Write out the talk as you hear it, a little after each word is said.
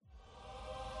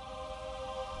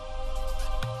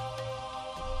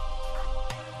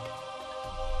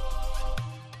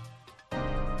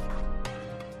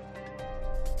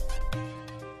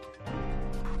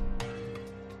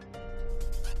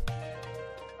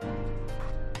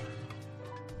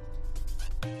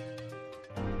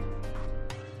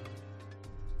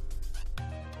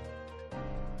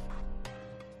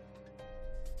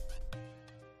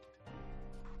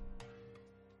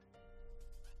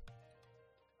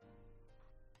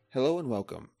Hello and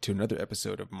welcome to another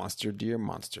episode of Monster Dear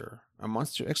Monster, a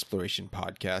monster exploration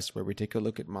podcast where we take a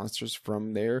look at monsters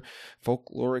from their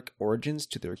folkloric origins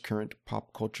to their current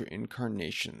pop culture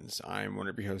incarnations. I'm one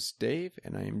of your hosts, Dave,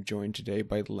 and I am joined today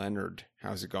by Leonard.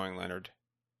 How's it going, Leonard?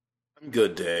 I'm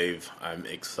good, Dave. I'm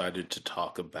excited to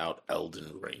talk about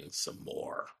Elden Ring some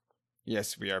more.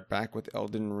 Yes, we are back with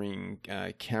Elden Ring.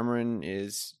 Cameron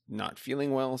is not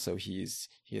feeling well, so he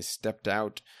has stepped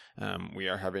out. We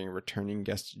are having returning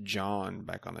guest John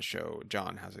back on the show.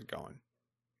 John, how's it going?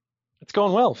 It's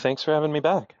going well. Thanks for having me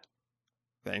back.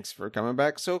 Thanks for coming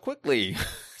back so quickly.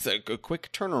 It's a quick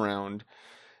turnaround.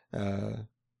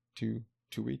 2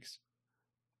 weeks.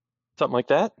 Something like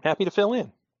that. Happy to fill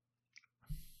in.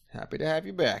 Happy to have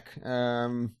you back.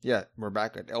 Yeah, we're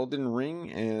back at Elden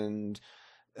Ring, and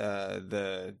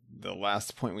the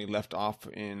last point we left off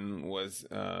in was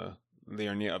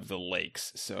Liurnia of the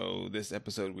Lakes. So this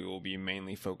episode we will be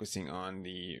mainly focusing on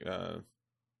the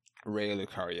Raya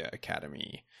Lucaria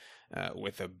Academy,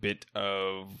 with a bit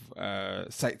of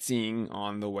sightseeing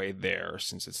on the way there,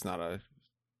 since it's not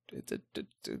it's a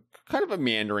kind of a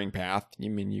meandering path. I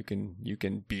mean, you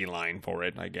can beeline for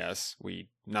it, I guess.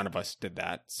 None of us did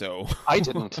that, so I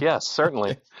didn't. Yes,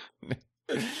 certainly.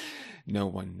 No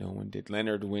one did.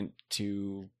 Leonard went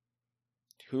to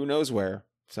who knows where,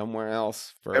 somewhere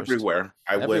else first. Everywhere.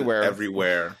 I went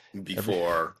everywhere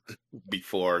before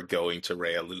going to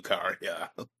Raya Lucaria.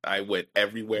 I went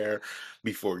everywhere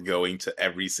before going to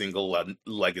every single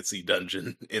legacy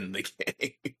dungeon in the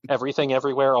game. Everything,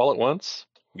 everywhere, all at once?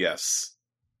 Yes.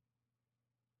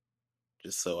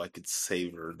 Just so I could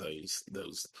savor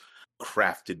those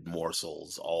crafted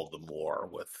morsels all the more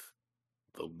with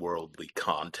the worldly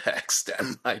context at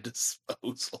my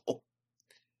disposal.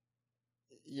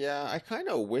 Yeah, I kind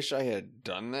of wish I had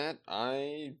done that.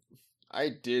 I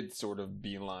did sort of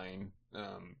beeline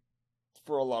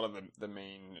for a lot of the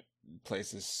main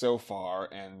places so far,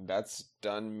 and that's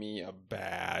done me a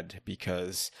bad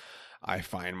because I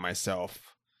find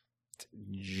myself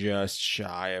just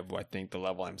shy of I think the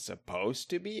level I'm supposed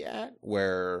to be at,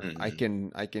 where I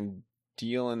can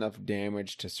deal enough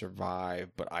damage to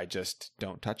survive, but I just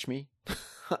don't touch me.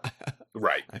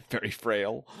 Right. I'm very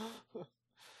frail.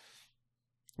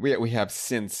 We have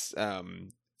since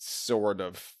sort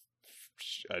of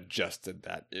adjusted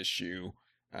that issue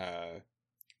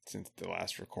since the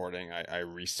last recording. I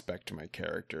respect my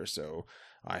character, so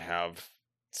I have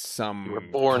some. You were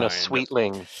born a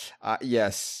sweetling.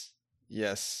 Yes.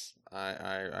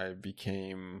 I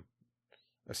became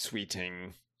a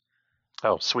sweeting.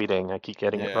 Oh, sweeting. I keep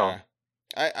getting it wrong.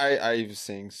 I was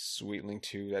saying sweetling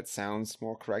too. That sounds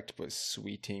more correct, but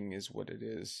sweeting is what it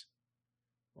is.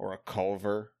 Or a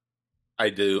culver. I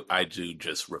do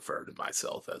just refer to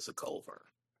myself as a culver.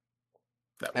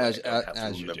 That way I don't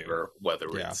have to remember whether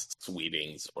it's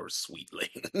sweetings or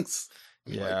sweetlings.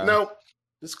 Yeah. Like, no,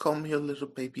 just call me a little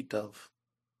baby dove.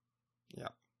 Yeah.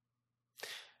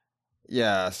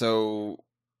 Yeah, so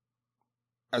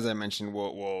as I mentioned,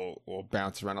 we'll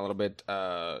bounce around a little bit.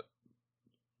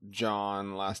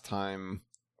 John, last time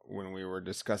when we were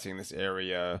discussing this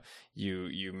area,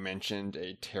 you mentioned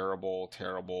a terrible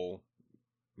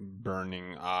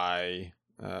burning eye.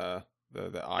 The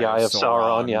eye of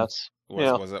Sauron. Yes,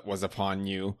 was upon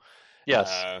you.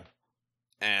 Yes,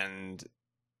 and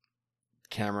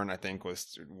Cameron, I think,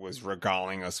 was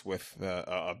regaling us with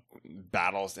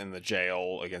battles in the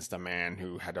jail against a man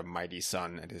who had a mighty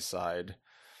son at his side.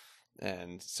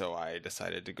 And so I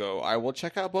decided to go, I will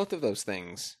check out both of those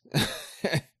things.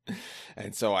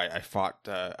 And so I fought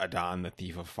Adon, the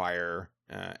Thief of Fire,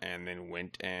 and then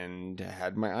went and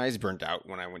had my eyes burnt out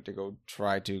when I went to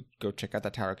try to check out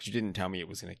that tower, because you didn't tell me it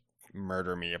was going to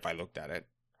murder me if I looked at it.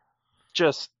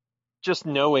 Just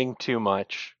knowing too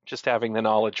much, just having the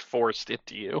knowledge forced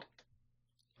into you.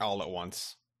 All at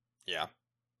once. Yeah.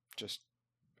 Just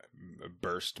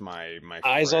burst my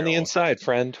eyes on the inside,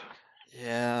 friend.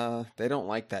 Yeah, they don't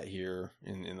like that here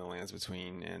in the Lands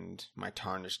Between, and my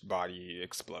tarnished body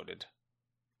exploded.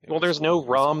 There's no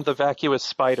Rom the vacuous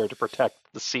spider to protect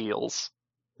the seals.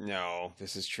 No,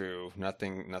 this is true.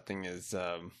 Nothing is.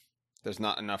 There's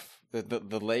not enough.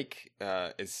 The lake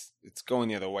it's going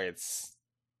the other way. It's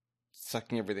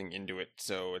sucking everything into it,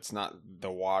 so it's not.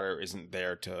 The water isn't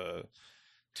there to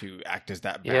act as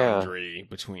that boundary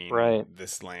between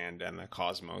this land and the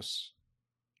cosmos.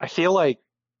 I feel like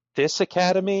this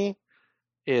academy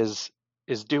is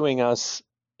doing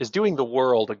the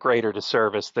world a greater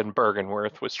disservice than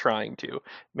Byrgenwerth was trying to.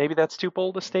 Maybe that's too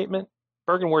bold a statement.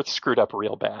 Byrgenwerth screwed up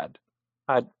real bad.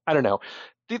 I don't know.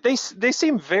 They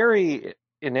seem very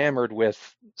enamored with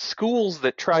schools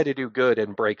that try to do good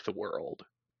and break the world.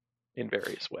 in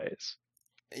various ways.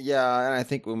 Yeah, and I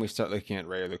think when we start looking at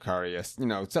Rey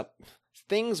Lucaria, some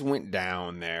things went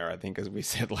down there. I think, as we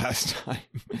said last time,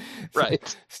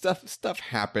 Right. stuff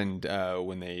happened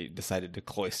when they decided to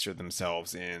cloister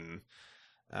themselves in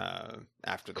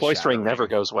after the Cloistering never shattering.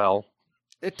 goes well.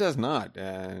 It does not,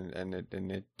 and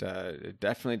it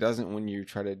definitely doesn't when you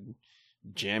try to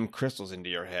jam crystals into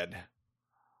your head.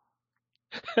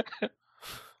 It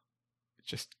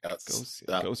just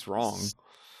goes wrong.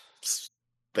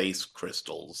 Space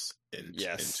crystals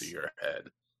Yes. into your head.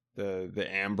 The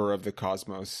amber of the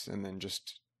cosmos, and then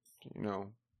just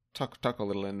tuck a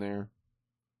little in there.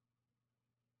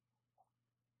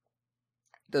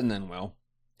 Doesn't end well.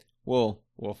 We'll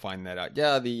find that out.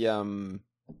 Yeah, the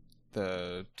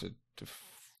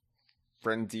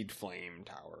frenzied flame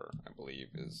tower, I believe,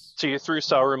 is. So you threw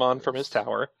Saruman from his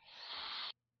tower.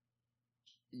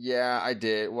 Yeah, I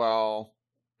did. Well,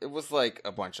 it was like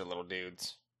a bunch of little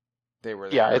dudes. They were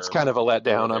there. Yeah, it's kind of a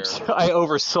letdown. I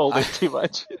oversold it too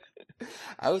much.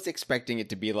 I was expecting it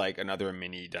to be like another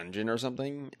mini dungeon or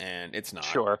something, and it's not.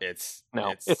 Sure. It's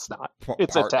not. It's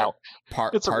a tower.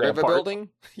 It's part of a building.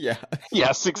 Yeah.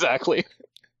 Yes, exactly.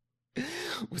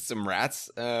 With some rats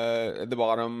at the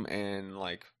bottom and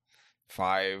like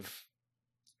 5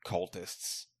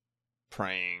 cultists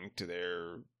praying to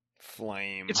their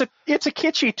flame. It's a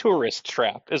kitschy tourist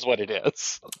trap, is what it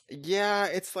is. Yeah,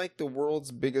 it's like the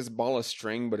world's biggest ball of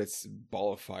string, but it's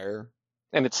ball of fire.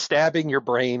 And it's stabbing your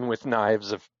brain with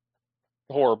knives of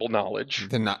horrible knowledge.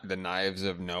 The knives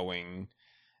of knowing.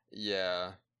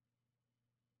 Yeah.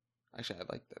 Actually,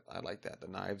 I like that. The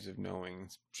Knives of Knowing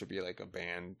should be like a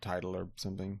band title or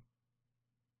something.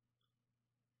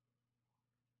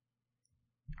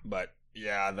 But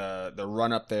yeah, the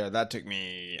run up there, that took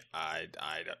me I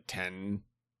 10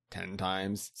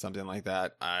 times, something like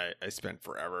that. I spent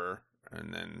forever,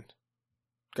 and then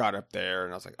got up there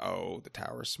and I was like, "Oh, the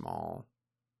tower's small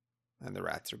and the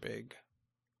rats are big."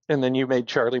 And then you made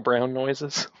Charlie Brown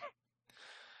noises.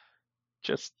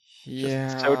 Just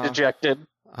so dejected.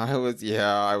 I was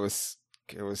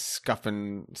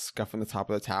scuffing the top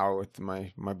of the tower with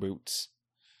my boots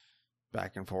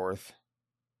back and forth,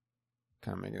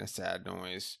 kind of making a sad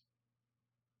noise.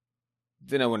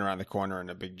 Then I went around the corner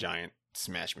and a big giant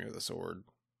smashed me with a sword,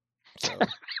 so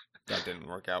that didn't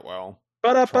work out well.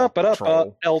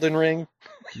 Troll. Elden Ring.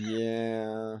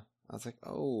 Yeah, I was like,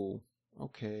 oh,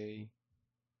 okay.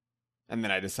 And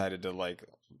then I decided to like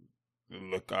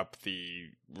look up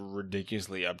the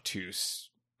ridiculously obtuse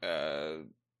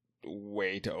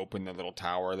way to open the little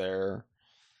tower there,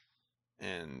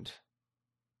 and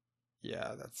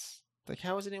yeah, that's like,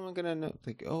 how is anyone gonna know?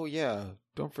 Like, oh yeah,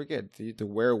 don't forget to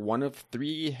wear one of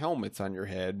 3 helmets on your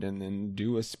head and then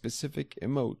do a specific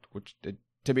emote, which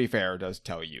to be fair does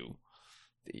tell you.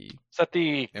 Is that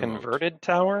the emote. Converted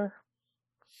tower?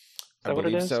 Is that I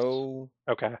believe what it is? So.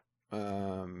 Okay.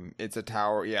 It's a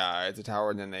tower. Yeah, it's a tower,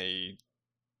 and then they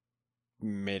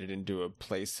made it into a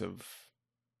place of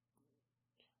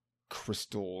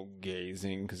crystal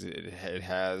gazing because it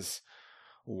has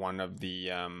one of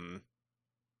the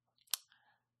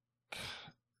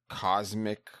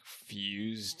cosmic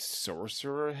fused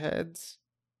sorcerer heads.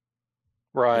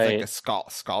 Right. It's like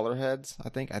a scholar heads, I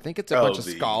think. I think it's a bunch of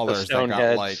scholars that got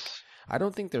heads. like. I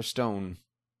don't think they're stone.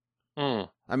 Mm.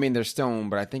 I mean, they're stone,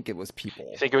 but I think it was people.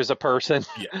 You think it was a person?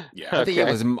 Yeah. I think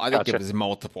Okay. it was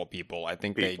multiple people. I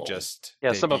think People. they just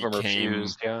some of them are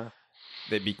fused. Yeah.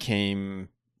 They became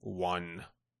one.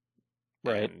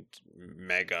 Right. And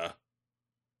mega.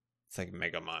 It's like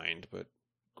Mega Mind, but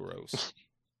gross.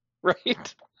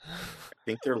 Right. I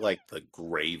think they're like the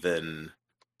Graven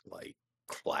like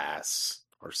class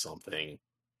or something.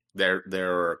 There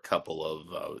are a couple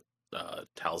of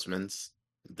talismans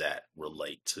that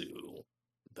relate to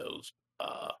those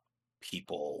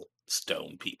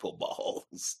stone people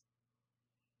balls.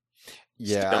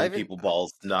 Yeah, stone people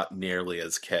balls not nearly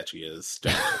as catchy as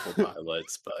stone people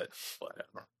pilots, but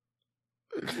whatever.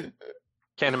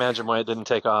 Can't imagine why it didn't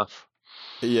take off.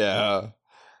 Yeah,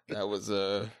 that was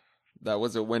a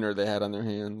winner they had on their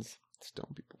hands.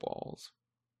 Stone people balls.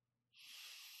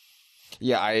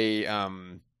 Yeah, I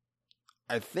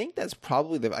think that's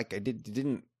probably I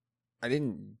didn't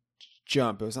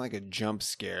jump. It wasn't like a jump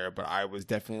scare, but I was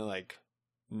definitely like,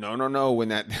 no, when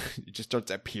that it just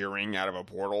starts appearing out of a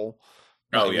portal.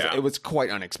 It was quite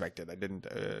unexpected. I didn't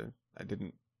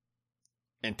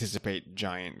anticipate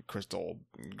giant crystal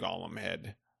golem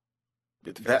head.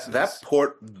 That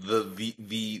port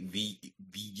the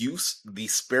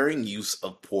sparing use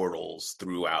of portals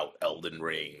throughout Elden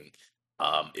Ring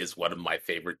is one of my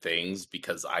favorite things,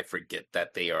 because I forget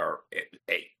that they are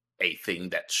a thing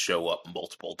that show up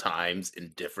multiple times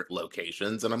in different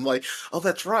locations, and I'm like, oh,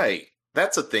 that's right.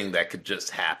 That's a thing that could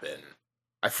just happen.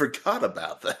 I forgot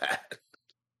about that.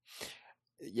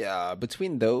 Yeah,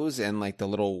 between those and like the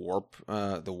little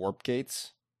the warp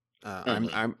gates,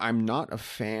 I'm not a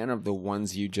fan of the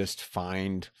ones you just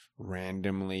find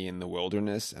randomly in the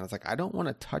wilderness. And I was like, I don't want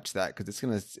to touch that because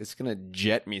it's gonna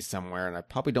jet me somewhere, and I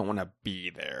probably don't want to be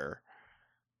there.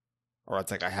 Or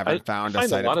it's like I haven't found a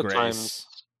site of grace.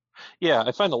 Yeah,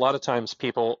 I find a lot of times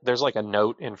people, there's like a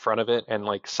note in front of it, and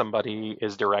like somebody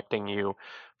is directing you,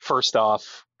 first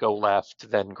off, go left,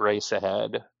 then grace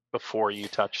ahead before you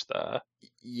touch the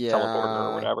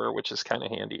teleporter or whatever, which is kind of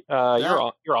handy.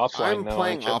 You're offline I'm though,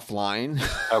 playing aren't you?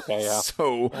 offline. Okay, yeah.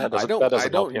 So That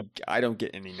doesn't help you. I don't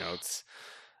get any notes.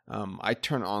 I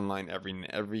turn online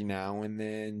every now and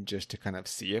then just to kind of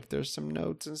see if there's some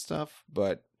notes and stuff,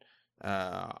 but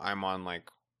I'm on like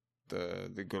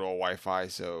the good old Wi-Fi,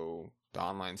 so the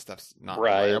online stuff's not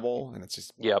reliable, and it's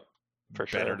just for better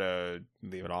sure to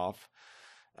leave it off.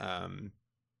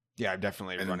 Yeah, I've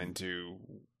definitely run into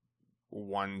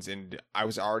ones, and I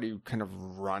was already kind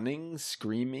of running,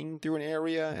 screaming through an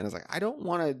area, and I was like, I don't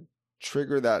want to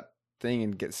trigger that thing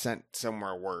and get sent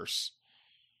somewhere worse.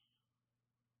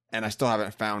 And I still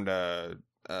haven't found a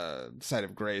site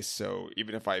of grace, so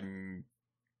even if I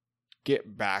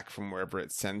get back from wherever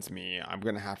it sends me, I'm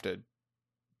gonna have to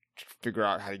figure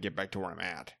out how to get back to where I'm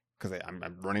at, because I'm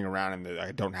running around and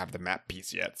I don't have the map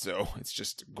piece yet, so it's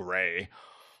just gray.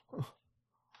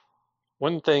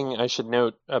 One thing I should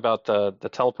note about the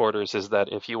teleporters is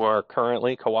that if you are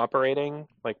currently cooperating,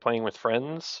 like playing with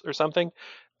friends or something,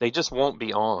 they just won't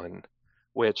be on,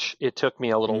 which it took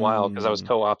me a little while because I was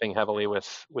co-oping heavily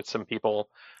with some people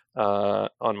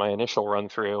on my initial run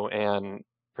through, and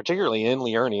particularly in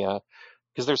Liurnia,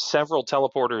 because there's several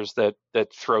teleporters that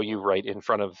throw you right in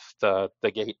front of the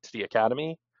gate to the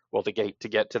academy. Well, the gate to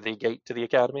get to the gate to the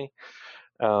academy.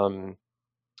 And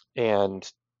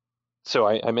so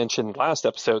I mentioned last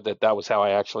episode that was how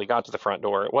I actually got to the front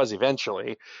door. It was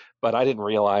eventually, but I didn't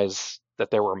realize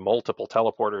that there were multiple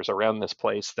teleporters around this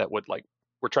place that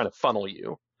were trying to funnel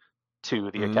you to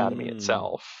the academy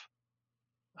itself.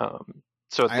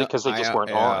 So because they just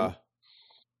weren't on.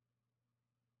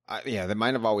 They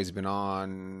might have always been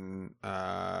on,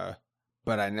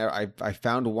 but I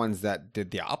found ones that did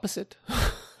the opposite,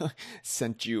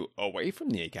 sent you away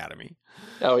from the academy.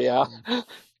 Oh yeah.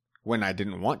 When I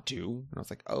didn't want to, and I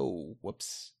was like, oh,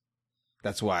 whoops.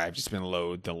 That's why I've just been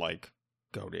loath to like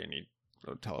go to any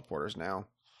teleporters now.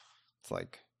 It's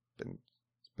like been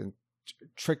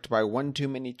tricked by one too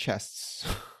many chests.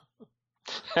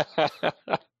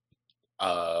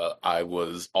 I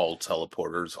was all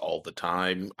teleporters all the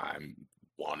time. I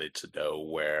wanted to know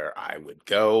where I would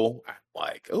go. I'm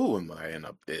like, oh,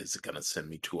 is it going to send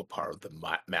me to a part of the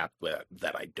map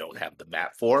that I don't have the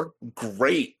map for?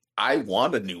 Great. I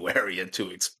want a new area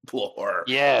to explore.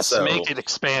 Yes, so, make it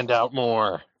expand out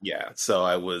more. Yeah, so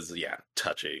I was,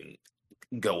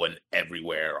 going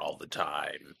everywhere all the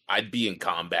time. I'd be in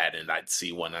combat and I'd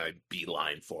see one and I'd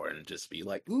beeline for it and just be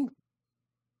like, ooh,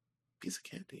 piece of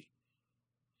candy.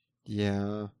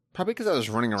 Yeah, probably because I was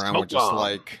running around with just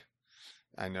like,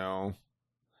 I know,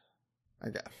 I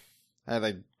had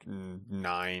like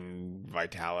 9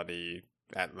 vitality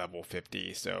at level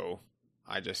 50, so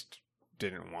I just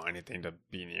didn't want anything to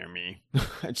be near me.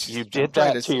 You did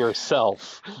that to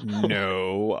yourself.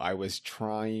 No, I was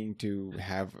trying to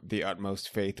have the utmost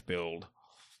faith build.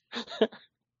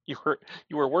 You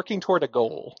were working toward a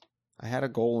goal. I had a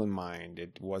goal in mind.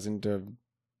 It wasn't a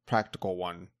practical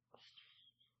one.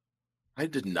 I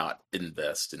did not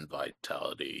invest in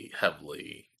vitality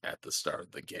heavily at the start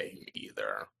of the game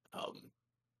either.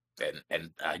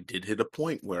 And I did hit a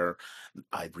point where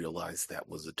I realized that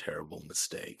was a terrible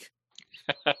mistake.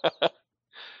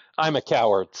 I'm a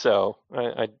coward, so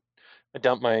I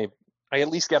dumped I at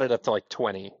least got it up to like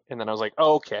 20, and then I was like,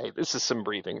 oh, okay, this is some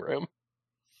breathing room.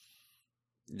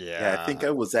 Yeah, I think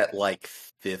I was at like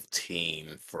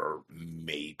 15 for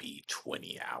maybe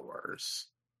 20 hours.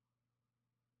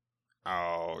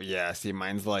 Oh, yeah, see,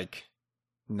 mine's like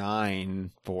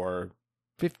 9 for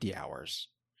 50 hours.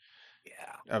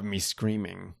 Yeah. Of me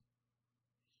screaming.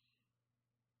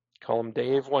 Call him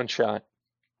Dave One Shot.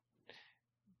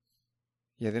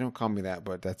 Yeah, they don't call me that,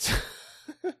 but that's...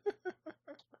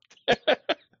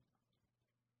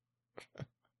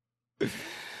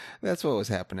 That's what was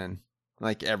happening.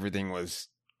 Like, everything was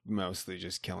mostly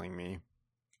just killing me.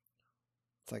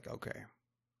 It's like, okay,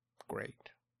 great.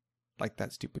 Like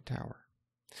that stupid tower.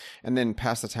 And then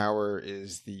past the tower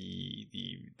is the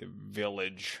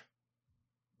village.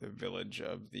 The village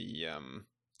of the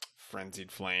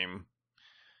frenzied flame.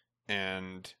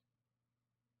 And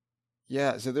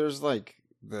yeah, so there's like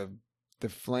the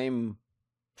flame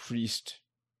priest.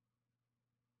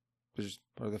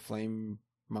 Are the flame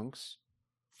monks?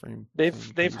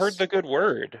 They've heard the good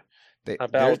word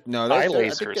about I eye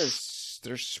think lasers.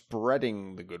 they're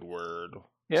spreading the good word. So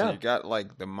Yeah. you got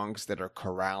like the monks that are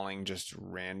corralling just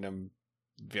random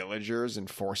villagers and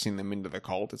forcing them into the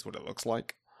cult. Is what it looks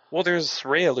like. Well, there's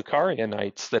Rhea Lucaria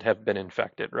knights that have been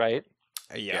infected, right?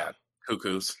 Yeah.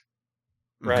 Cuckoos.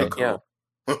 Right. Cuckoo.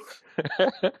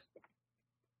 Yeah.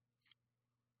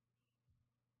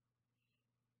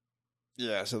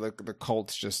 Yeah, so the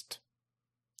cult's just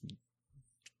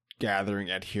gathering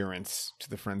adherents to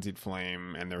the frenzied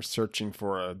flame, and they're searching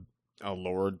for a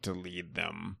lord to lead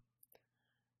them.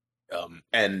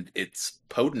 And it's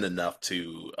potent enough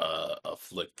to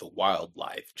afflict the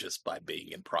wildlife just by being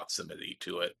in proximity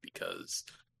to it, because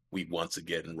we once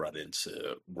again run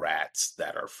into rats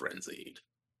that are frenzied.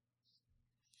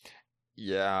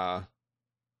 Yeah.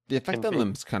 The effect And on big-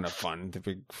 them's kind of fun. The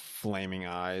big flaming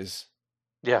eyes.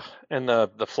 Yeah, and the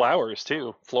flowers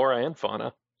too, flora and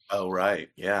fauna. Oh, right.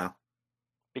 Yeah.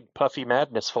 Big puffy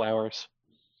madness flowers.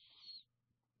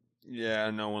 Yeah,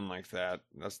 no one likes that.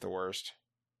 That's the worst.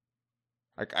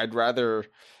 Like I'd rather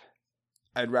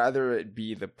it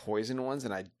be the poison ones,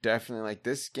 and I definitely like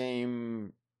this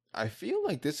game. I feel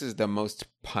like this is the most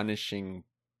punishing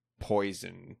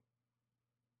poison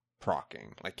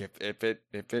procking. Like if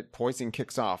it poison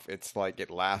kicks off, it's like it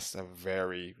lasts a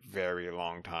very, very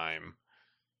long time.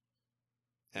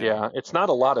 And Yeah, it's not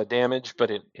a lot of damage, but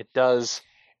it does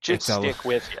just It's a- stick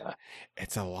with you.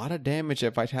 it's a lot of damage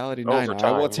at Vitality 9. Over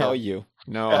I will time, tell yeah. you.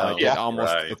 No, Yeah, I get yeah.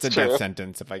 almost Right. it's a True. death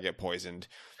sentence if I get poisoned.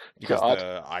 Because God.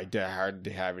 I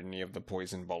hardly have any of the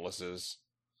poison boluses.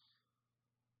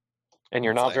 And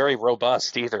you're It's not like- very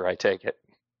robust either, I take it.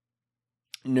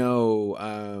 No,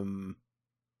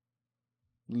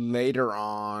 later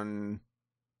on,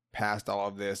 past all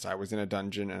of this, I was in a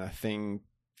dungeon and a thing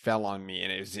fell on me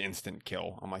and it was instant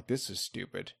kill. I'm like, this is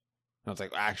stupid. And I was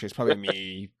like, actually, it's probably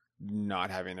me not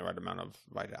having the right amount of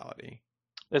vitality.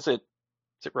 Is it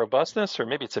robustness or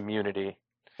maybe it's immunity?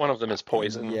 One of them is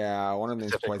poison. Yeah, one of them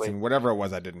is specifically. poison. Whatever it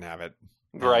was, I didn't have it.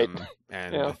 Right.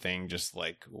 And Yeah. the thing just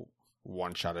like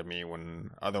one-shotted me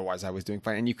when otherwise I was doing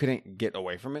fine. And you couldn't get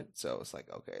away from it. So it's like,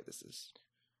 okay, this is...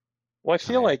 Well, I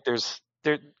feel Right. like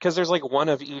because there's like one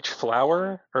of each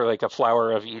flower, or like a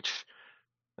flower of each.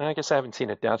 I guess I haven't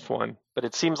seen a death one, but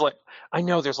it seems like I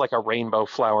know there's like a rainbow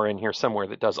flower in here somewhere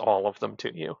that does all of them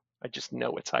to you. I just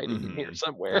know it's hiding in here Mhm.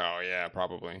 somewhere. Oh, yeah,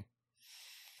 probably.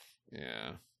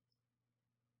 Yeah.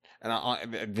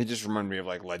 And they just remind me of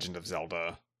like Legend of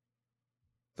Zelda.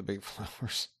 The big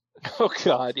flowers. Oh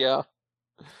God, yeah.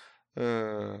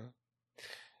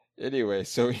 Anyway,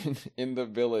 so in the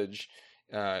village,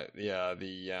 the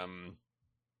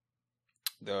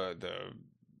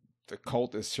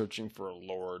cult is searching for a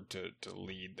lord to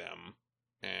lead them,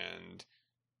 and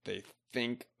they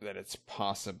think that it's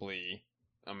possibly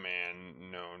a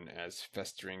man known as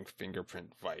Festering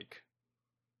Fingerprint Vike.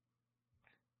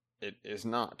 It is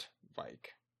not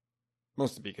Vike.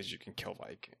 Mostly because you can kill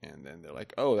Vike, and then they're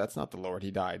like, oh, that's not the lord,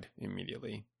 he died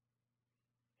immediately.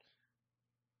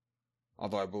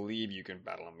 Although I believe you can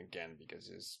battle him again because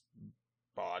his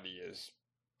body is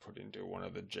put into one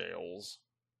of the jails.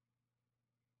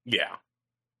 Yeah.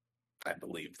 I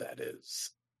believe that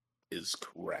is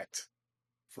correct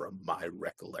from my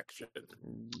recollection.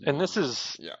 And this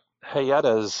is Yeah.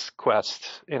 Hayeta's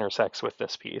quest intersects with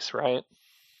this piece, right?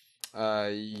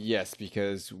 Yes,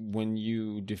 because when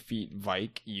you defeat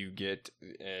Vike, you get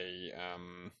a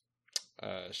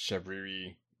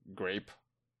Chevriri grape.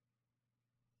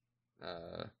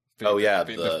 The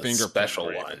fingerprint special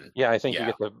grape. one. Yeah, I think Yeah. you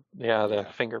get the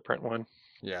Yeah. fingerprint one.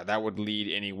 Yeah, that would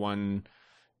lead anyone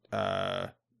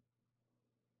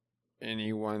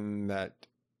that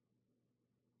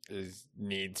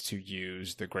needs to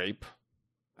use the grape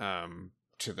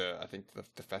to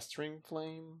the festering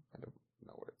flame. I don't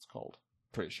know what it's called.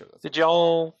 Pretty sure that's Did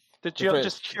y'all Different-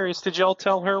 just curious, did y'all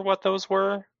tell her what those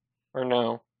were? Or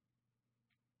no?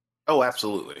 Oh,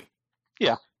 absolutely.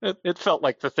 It felt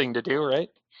like the thing to do, right?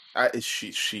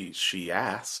 She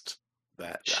asked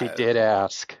that. She did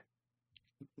ask.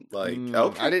 Like, Mm,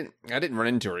 okay. I didn't run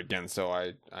into her again, so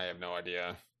I have no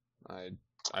idea.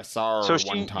 I saw her So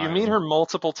one time. you meet her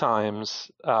multiple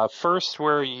times. First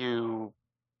where you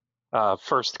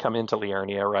first come into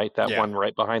Liurnia, right? That Yeah. one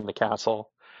right behind the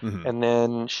castle. Mhm. And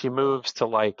then she moves to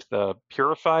like the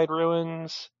Purified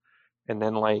Ruins, and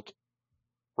then like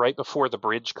right before the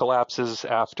bridge collapses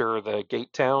after the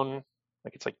Gate Town,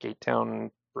 like it's like Gate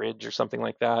Town bridge or something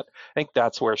like that. I think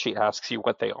that's where she asks you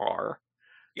what they are.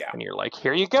 Yeah. And you're like,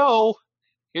 here you go.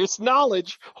 Here's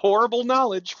knowledge, horrible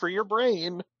knowledge for your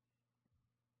brain.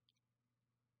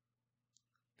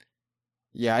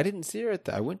 Yeah, I didn't see her at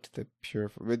I went to the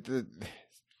Pure.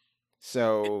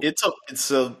 So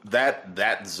So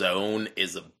that zone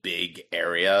is a big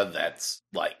area that's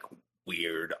like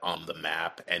weird on the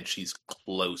map, and she's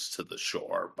close to the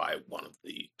shore by one of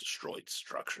the destroyed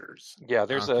structures. Yeah,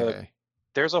 okay.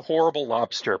 there's a horrible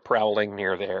lobster prowling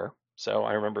near there. So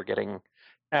I remember getting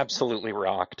absolutely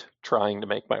rocked trying to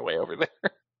make my way over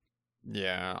there.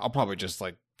 Yeah, I'll probably just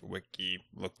like wiki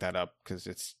look that up because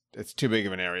it's too big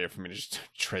of an area for me to just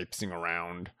traipsing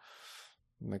around.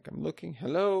 Like I'm looking,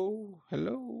 hello,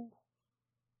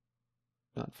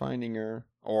 not finding her,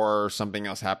 or something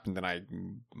else happened and I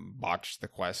botched the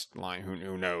quest line.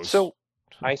 Who knows? So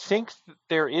I think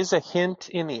there is a hint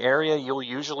in the area. You'll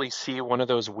usually see one of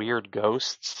those weird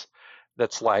ghosts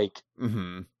that's like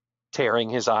Mm-hmm. tearing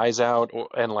his eyes out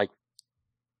and like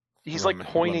he's like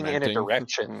pointing in a Lamenting.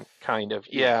 direction, kind of.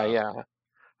 Yeah. Yeah.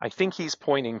 I think he's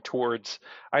pointing towards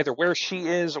either where she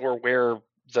is or where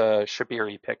the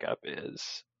Shabiri pickup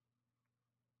is.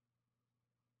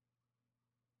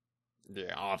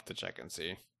 Yeah, I'll have to check and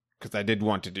see. Because I did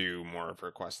want to do more of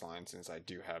her quest line since I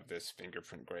do have this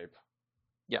fingerprint grape.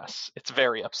 Yes, it's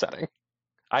very upsetting.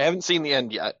 I haven't seen the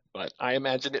end yet, but I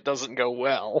imagine it doesn't go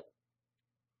well.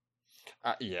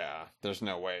 Yeah, there's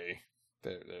no way.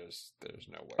 There's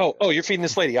no way. Oh, you're feeding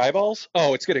this lady eyeballs?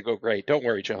 Oh, it's gonna go great. Don't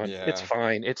worry, John. Yeah. It's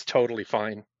fine. It's totally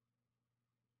fine.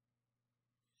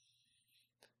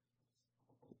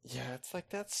 Yeah, it's like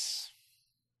that's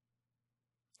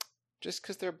just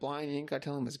because they're blind. You ain't gotta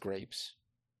tell them it's grapes.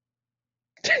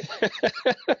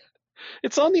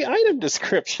 It's on the item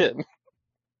description.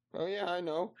 Oh yeah, I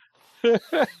know.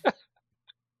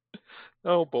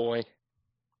 Oh boy.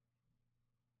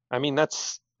 I mean,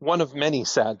 that's one of many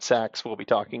sad sacks we'll be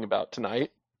talking about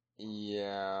tonight.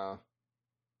 Yeah.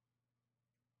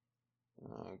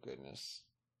 Oh goodness.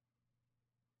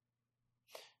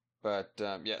 But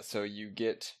yeah, so you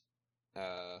get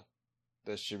the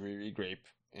Shabiri grape,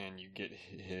 and you get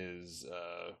his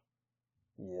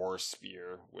war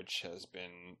spear, which has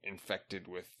been infected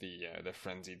with the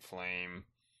frenzied flame,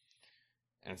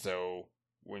 and so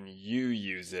when you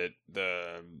use it,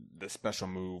 the special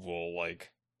move will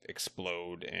like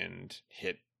explode and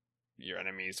hit your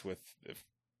enemies with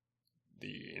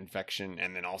the infection,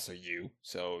 and then also you.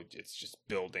 So it's just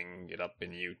building it up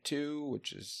in you too,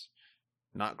 which is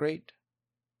not great.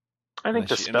 I think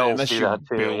the spells do that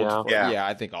too, yeah. Yeah,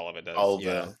 I think all of it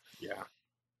does. Yeah.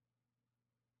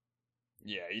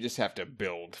 Yeah, you just have to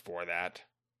build for that.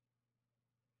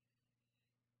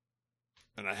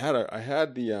 And I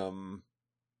had the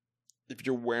if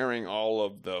you're wearing all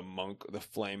of the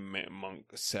flame monk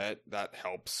set, that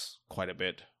helps quite a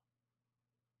bit.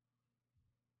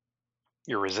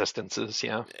 Your resistances,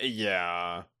 yeah.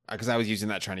 Yeah, because I was using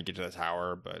that trying to get to the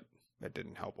tower, but that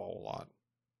didn't help a whole lot.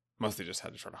 Mostly just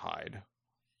had to try to hide.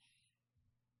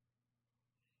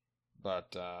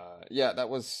 But yeah, that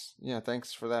was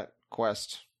thanks for that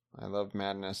quest. I love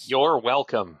madness. You're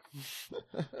welcome.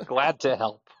 Glad to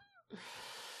help.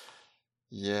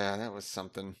 Yeah, that was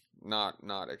something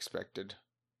not expected,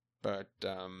 but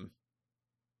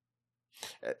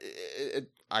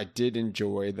I did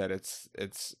enjoy that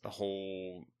it's a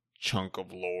whole chunk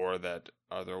of lore that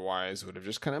otherwise would have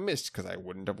just kind of missed because I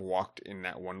wouldn't have walked in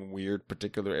that one weird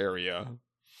particular area.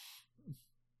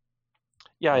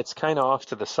 Yeah, it's kind of off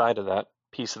to the side of that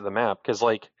piece of the map because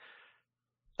like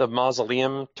the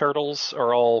mausoleum turtles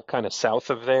are all kind of south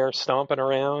of there stomping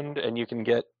around, and you can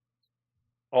get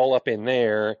all up in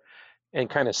there and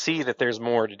kind of see that there's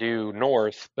more to do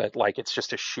north, but like it's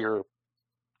just a sheer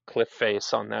cliff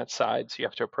face on that side, so you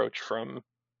have to approach from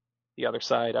the other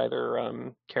side,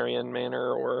 either Carrion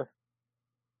Manor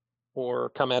or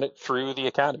come at it through the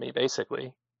academy,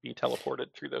 basically. Be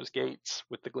teleported through those gates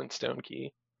with the Glintstone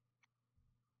key.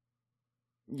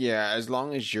 Yeah, as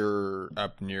long as you're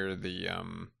up near the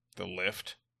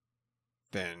lift,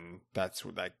 then that's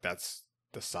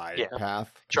the side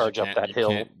path. Charge up that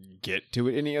hill. You can't get to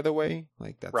it any other way.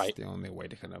 Like that's right. the only way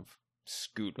to kind of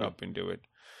scoot up into it.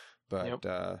 But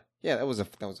yeah, that was a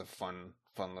fun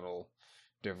little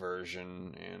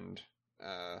diversion, and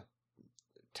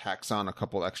tacks on a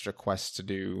couple extra quests to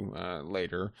do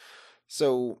later.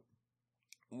 So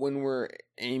when we're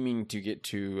aiming to get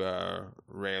to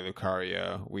Raya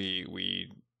Lucaria, we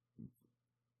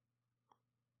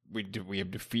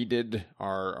have defeated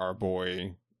our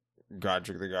boy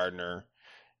Godric the Gardener,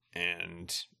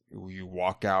 and we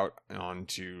walk out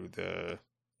onto the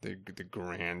the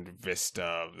grand vista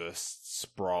of the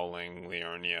sprawling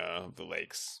Liurnia of the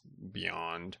lakes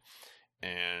beyond,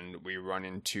 and we run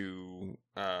into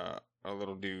a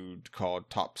little dude called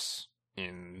Tops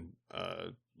in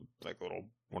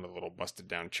one of the little busted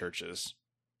down churches,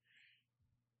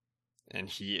 and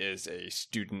he is a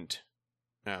student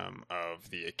of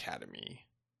the academy,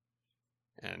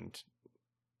 and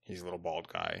he's a little bald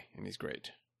guy, and he's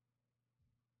great.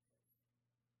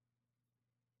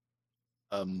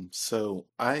 So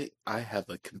I have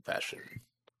a confession.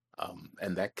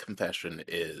 And that confession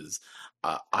is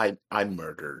I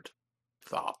murdered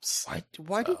Thops.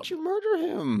 Why did you murder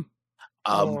him?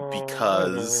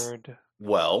 Because Leonard.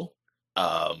 well,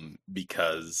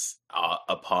 because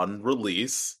upon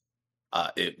release,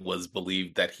 it was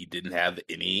believed that he didn't have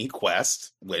any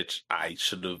quest, which I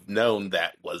should have known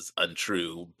that was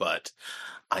untrue, but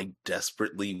I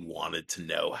desperately wanted to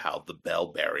know how the bell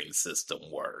bearing system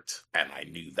worked, and I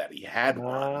knew that he had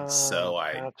one, so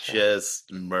I Gotcha.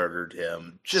 just murdered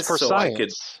him just For so I could.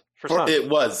 science. For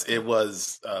science. It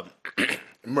was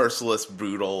merciless,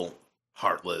 brutal,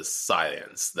 heartless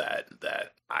science that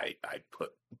I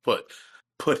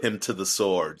put him to the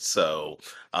sword. So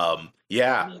I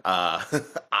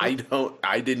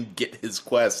didn't get his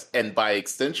quest, and by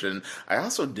extension, I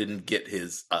also didn't get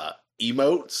his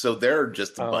emote. So there are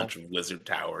just a bunch of wizard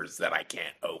towers that I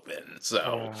can't open.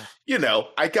 So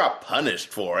I got punished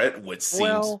for it, which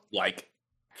seems like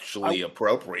actually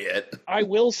appropriate. I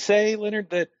will say, Leonard,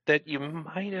 that you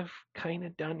might have kind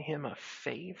of done him a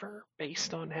favor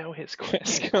based on how his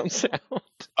quest comes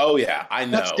out. Oh yeah, I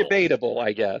know. That's debatable,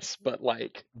 I guess, but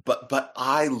like. But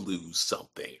I lose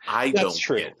something. I That's don't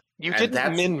true. get. You And didn't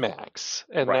that's- min-max,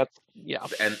 and Right.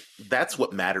 that's And that's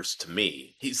what matters to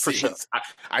me. For sure.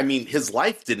 I mean, his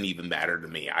life didn't even matter to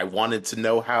me. I wanted to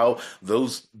know how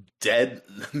those dead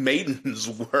maidens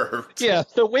worked. Yeah,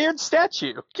 the weird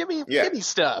statue. Give me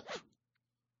stuff.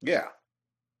 Yeah.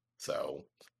 So,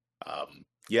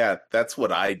 yeah, that's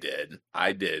what I did.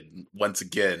 I did, once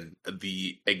again,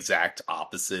 the exact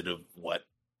opposite of what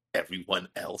everyone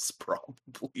else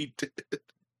probably did.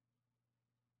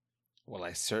 Well,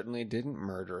 I certainly didn't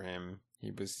murder him.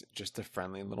 He was just a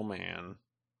friendly little man.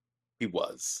 He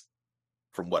was,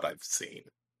 from what I've seen.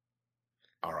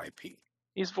 R.I.P.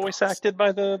 He's voice acted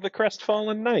by the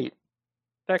crestfallen knight.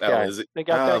 That guy. is it. They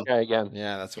got that guy again.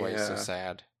 Yeah, that's why he's so Yeah.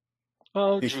 sad.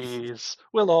 Oh, jeez.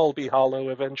 We'll all be hollow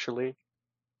eventually.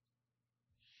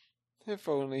 If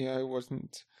only I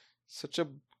wasn't such a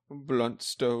blunt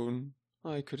stone,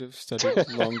 I could have studied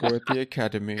longer at the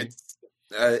academy.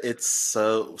 It's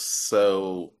so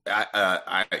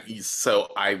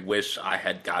I wish I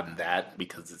had gotten that,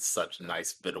 because it's such a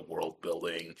nice bit of world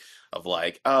building of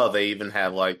like, oh, they even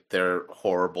have like their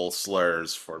horrible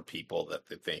slurs for people that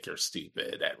they think are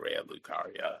stupid at Rhea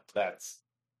Lucaria. That's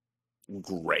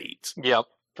great. Yep,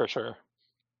 for sure.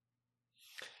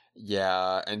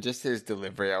 Yeah, and just his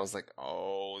delivery, I was like,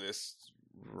 oh, this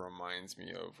reminds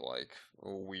me of like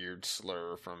a weird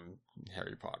slur from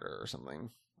Harry Potter or something.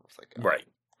 I was like, oh, Right.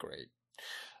 great.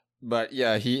 But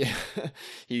yeah, he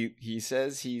he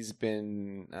says he's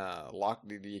been locked.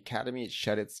 The academy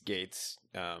shut its gates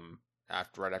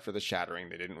right after the shattering.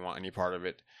 They didn't want any part of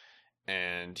it,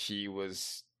 and he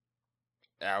was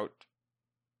out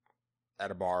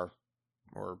at a bar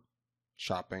or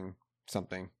shopping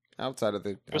something outside of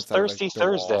the. It was outside of, Thirsty the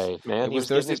walls. Thursday, man. It He was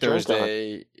getting Thursday his drink on.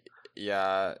 Thursday.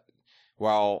 Yeah.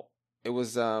 Well, it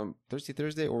was Thursday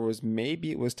Thursday, or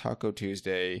maybe it was Taco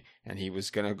Tuesday, and he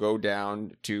was gonna go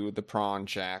down to the prawn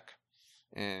shack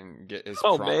and get his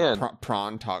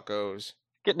prawn tacos.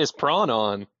 Getting his prawn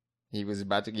on. He was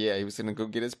about to, he was gonna go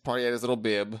get his party at his little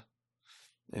bib,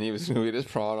 and he was gonna get his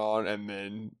prawn on, and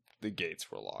then the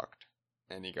gates were locked,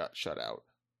 and he got shut out.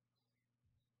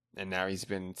 And now he's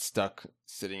been stuck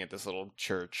sitting at this little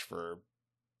church for,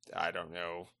 I don't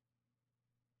know,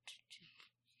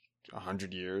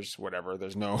 100 years, whatever.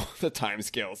 There's no, the time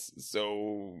scale's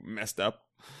so messed up.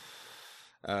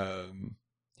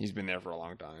 He's been there for a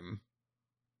long time,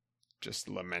 just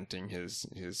lamenting his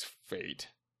fate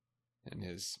and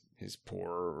his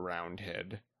poor round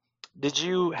head. Did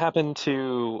you happen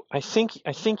to? I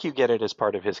think you get it as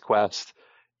part of his quest.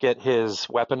 Get his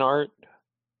weapon art,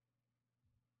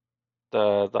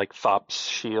 the like Thops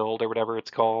shield or whatever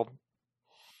it's called.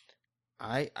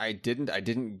 I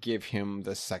didn't give him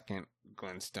the second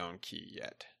Glintstone key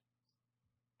yet.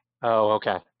 Oh,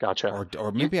 okay, gotcha.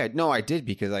 Or maybe I did,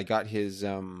 because I got his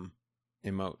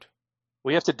emote.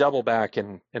 We have to double back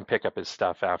and pick up his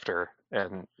stuff after,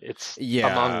 and it's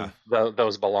Yeah. among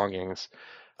those belongings.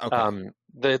 Okay.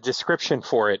 The description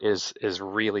for it is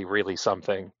really, really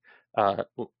something.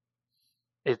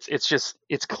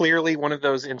 It's clearly one of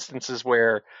those instances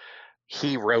where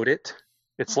he wrote it.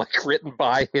 It's like written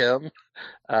by him.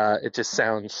 It just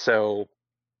sounds so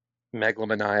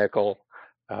megalomaniacal.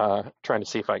 Trying to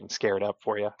see if I can scare it up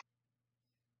for you.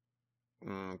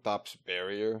 Thop's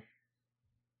barrier.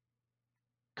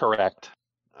 Correct.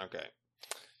 Okay.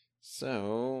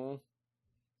 So,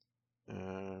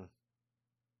 well,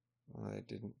 I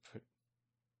didn't put.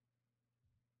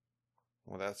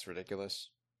 Well, that's ridiculous.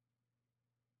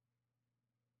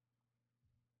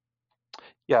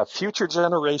 Yeah, future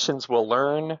generations will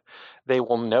learn. They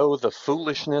will know the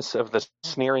foolishness of the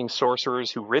sneering sorcerers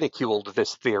who ridiculed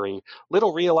this theory,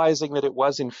 little realizing that it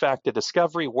was in fact a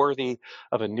discovery worthy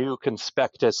of a new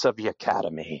conspectus of the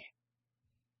Academy.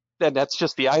 And that's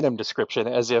just the item description,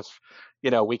 as if,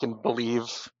 we can believe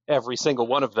every single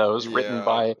one of those written Yeah.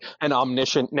 by an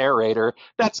omniscient narrator.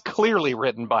 That's clearly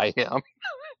written by him.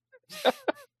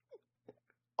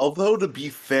 Although, to be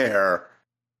fair,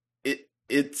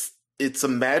 it's a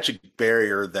magic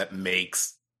barrier that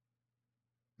makes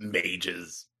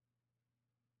mages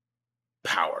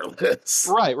powerless.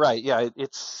 Right. Yeah,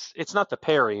 it's not the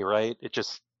parry, right? It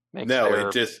just makes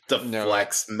it just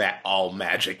deflects all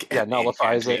magic Yeah, and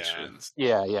nullifies it. incantations.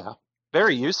 Yeah.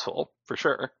 Very useful, for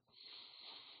sure.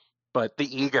 But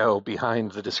the ego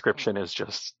behind the description is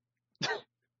just,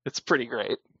 it's pretty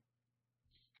great.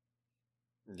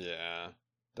 Yeah.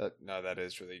 That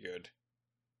is really good.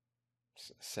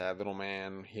 Sad little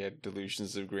man. He had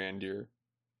delusions of grandeur.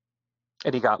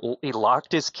 And he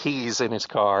locked his keys in his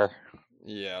car.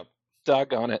 Yeah.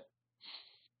 Doggone it.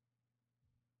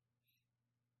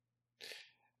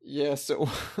 Yeah, so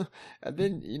and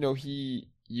then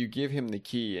you give him the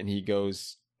key and he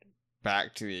goes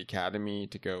back to the academy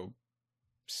to go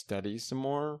study some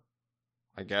more,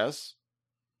 I guess.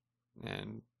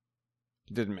 And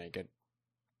he didn't make it.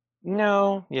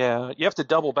 No, yeah. You have to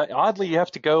double back. Oddly, you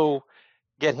have to go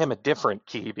get him a different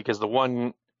key because the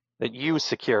one that you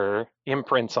secure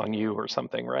imprints on you or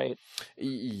something, right?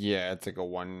 Yeah, it's like a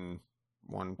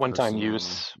one-time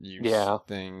use yeah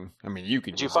thing. I mean, you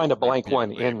could. But you find a blank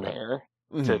one in but... there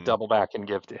to double back and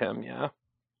give to him. Yeah.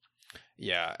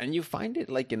 Yeah, and you find it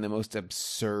like in the most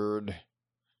absurd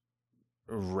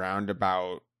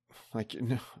roundabout. Like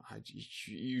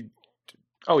you.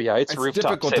 Oh yeah, it's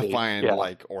rooftop difficult city. To find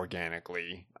like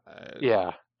organically.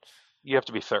 Yeah, you have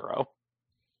to be thorough.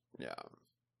 Yeah.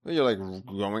 You're like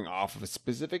going off of a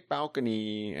specific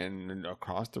balcony and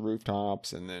across the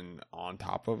rooftops and then on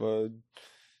top of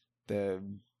that's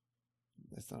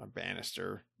not a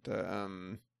banister,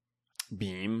 the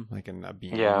beam, like in a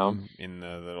beam in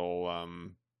the little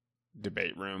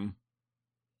debate room.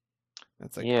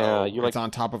 That's like it's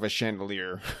on top of a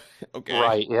chandelier. Okay.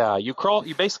 Right, yeah. You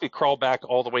basically crawl back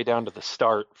all the way down to the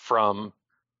start from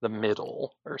the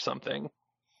middle or something.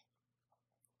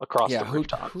 Across the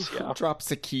rooftops. Who drops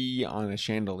a key on a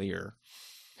chandelier?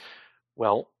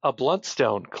 Well, a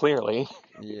bloodstone, clearly.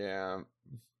 Yeah.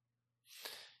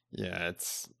 Yeah,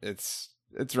 it's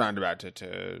roundabout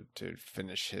to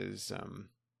finish his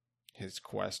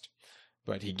quest,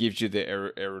 but he gives you the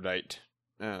erudite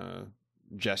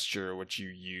gesture, which you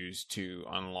use to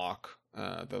unlock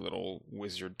the little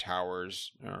wizard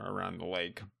towers around the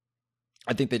lake.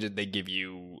 I think they give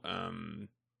you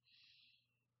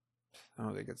I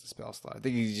don't think it's a spell slot. I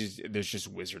think there's just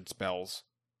wizard spells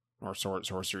or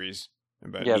sorceries.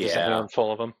 But there's a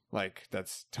handful of them. Like,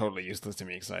 that's totally useless to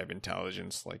me because I have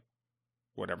intelligence, like,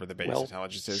 whatever the base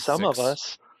intelligence is. Some 6. of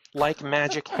us like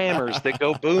magic hammers that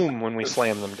go boom when we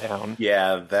slam them down.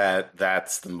 Yeah,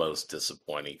 that's the most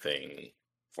disappointing thing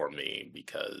for me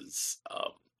because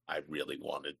I really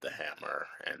wanted the hammer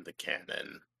and the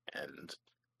cannon, and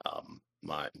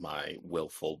my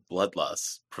willful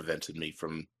bloodlust prevented me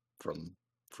from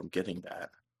getting that.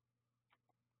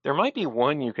 There might be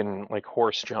one you can like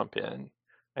horse jump in.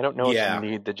 I don't know if you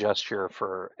need the gesture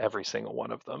for every single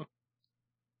one of them.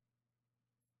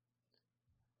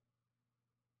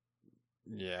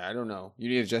 Yeah, I don't know. You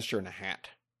need a gesture and a hat.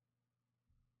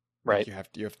 Right.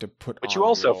 Like you have to put Which you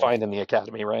also find in the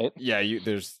academy, right? Yeah,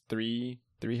 there's three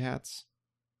hats.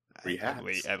 3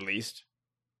 hats. At least.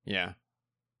 Yeah.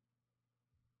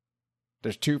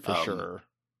 There's 2 for sure.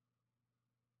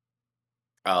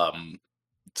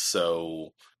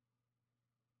 So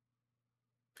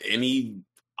any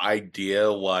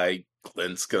idea why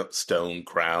glintstone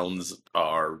crowns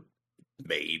are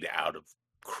made out of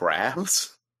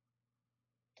crabs?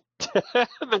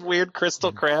 The weird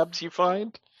crystal crabs you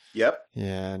find? Yep.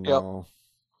 Yeah, no. Yep.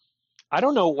 I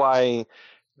don't know why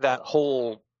that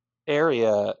whole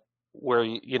area where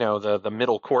the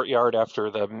middle courtyard after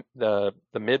the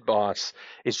mid boss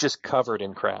is just covered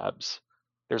in crabs.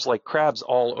 There's like crabs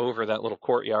all over that little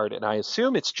courtyard, and I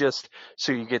assume it's just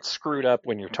so you get screwed up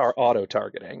when you're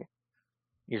auto-targeting.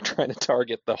 You're trying to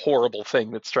target the horrible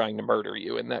thing that's trying to murder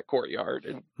you in that courtyard,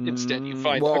 and instead you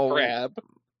find a Well, crab.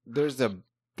 there's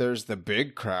the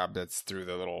big crab that's through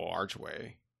the little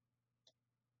archway.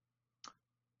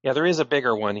 Yeah, there is a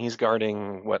bigger one. He's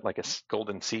guarding what, like a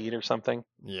golden seed or something?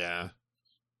 Yeah.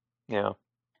 Yeah.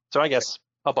 So I guess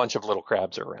a bunch of little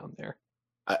crabs are around there.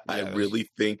 I Yeah, really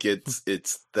think it's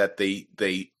that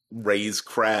they raise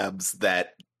crabs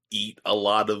that eat a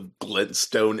lot of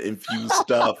glintstone infused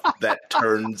stuff that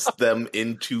turns them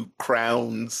into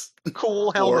crowns.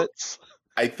 Cool helmets.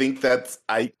 I think that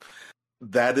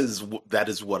is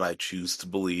what I choose to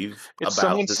believe It's about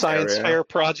someone's this science area. fair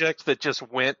project that just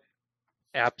went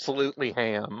absolutely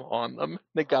ham on them.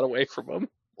 They got away from them.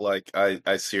 Like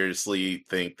I seriously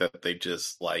think that they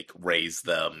just like raise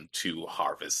them to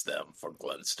harvest them for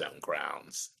glintstone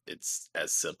crowns. It's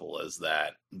as simple as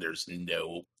that. There's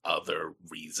no other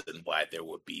reason why there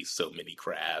would be so many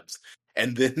crabs.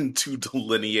 And then to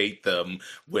delineate them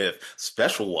with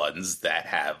special ones that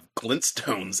have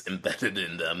glintstones embedded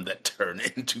in them that turn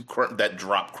into that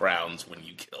drop crowns when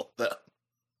you kill them.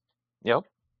 Yep.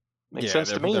 Makes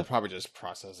sense to me. They're probably just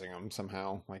processing them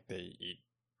somehow, like they eat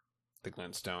the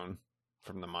glintstone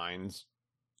from the mines.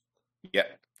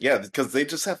 Yeah, because they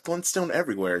just have glintstone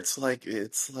everywhere. It's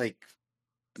like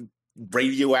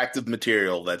radioactive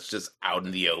material that's just out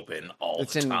in the open all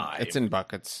the time. It's in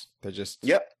buckets.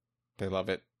 Yep. They love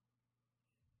it.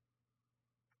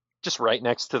 Just right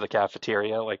next to the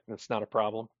cafeteria, like it's not a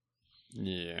problem.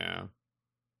 Yeah.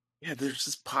 Yeah, there's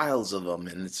just piles of them,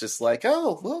 and it's just like,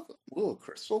 oh, look,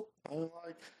 Crystal.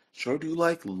 I sure do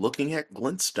like looking at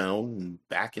glintstone and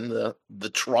back in the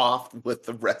trough with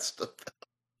the rest of them.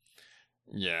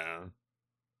 Yeah.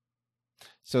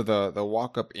 So the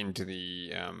walk up into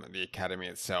the academy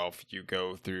itself, you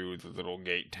go through the little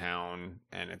gate town,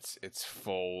 and it's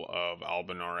full of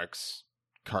Albinaurics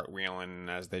cartwheeling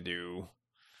as they do,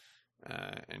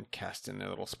 and casting their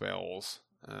little spells,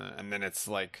 and then it's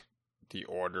like the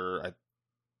order.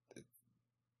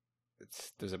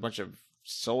 There's a bunch of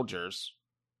soldiers,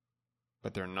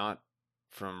 but they're not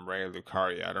from Raya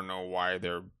Lucaria. I don't know why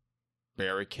they're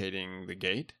barricading the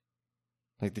gate.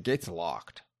 Like the gate's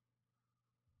locked.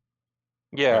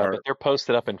 Yeah, but they're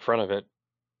posted up in front of it,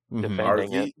 Mhm.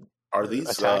 defending it. Are these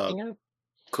attacking it?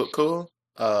 Kuko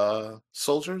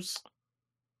soldiers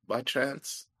by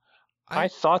chance? I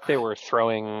thought they were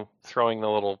throwing the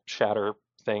little shatter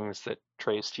things that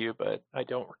traced you, but I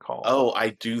don't recall. Oh, I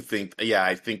do think. Yeah,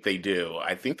 I think they do.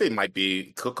 I think they might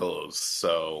be Kukos.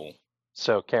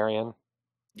 So carrion.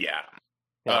 Yeah,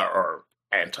 Yeah. or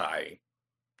anti,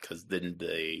 because then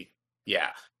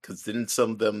because didn't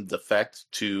some of them defect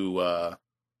to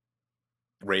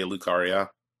Raya Lucaria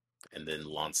and then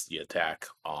launch the attack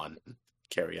on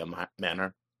Caria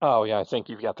Manor? Oh yeah, I think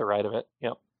you've got the right of it.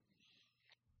 Yep.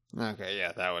 Okay,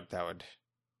 yeah, that would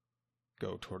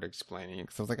go toward explaining it.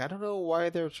 Because I was like, I don't know why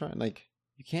they're trying. Like,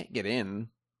 you can't get in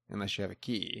unless you have a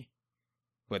key,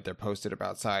 but they're posted up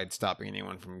outside, stopping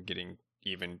anyone from getting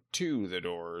even to the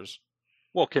doors.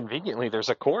 Well, conveniently, there's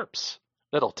a corpse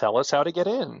that'll tell us how to get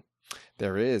in.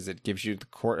 There is. It gives you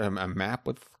a map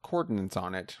with coordinates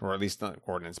on it, or at least not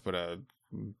coordinates, but a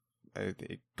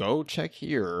go check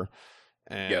here.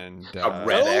 And A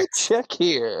red Go X. check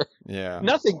here. Yeah.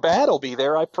 Nothing bad will be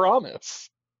there, I promise.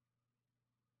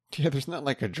 Yeah, there's not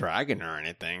like a dragon or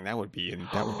anything. That would be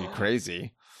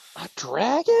crazy. A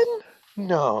dragon?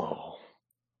 No.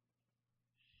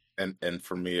 And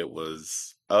for me, it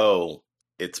was,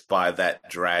 it's by that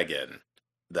dragon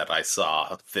that I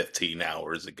saw 15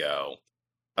 hours ago.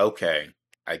 Okay,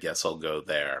 I guess I'll go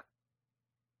there.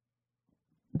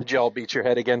 Did y'all beat your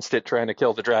head against it trying to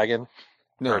kill the dragon?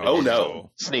 No. Oh,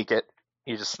 no. Sneak it.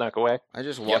 You just snuck away? I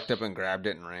just walked up and grabbed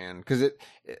it and ran because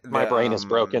My brain is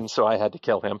broken, so I had to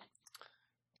kill him.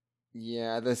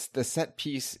 Yeah, the set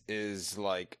piece is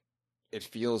like it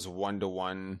feels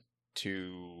 1-to-1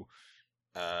 to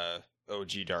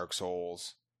OG Dark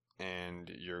Souls,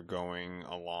 and you're going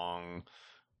along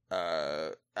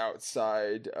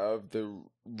outside of the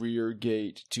rear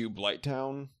gate to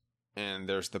Blighttown, and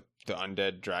there's the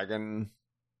undead dragon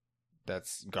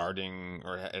that's guarding,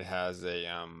 or it has a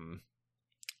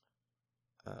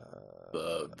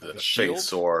the shield? fake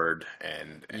sword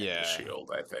and Yeah. the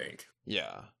shield, I think.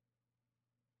 Yeah.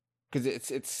 Because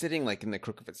it's sitting like in the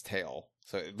crook of its tail,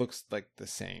 so it looks like the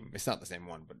same. It's not the same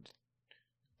one, but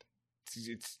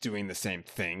it's doing the same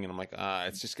thing. And I'm like,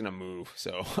 it's just gonna move.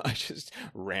 So I just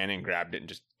ran and grabbed it and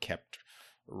just kept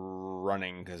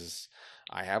running because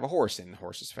I have a horse and the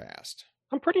horse is fast.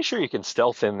 I'm pretty sure you can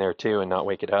stealth in there too and not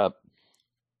wake it up,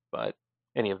 but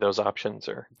any of those options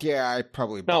are Yeah, I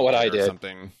probably not what bumped I it or did.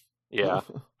 something. Yeah.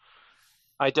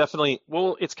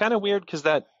 Well, it's kind of weird because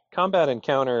that combat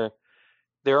encounter,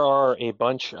 there are a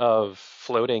bunch of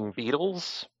floating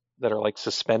beetles that are like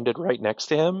suspended right next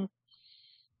to him,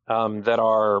 that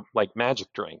are like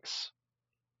magic drinks,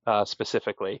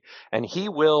 specifically. And he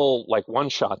will like one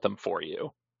shot them for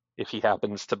you if he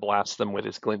happens to blast them with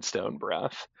his glintstone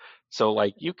breath. So,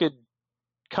 like, you could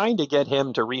kind of get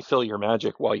him to refill your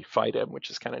magic while you fight him, which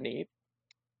is kind of neat.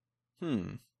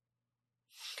 Hmm.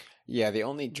 Yeah, the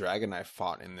only dragon I've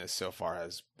fought in this so far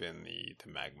has been the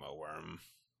magma worm.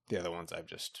 The other ones I've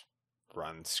just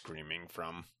run screaming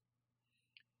from,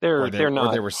 They're or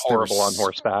not they were horrible on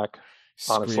horseback,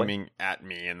 honestly. screaming at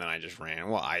me, and then I just ran.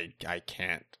 Well, I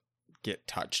can't get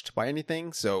touched by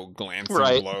anything, so glancing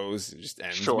Right, blows just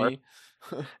ends sure. me.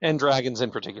 And dragons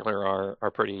in particular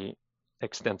are pretty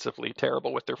extensively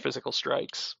terrible with their physical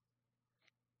strikes.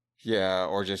 Yeah,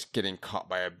 or just getting caught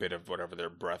by a bit of whatever their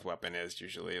breath weapon is.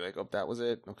 Usually, like, oh, that was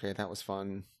it. Okay, that was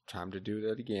fun. Time to do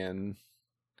that again.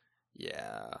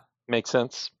 Yeah, Makes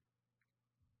sense.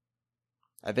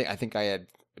 I think I had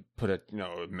put a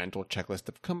mental checklist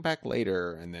of come back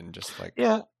later, and then just like,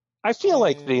 Yeah, I feel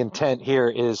like the eh. intent here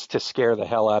is to scare the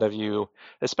hell out of you,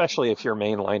 especially if you're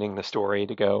mainlining the story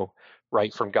to go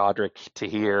right from Godric to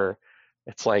here.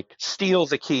 It's like steal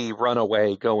the key, run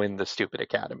away, go in the stupid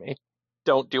academy.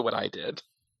 Don't do what I did.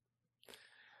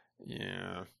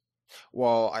 Yeah.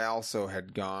 Well, I also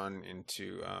had gone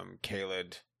into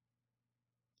Caelid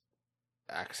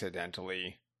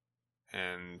accidentally,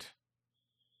 and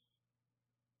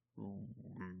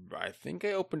I think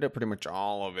I opened up pretty much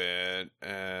all of it,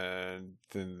 and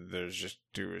then there was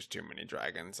too many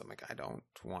dragons. I'm like, I don't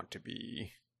want to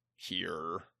be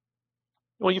here.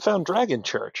 Well, you found Dragon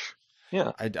Church.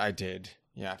 Yeah, I did.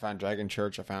 Yeah, I found Dragon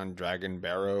Church. I found Dragon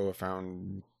Barrow. I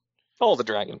found all the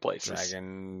dragon places.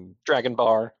 Dragon. Dragon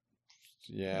Bar.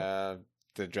 Yeah,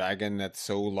 the dragon that's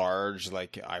so large.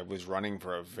 Like I was running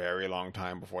for a very long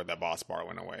time before that boss bar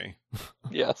went away.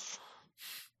 Yes.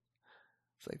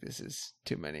 It's like this is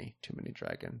too many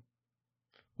dragon.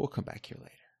 We'll come back here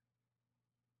later.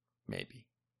 Maybe.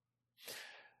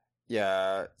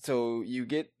 Yeah, so you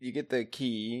get the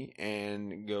key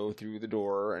and go through the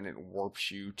door and it warps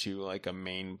you to like a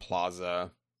main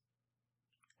plaza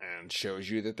and shows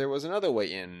you that there was another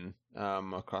way in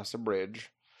across a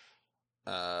bridge.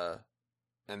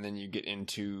 And then you get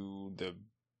into the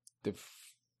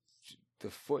the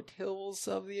foothills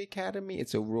of the academy.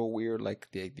 It's a real weird, like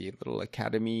the little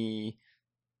academy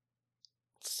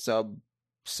sub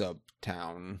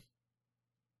town.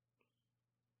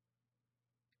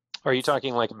 Are you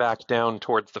talking like back down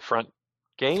towards the front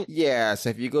gate? Yeah, so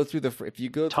if you go through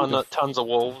Tons of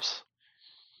wolves.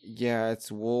 yeah,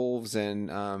 it's wolves and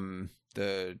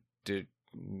the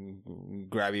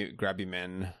grabby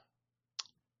men.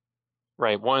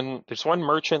 Right. There's one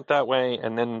merchant that way,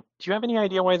 and then do you have any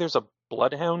idea why there's a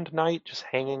bloodhound knight just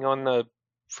hanging on the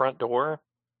front door?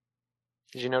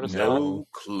 Did you notice that? No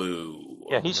clue.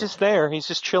 Yeah, he's just there. He's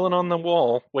just chilling on the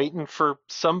wall, waiting for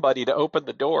somebody to open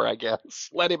the door, I guess.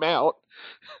 Let him out.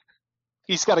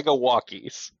 He's got to go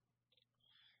walkies.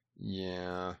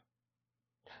 Yeah,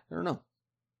 I don't know.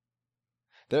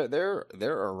 They're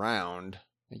around.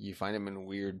 Like you find them in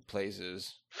weird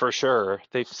places. For sure.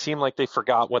 They seem like they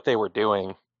forgot what they were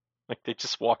doing. Like they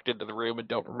just walked into the room and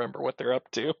don't remember what they're up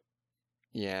to.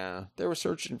 Yeah, they were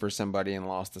searching for somebody and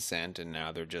lost the scent, and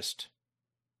now they're just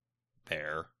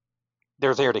there.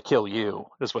 They're there to kill you,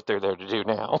 is what they're there to do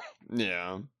now.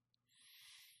 Yeah.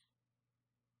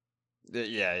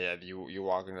 Yeah. You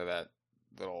walk into that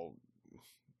little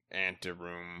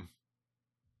anteroom,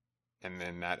 and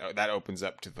then that opens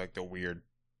up to like the weird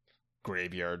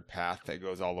graveyard path that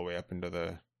goes all the way up into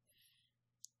the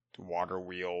water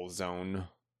wheel zone.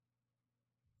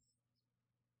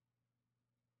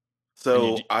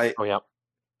 So Oh, yeah.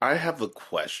 I have a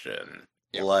question.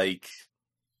 Yeah. Like,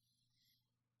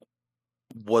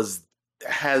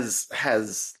 has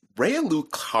Rhea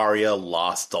Lucaria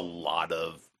lost a lot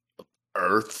of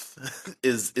Earth?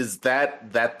 Is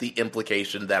that the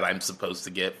implication that I'm supposed to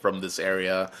get from this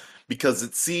area? Because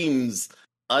it seems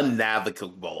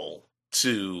unnavigable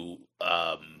to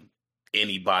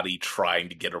anybody trying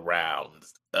to get around,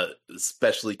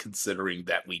 especially considering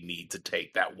that we need to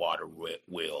take that water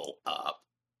wheel up.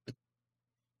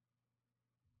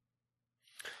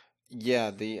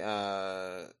 Yeah,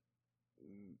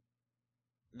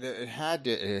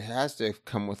 it has to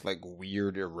come with like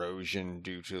weird erosion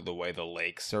due to the way the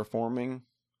lakes are forming.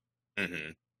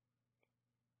 Mm-hmm.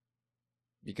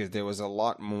 because there was a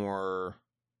lot more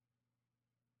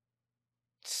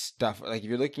stuff. Like if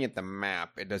you're looking at the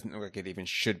map, it doesn't look like it even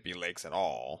should be lakes at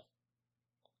all.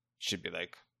 It should be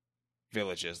like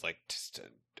villages, like just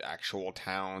actual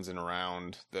towns and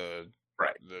around the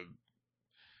Right.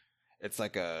 It's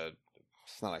like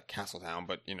it's not a castle town,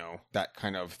 but that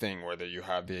kind of thing where you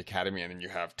have the academy and then you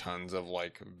have tons of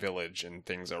like village and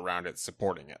things around it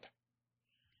supporting it.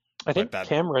 I think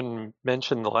Cameron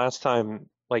mentioned the last time,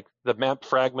 like the map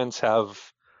fragments have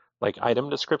like item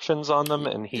descriptions on them,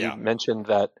 and he mentioned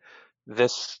that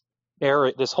this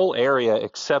whole area,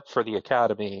 except for the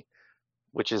academy,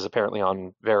 which is apparently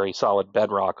on very solid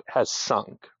bedrock, has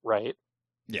sunk, right?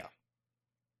 Yeah.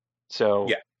 So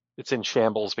it's in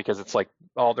shambles because it's like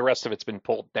all the rest of it's been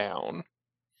pulled down.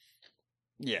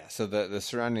 Yeah, so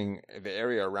the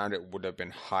area around it would have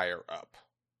been higher up.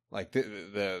 Like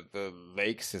the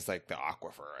lakes is like the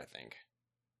aquifer, I think.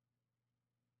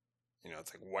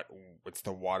 It's like what's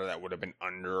the water that would have been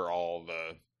under all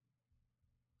the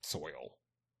soil,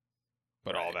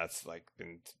 but all that's like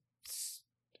it's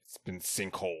been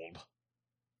sinkholed.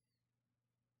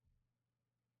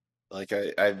 Like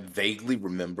I vaguely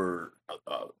remember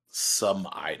some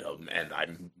item, and I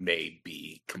may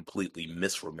be completely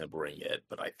misremembering it,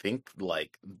 but I think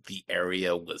like the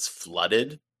area was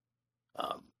flooded,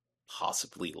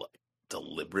 possibly like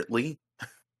deliberately.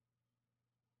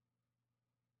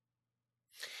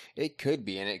 It could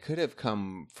be, and it could have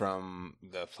come from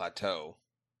the plateau.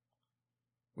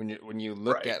 When you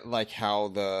look at like how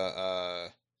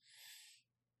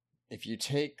if you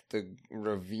take the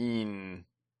ravine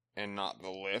and not the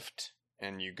lift,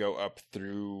 and you go up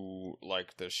through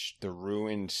like the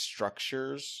ruined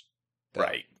structures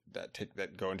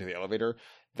that go into the elevator,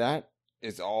 that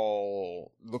is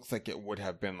all looks like it would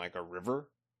have been like a river.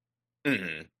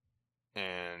 Mm-hmm.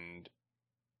 And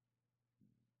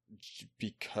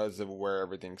because of where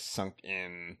everything sunk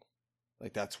in,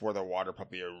 like that's where the water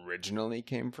probably originally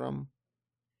came from,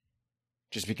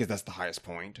 just because that's the highest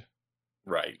point.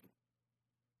 Right.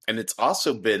 And it's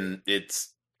also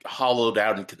it's hollowed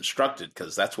out and constructed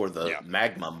because that's where the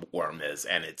magma worm is,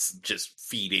 and it's just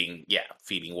feeding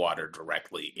water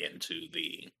directly into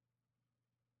the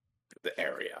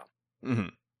area. Mm-hmm.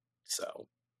 So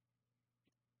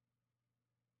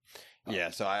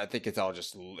so I think it's all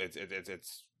just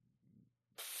it's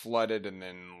flooded and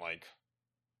then like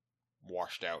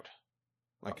washed out,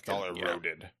 like it's all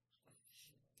eroded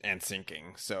and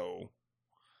sinking. So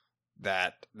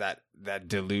that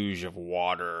deluge of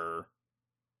water,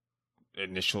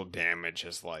 initial damage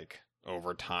has like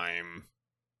over time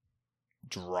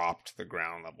dropped the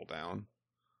ground level down,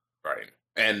 right,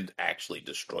 and actually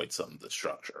destroyed some of the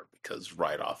structure, because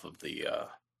right off of the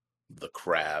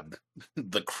crab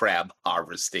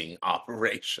harvesting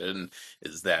operation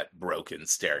is that broken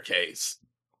staircase.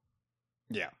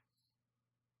 Yeah.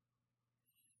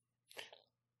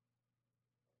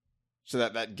 So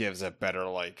that gives a better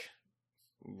like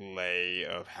lay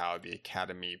of how the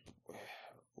academy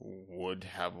would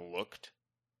have looked.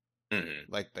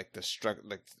 Mm-hmm. Like like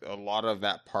a lot of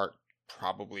that part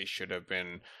probably should have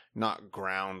been not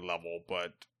ground level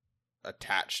but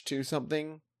attached to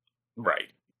something.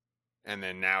 Right. And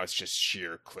then now it's just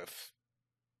sheer cliff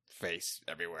face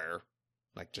everywhere.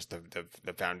 Like just the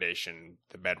foundation,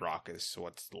 the bedrock is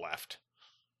what's left.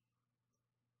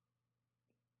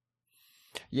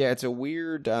 Yeah, it's a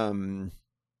weird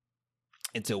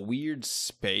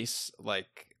space.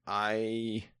 Like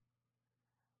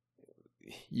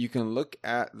you can look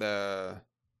at the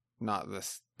not the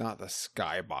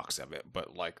skybox of it,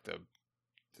 but like the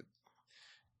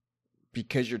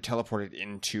because you're teleported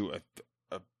into a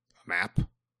map,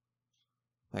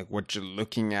 like what you're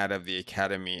looking at of the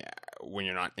academy when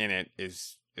you're not in it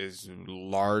is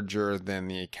larger than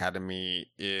the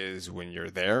academy is when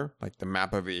you're there. Like the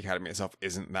map of the academy itself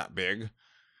isn't that big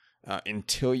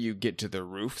until you get to the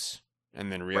roofs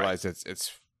and then realize it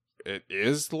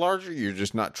is larger. You're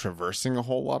just not traversing a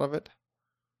whole lot of it.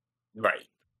 Right.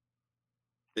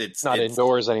 It's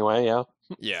indoors anyway.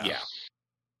 Yeah.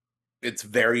 It's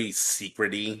very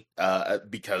secrety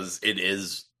because it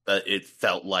is. It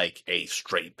felt like a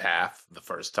straight path the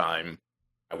first time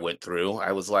I went through.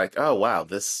 I was like, "Oh wow,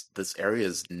 this area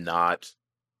is not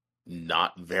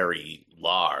very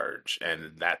large,"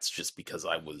 and that's just because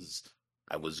I was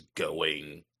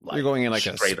going like you're going in like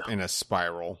in a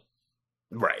spiral,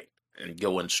 right, and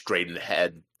going straight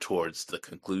ahead towards the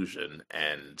conclusion.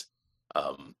 And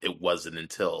it wasn't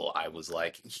until I was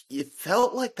like, it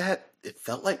felt like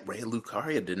Ray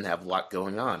Lucaria didn't have a lot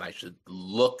going on. I should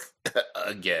look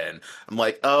again. I'm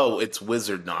like, oh, it's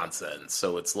wizard nonsense.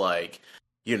 So it's like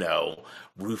you know,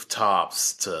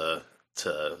 rooftops to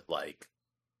like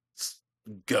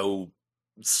go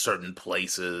certain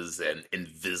places and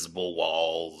invisible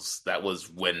walls. That was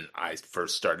when I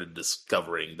first started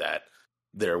discovering that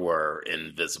there were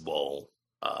invisible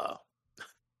uh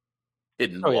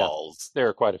hidden Oh yeah, walls. there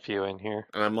are quite a few in here.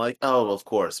 And I'm like, oh, of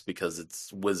course, because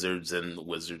it's wizards, and the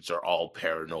wizards are all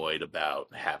paranoid about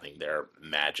having their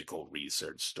magical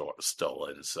research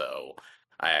stolen. So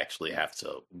I actually have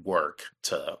to work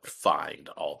to find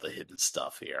all the hidden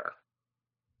stuff here.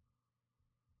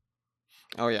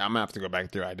 Oh yeah, I'm gonna have to go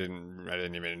back through.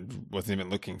 Wasn't even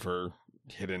looking for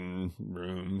hidden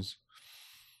rooms.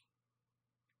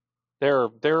 There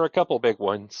are a couple big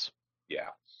ones. Yeah.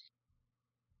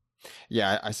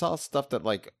 Yeah, I saw stuff that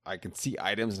like I could see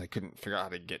items and I couldn't figure out how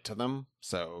to get to them.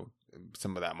 So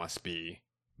some of that must be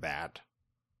that.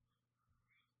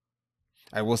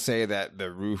 I will say that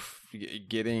the roof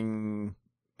getting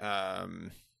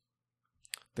the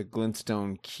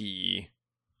glintstone key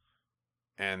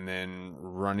and then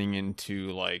running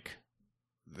into like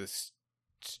this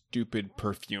stupid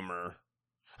perfumer.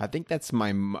 I think that's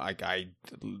my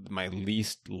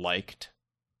least liked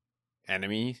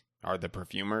enemy are the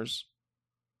perfumers.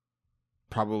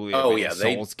 Probably of Oh any yeah,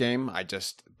 Souls game.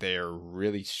 They're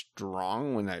really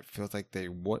strong when it feels like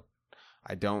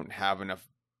I don't have enough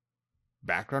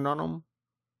background on them.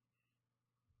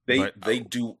 But they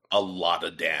do a lot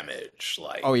of damage.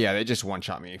 Like, oh yeah, they just one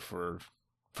shot me for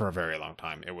a very long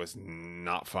time. It was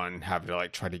not fun having to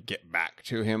like try to get back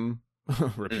to him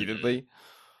repeatedly.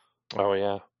 Oh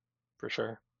yeah, for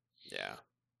sure. Yeah.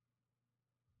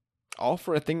 All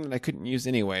for a thing that I couldn't use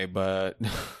anyway, but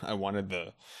I wanted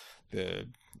the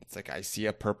it's like I see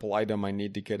a purple item, I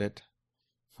need to get it.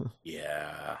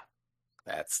 yeah,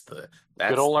 that's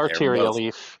Good old their Arteria most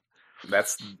Leaf.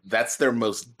 that's their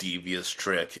most devious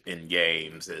trick in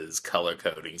games is color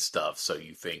coding stuff so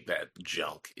you think that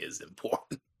junk is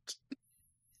important.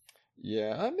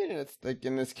 Yeah, I mean it's like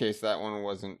in this case that one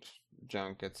wasn't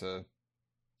junk. It's a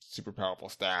super powerful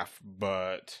staff,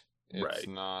 but it's Right.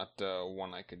 not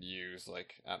one I could use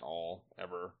like at all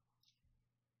ever.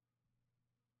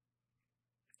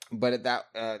 But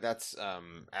that's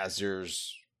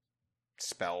Azur's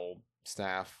spell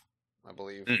staff, I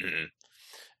believe. Mhm.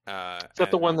 Is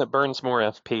that the one that burns more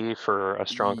FP for a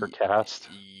stronger cast?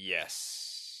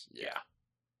 Yes. Yeah.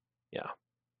 Yeah.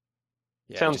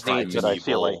 Yeah, Sounds neat, but I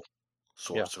feel like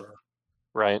sorcerer.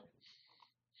 right.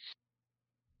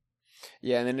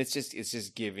 Yeah, and then it's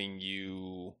just giving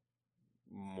you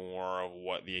more of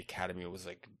what the Academy was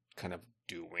like kind of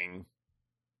doing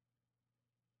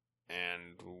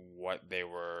and what they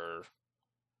were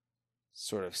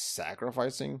sort of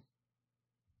sacrificing.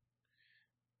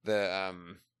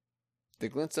 The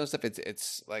glintstone stuff,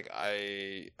 it's like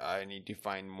I need to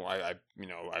find more. I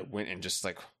went and just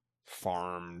like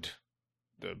farmed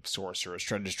the sorcerers,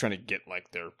 trying to get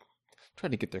like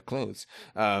trying to get their clothes,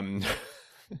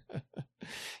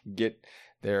 get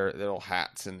their little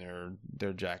hats and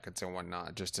their jackets and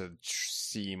whatnot, just to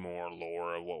see more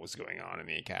lore of what was going on in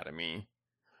the academy.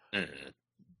 Mm-hmm.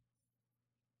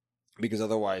 Because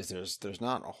otherwise, there's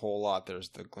not a whole lot. There's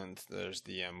the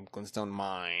glintstone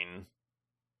mine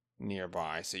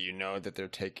nearby, so you know that they're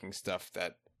taking stuff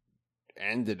that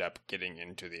ended up getting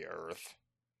into the earth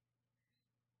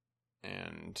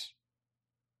and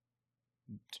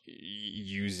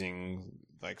using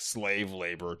like slave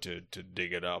labor to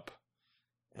dig it up.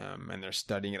 And they're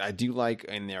studying it. I do like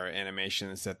in their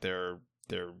animations that they're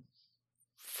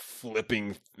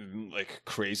flipping like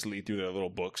crazily through their little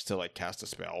books to like cast a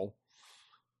spell.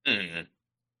 Mm-hmm.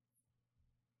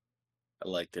 I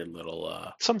like their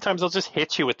little Sometimes they'll just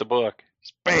hit you with the book.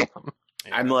 Just bam.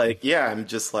 I'm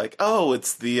just like, oh,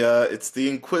 it's the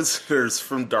Inquisitors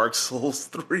from Dark Souls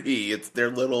 3. It's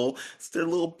their little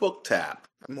book tap.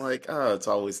 I'm like, oh, it's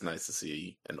always nice to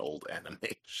see an old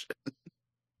animation.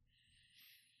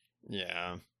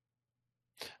 Yeah.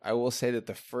 I will say that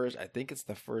I think it's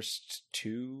the first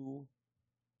two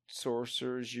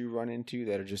sorcerers you run into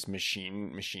that are just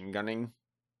machine gunning.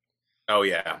 Oh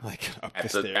yeah. Like up the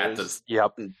stairs.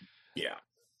 Yep. Yeah.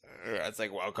 It's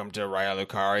like, welcome to Raya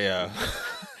Lucaria.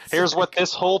 Here's what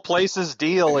this whole place's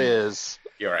deal is.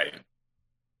 You're right.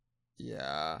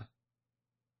 Yeah.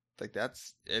 Like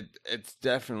that's it. It's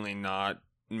definitely not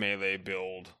melee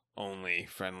build only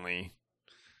friendly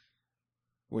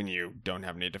when you don't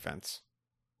have any defense.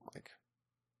 Like,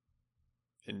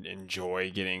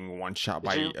 enjoy getting one shot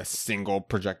by a single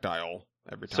projectile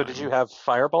every time. So did you have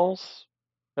fireballs,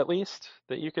 at least,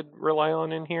 that you could rely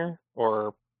on in here?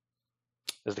 Or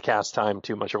is the cast time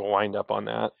too much of a wind up on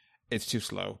that? It's too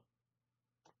slow.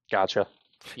 Gotcha.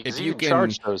 Because If you you can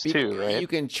charge can, those too, right? you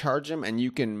can charge them and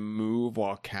you can move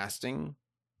while casting. Right,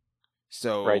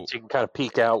 So so you can kind of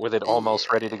peek out with it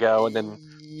almost ready to go and then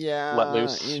let yeah,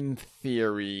 loose. in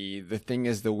theory. The thing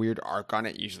is, the weird arc on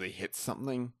it usually hits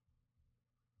something.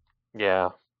 Yeah.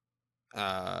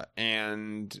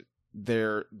 And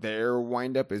their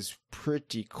wind up is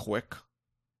pretty quick,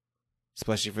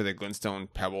 especially for the glintstone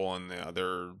pebble and the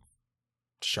other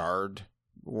shard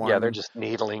one. Yeah, they're just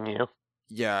needling you.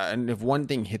 Yeah, and if one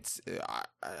thing hits,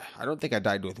 I don't think I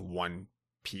died with one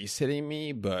piece hitting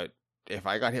me, but if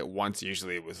I got hit once,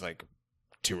 usually it was like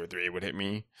 2 or 3 would hit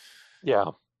me Yeah.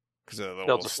 because of the They'll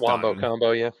little just stun. wombo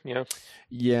combo you. Yeah.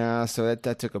 Yeah, so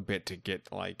that took a bit to get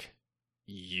like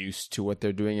used to what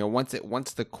they're doing. And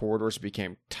once the corridors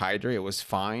became tighter, it was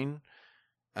fine.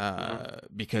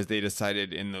 Because they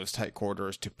decided in those tight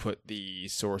corridors to put the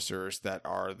sorcerers that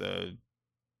are the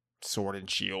sword and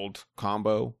shield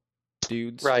combo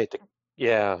dudes. Right.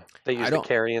 Yeah. They use the don't-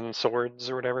 carrion swords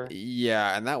or whatever.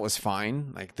 Yeah, and that was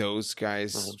fine. Like those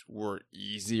guys Mhm. were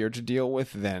easier to deal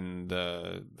with than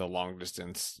the long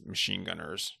distance machine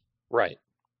gunners. Right.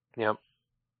 Yep.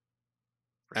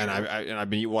 For And sure.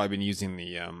 I've been using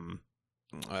the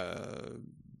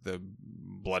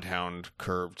bloodhound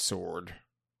curved sword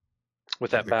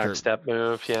With like that the back curve- step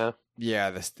move, yeah.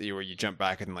 Yeah, where you jump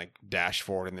back and like dash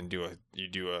forward and then do a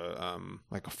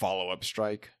like a follow up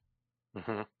strike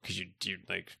Hmm. because you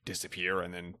like disappear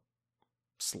and then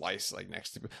slice like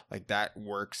next to like that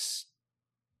works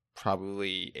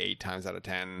probably 8 times out of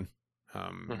 10,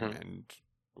 Mhm. and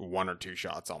 1 or 2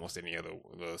 shots almost any of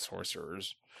the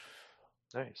sorcerers.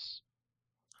 Nice.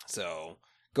 So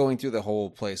going through the whole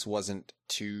place wasn't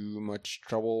too much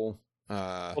trouble.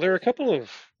 Well, there are a couple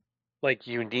of like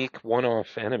unique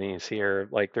one-off enemies here.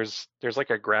 Like there's like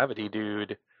a gravity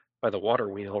dude by the water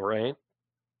wheel, right?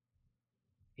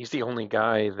 He's the only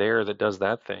guy there that does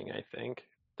that thing, I think.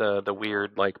 The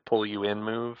weird like pull you in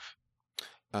move.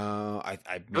 I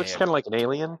may Looks have kind of like an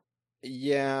alien.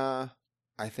 Yeah,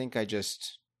 I think I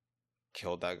just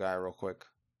killed that guy real quick.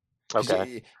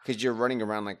 Okay. Because you're running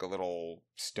around like a little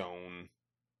stone,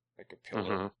 like a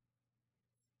pillar. Hmm.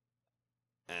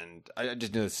 And I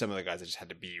just knew that some of the guys I just had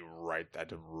to be right, I had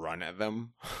to run at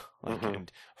them, like Mhm.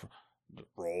 and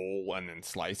roll and then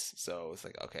slice. So it's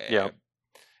like, okay, Yeah.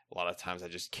 a lot of times I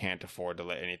just can't afford to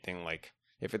let anything like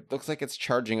if it looks like it's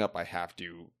charging up, I have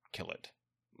to kill it.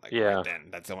 Like Yeah. right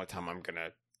then, that's the only time I'm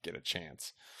gonna get a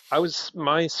chance.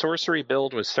 My sorcery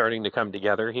build was starting to come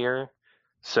together here,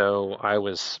 so I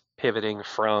was pivoting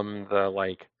from the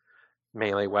like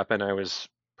melee weapon I was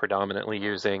predominantly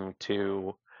using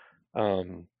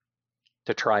um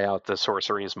to try out the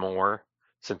sorceries more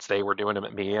since they were doing them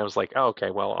at me. I was like, oh, okay,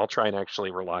 well, I'll try and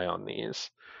actually rely on these.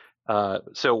 But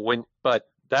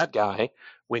that guy,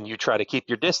 when you try to keep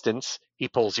your distance, he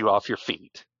pulls you off your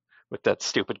feet with that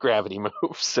stupid gravity move.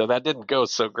 So that didn't go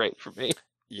so great for me.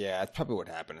 Yeah, that's probably what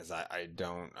happened. Is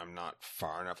I'm not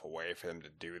far enough away for them to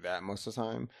do that most of the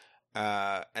time.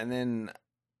 And then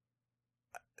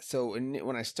so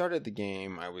when I started the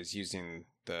game, I was using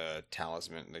the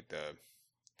talisman, like the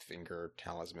finger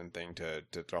talisman thing, to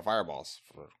throw fireballs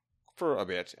for a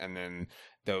bit, and then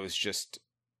those just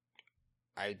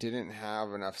I didn't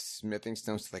have enough smithing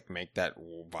stones to like make that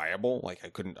viable. Like I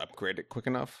couldn't upgrade it quick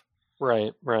enough.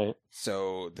 Right, right.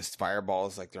 So the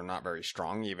fireballs, like they're not very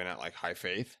strong even at like high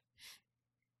faith.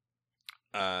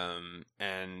 And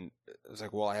it was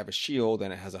like, well, I have a shield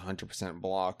and it has 100%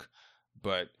 block,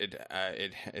 but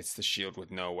it's the shield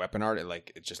with no weapon art.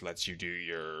 It just lets you do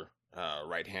your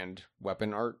right hand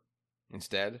weapon art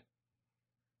instead.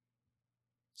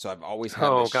 So I've always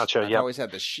had Gotcha. I've Yep. always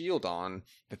had the shield on.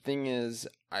 The thing is,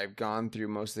 I've gone through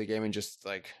most of the game and just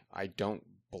like I don't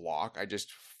block. I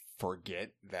just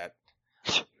forget that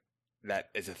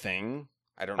is a thing.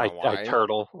 I don't know why. I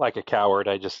turtle like a coward.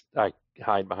 I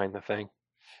hide behind the thing,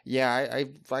 Yeah,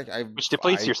 which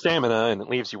depletes your stamina and it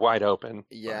leaves you wide open.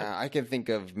 Yeah, I can think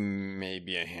of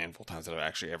maybe a handful of times that I've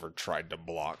actually ever tried to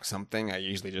block something. I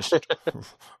usually just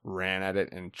ran at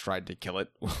it and tried to kill it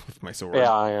with my sword.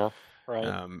 Yeah, right.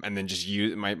 And then just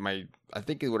use my. I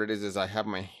think what it is I have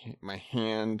my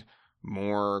hand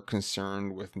more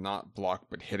concerned with not block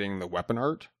but hitting the weapon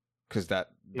art because that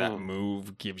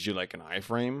move gives you like an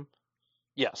iframe.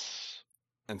 Yes.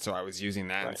 And so I was using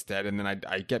that Right. instead, and then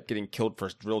I kept getting killed for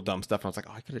real dumb stuff. And I was like,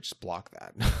 oh, I could have just blocked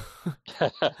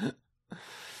that.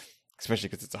 Especially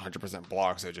because it's 100%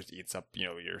 block, so it just eats up,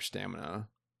 your stamina.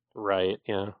 Right.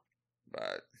 Yeah.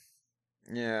 But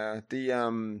yeah,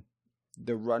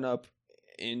 the run up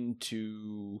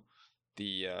into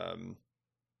the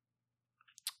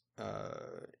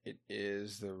it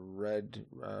is the red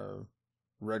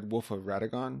Red Wolf of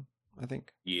Radagon, I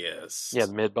think. Yes. Yeah,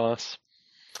 the mid boss.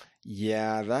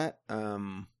 Yeah, that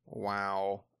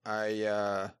wow.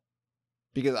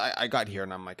 Because I got here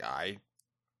and I'm like I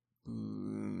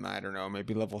don't know,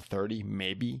 maybe level 30,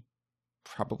 maybe.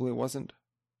 Probably wasn't.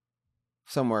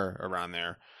 Somewhere around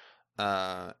there.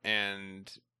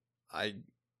 And I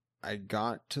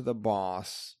got to the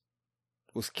boss,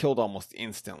 was killed almost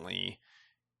instantly.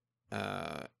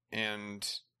 And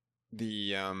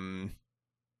the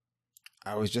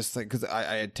I was just like, because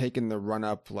I had taken the run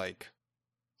up, like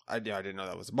I didn't know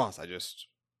that was a boss. I just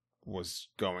was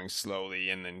going slowly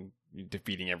and then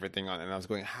defeating everything on, and I was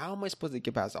going, how am I supposed to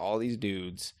get past all these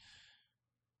dudes?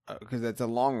 Because it's a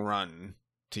long run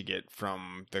to get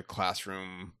from the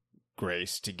classroom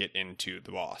Grace to get into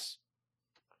the boss.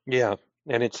 Yeah,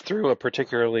 and it's through a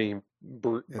particularly It's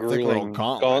like a little grueling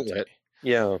gauntlet.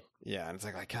 Yeah. Yeah, and it's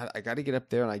like I got to get up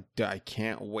there, and I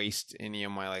can't waste any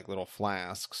of my like little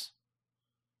flasks.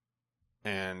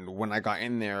 And when I got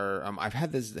in there, I've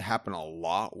had this happen a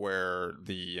lot where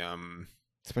the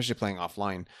especially playing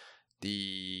offline,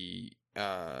 the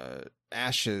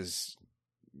ashes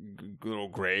little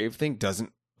grave thing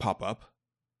doesn't pop up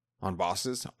on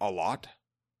bosses a lot.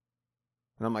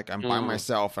 And I'm like, I'm by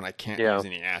myself and I can't use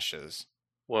any ashes.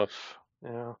 Woof.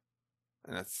 Yeah.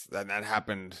 And that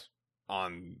happened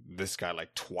on this guy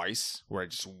like twice, where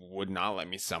it just would not let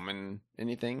me summon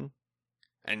anything.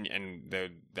 And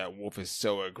that wolf is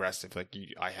so aggressive. Like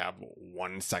I have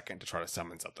 1 second to try to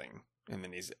summon something, and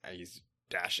then he's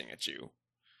dashing at you.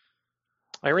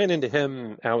 I ran into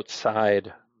him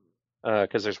outside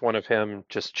because there's one of him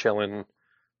just chilling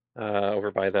over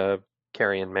by the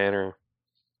Carrion Manor,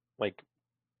 like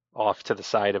off to the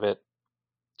side of it.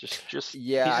 Just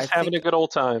Yeah, he's just having a good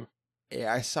old time.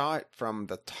 Yeah, I saw it from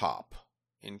the top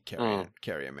in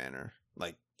Carrion Manor,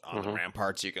 like on the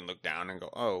ramparts. You can look down and go,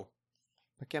 oh.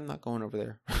 Okay, I'm not going over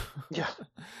there. Yeah.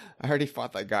 I already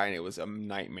fought that guy and it was a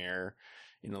nightmare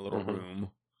in a little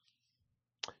room.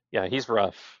 Yeah, he's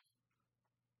rough.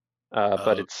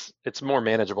 But it's more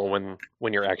manageable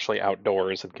when you're actually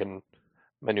outdoors and can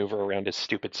maneuver around his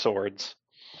stupid swords.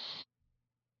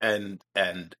 And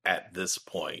at this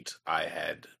point I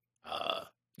had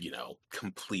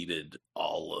completed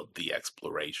all of the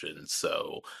exploration,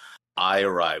 so I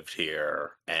arrived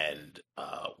here and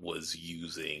was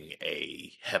using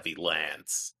a heavy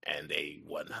lance and a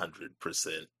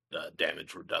 100%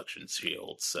 damage reduction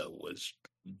shield, so it was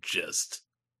just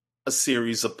a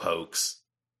series of pokes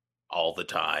all the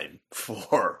time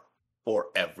for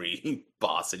every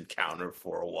boss encounter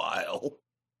for a while.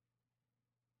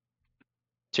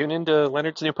 Tune into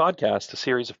Leonard's new podcast, A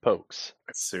Series of Pokes.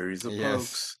 A series of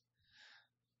pokes.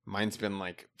 Mine's been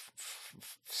like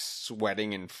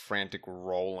sweating and frantic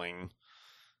rolling.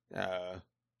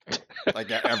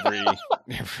 Like every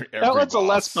that one's boss. A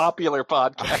less popular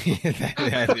podcast.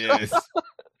 that is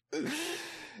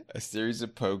a series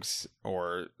of pokes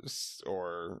or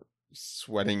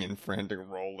sweating and frantic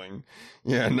rolling.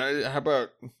 Yeah, how about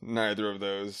neither of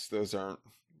those? Those aren't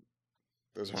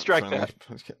strike friendly.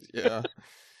 that. Yeah,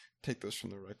 take those from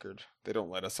the record. They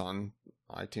don't let us on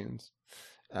iTunes.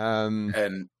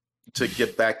 And to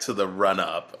get back to the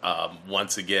run-up,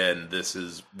 once again, this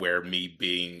is where me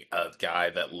being a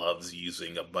guy that loves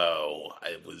using a bow,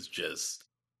 I was just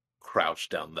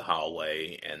crouched down the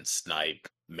hallway and snipe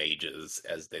mages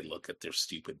as they look at their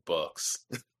stupid books.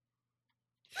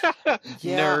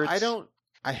 Yeah, Nerds.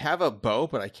 I have a bow,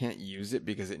 but I can't use it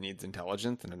because it needs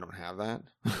intelligence, and I don't have that.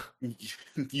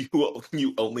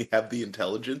 You only have the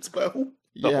intelligence bow?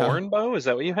 The horn bow? Is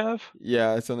that what you have?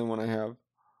 Yeah, it's the only one I have.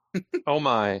 Oh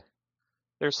my.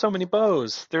 There's so many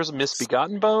bows. There's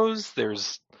misbegotten bows.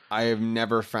 I have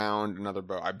never found another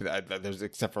bow. There's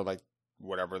except for like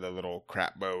whatever the little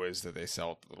crap bow is that they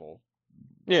sell at the little.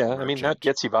 Yeah, merchant. I mean that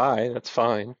gets you by. That's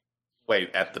fine. Wait,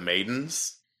 at the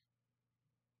maidens?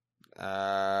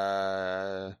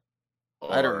 I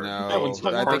don't know.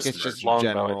 I think it's just longbow,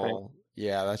 general.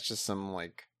 Yeah, that's just some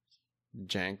like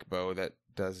jank bow that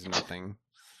does nothing.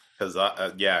 Because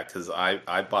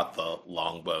I bought the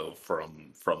longbow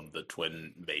from the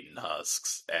twin maiden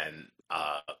husks, and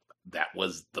that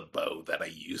was the bow that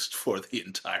I used for the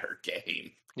entire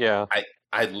game. Yeah.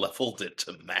 I leveled it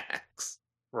to max.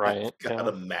 Right. I've got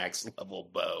a max level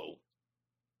bow.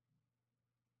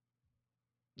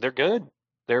 They're good.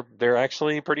 They're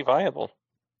actually pretty viable.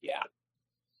 Yeah.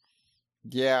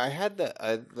 Yeah, I had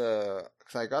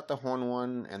because I got the horn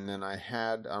one, and then I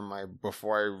had on my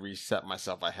before I reset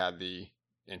myself, I had the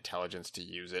intelligence to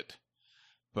use it,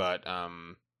 but I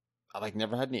like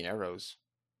never had any arrows.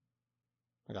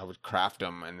 Like I would craft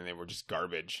them, and then they were just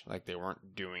garbage. Like they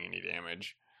weren't doing any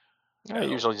damage. I No.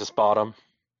 usually just bought them.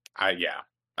 Yeah.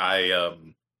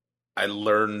 I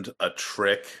learned a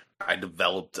trick. I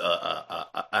developed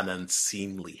an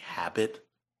unseemly habit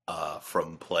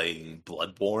from playing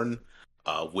Bloodborne,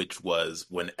 which was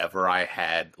whenever I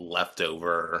had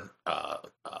leftover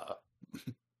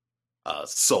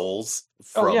souls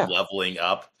Oh from yeah, leveling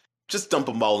up, just dump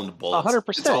them all into bullets.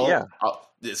 It's 100%. Yeah, all.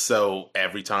 So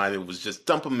every time it was just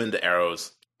dump them into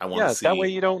arrows. I want to yeah. That way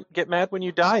see. you don't get mad when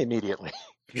you die immediately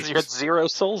because you had 0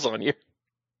 souls on you.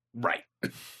 Right.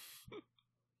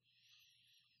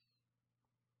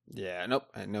 Yeah, nope.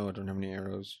 I know I don't have any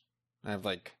arrows. I have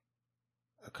like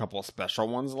a couple of special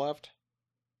ones left.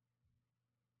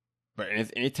 But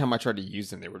anytime I tried to use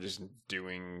them, they were just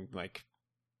doing like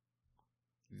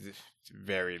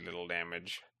very little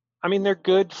damage. I mean, they're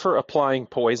good for applying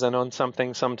poison on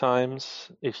something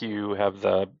sometimes if you have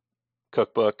the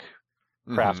cookbook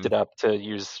Mm-hmm. crafted up to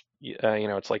use.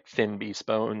 It's like thin beast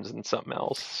bones and something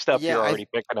else stuff Yeah, you're already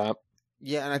picking up.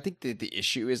 yeah, and I think the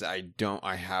issue is I don't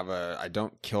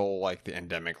kill like the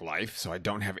endemic life, so I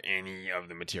don't have any of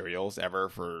the materials ever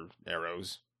for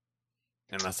arrows,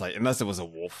 unless it was a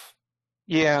wolf.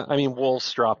 Yeah, I mean,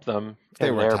 wolves drop them, If they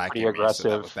and were they're pretty attacking me, so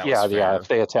aggressive. that was Yeah, yeah. fair. If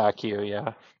they attack you,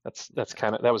 yeah,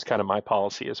 that was kind of my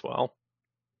policy as well.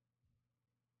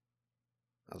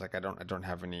 I was like, I don't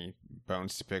have any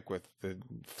bones to pick with the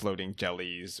floating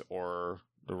jellies or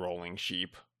the rolling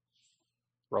sheep,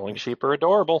 Rolling like sheep are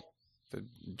adorable. the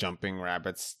jumping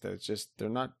rabbits. They're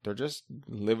just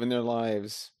living their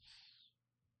lives.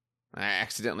 I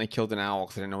accidentally killed an owl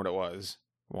because I didn't know what it was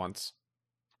once.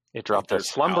 It dropped a There's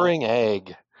slumbering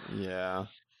egg. Yeah.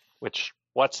 Which,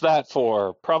 what's that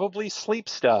for? Probably sleep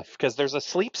stuff, because there's a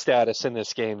sleep status in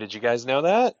this game. Did you guys know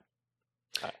that?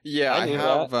 Yeah, I knew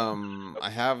that. I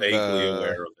have vaguely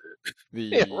aware of it.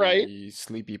 Yeah, right. the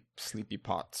sleepy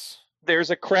pots.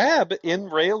 There's a crab in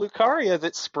Raya Lucaria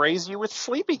that sprays you with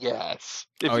sleepy gas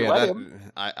if Oh you yeah, let that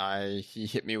him. I he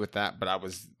hit me with that, but I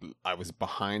was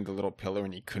behind the little pillar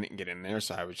and he couldn't get in there,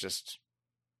 so I was just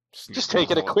Just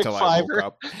sleeping taking a quick till I woke fiver.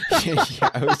 up. Yeah,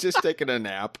 I was just taking a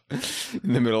nap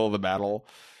in the middle of the battle.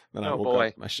 Then I Oh woke boy.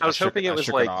 up. I was hoping it I was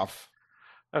shook it like off.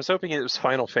 I was hoping it was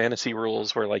Final Fantasy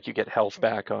rules where like you get health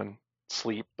back on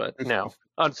sleep, but no,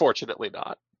 unfortunately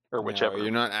not. Or No, whichever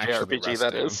you're not actually JRPG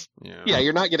that resting. is. Yeah. Yeah,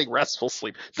 you're not getting restful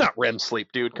sleep. It's not REM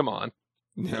sleep, dude. Come on.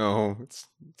 No, it's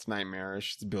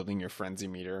nightmarish. It's building your frenzy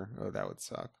meter. Oh, that would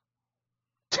suck.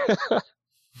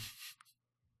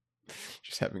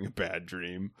 Just having a bad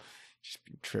dream. Just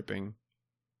be tripping.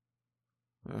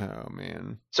 Oh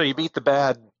man. So you beat the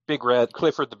bad big red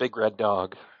Clifford the big red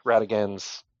dog,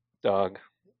 Radagon's dog,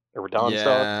 or Radagon's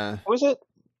dog. Yeah. What was it?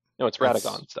 No, it's It's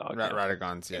Radagon's dog. Yeah.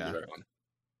 Radagon's, yeah.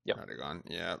 Yep. Radagon,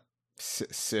 yeah. Sif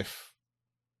Sif,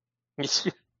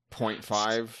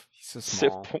 0.5. He's so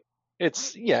small.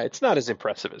 it's not as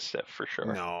impressive as Sif for sure.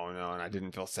 No, and I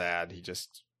didn't feel sad. He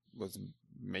just was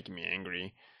making me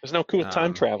angry. There's no cool time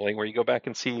Um, traveling where you go back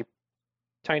and see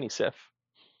Tiny Sif.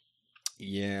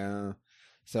 Yeah.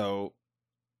 So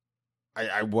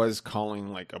I was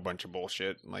calling like a bunch of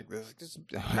bullshit. Like this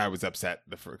I was upset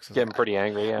the first. Getting pretty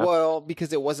angry, yeah. Well,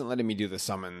 because it wasn't letting me do the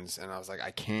summons, and I was like,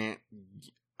 I can't.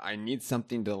 I need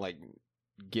something to like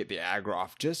get the aggro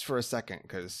off just for a second,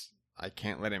 because I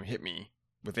can't let him hit me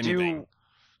with anything.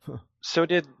 So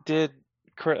did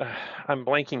I'm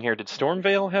blanking here. Did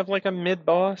Stormvale have like a mid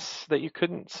boss that you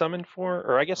couldn't summon for?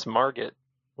 Or I guess Margit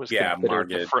was Yeah, considered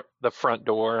Margit. the front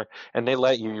door, and they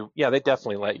let you. Yeah, they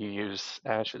definitely let you use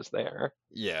ashes there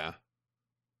Yeah.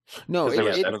 No, because there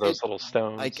was it- one of those little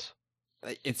stones. like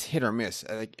it's hit or miss.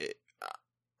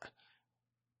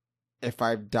 If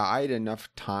I've died enough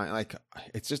time, like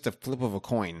it's just a flip of a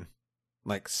coin.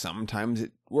 Like sometimes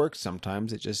it works,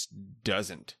 sometimes it just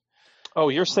doesn't. Oh,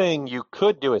 you're saying you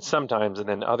could do it sometimes, and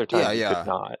then other times you Yeah. could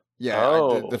not. Yeah,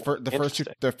 Oh,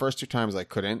 the first two times I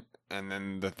couldn't, and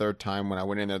then the third time when I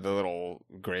went in there, the little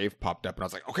grave popped up, and I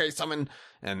was like, okay, summon,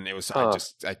 and it was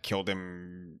I killed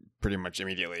him pretty much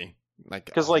immediately. Like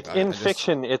Because like I in just-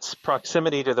 fiction, it's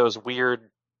proximity to those weird,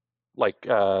 like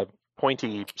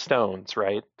pointy stones,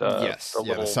 right? yes, the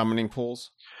little the summoning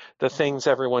pools. the things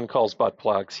everyone calls butt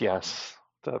plugs. Yes,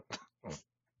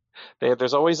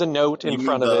 there's always a note You in mean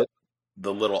front of it.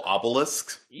 The little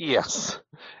obelisk. Yes,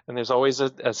 and there's always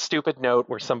a stupid note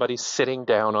where somebody's sitting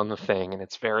down on the thing, and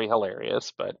it's very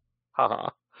hilarious. But haha,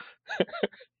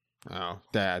 Oh,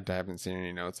 Dad, I haven't seen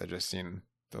any notes. I just seen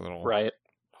the little right,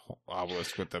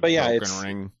 obelisk with the But yeah, broken it's-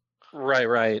 ring.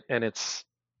 right, and it's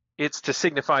to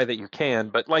signify that you can.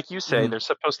 But like you say, Mhm. there's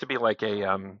supposed to be like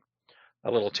a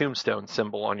little tombstone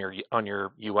symbol on your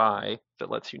UI that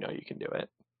lets you know you can do it.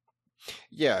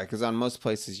 Yeah, because on most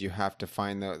places you have to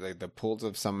find the pools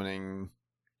of summoning.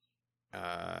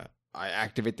 I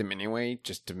activate them anyway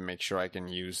just to make sure I can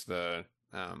use the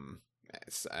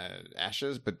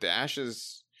ashes, but the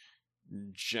ashes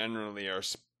generally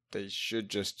they should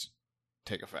just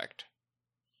take effect.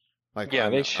 Like Yeah,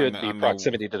 on they the on should the be on the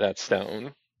proximity to that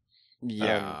stone.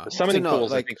 yeah. The So summoning no,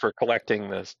 pools, I like think, for collecting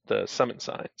the summon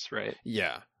signs, right?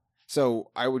 yeah.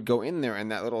 So I would go in there and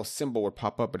that little symbol would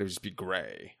pop up, but it would just be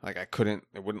gray. Like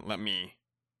it wouldn't let me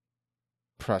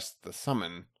press the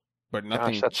summon, but Gosh,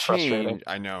 nothing that's frustrating. changed.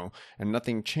 I know, and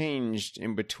nothing changed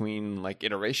in between like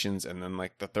iterations, and then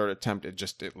like the third attempt,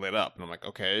 it lit up, and I'm like,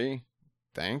 okay,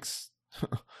 thanks.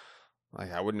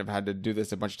 Like I wouldn't have had to do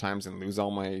this a bunch of times and lose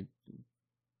all my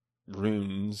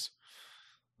runes.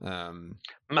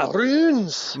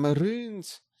 Maroons.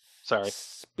 Maroons. Sorry.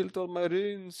 Spilt all my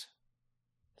runes.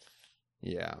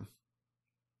 Yeah.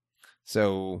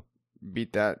 So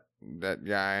beat that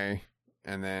guy,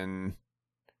 and then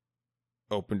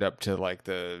opened up to like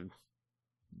the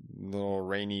little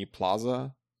rainy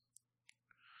plaza.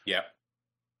 Yep.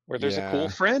 Where there's a cool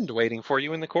friend waiting for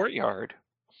you in the courtyard.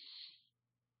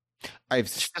 I've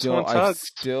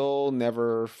still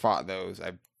never fought those.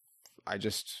 I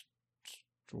just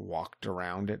walked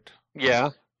around it.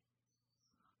 Yeah.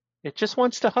 It just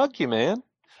wants to hug you, man.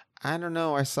 I don't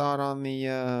know. I saw it on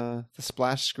the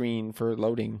splash screen for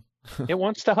loading. It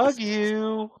wants to hug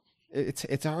you.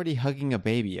 It's already hugging a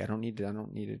baby. I don't need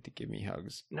it to give me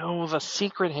hugs. No, the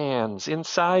secret hands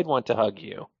inside want to hug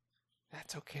you.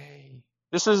 That's okay.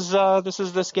 This is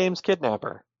this game's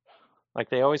kidnapper. Like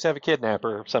they always have a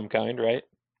kidnapper of some kind, right?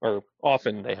 Or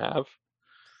often they have.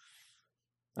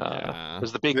 Yeah.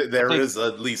 There's the big. There is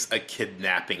at least a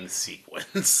kidnapping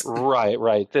sequence. Right.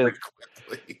 Very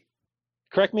quickly.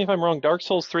 Correct me if I'm wrong. Dark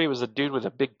Souls 3 was a dude with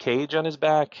a big cage on his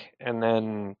back, and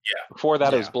then before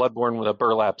that it was Bloodborne with a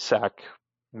burlap sack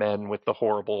men with the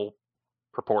horrible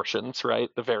proportions, right?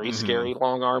 The very scary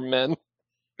long arm men.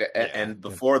 And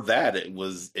before that, it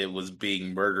was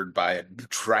being murdered by a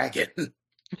dragon.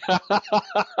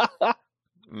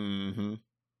 Mm-hmm.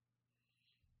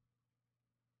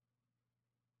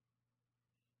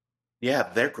 Yeah,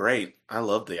 they're great. I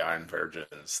love the Iron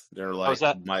Virgins. They're like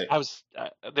I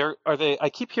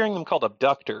keep hearing them called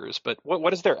abductors, but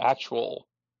what is their actual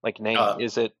name?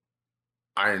 Is it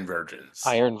Iron Virgins?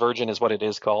 Iron Virgin is what it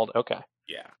is called. Okay.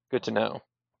 Yeah. Good to know.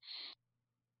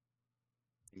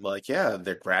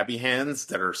 They're grabby hands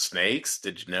that are snakes.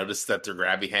 Did you notice that their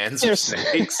grabby hands are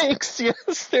snakes?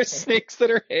 Yes, they're snakes that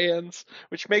are hands,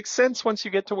 which makes sense once you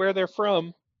get to where they're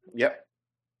from. Yep.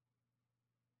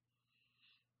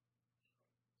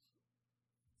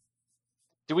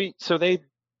 So they've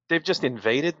just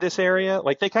invaded this area?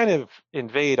 Like they kind of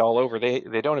invade all over. They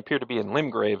don't appear to be in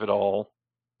Limgrave at all,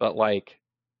 but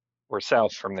we're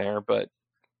south from there, but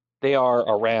they are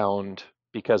around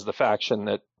because the faction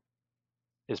that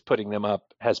is putting them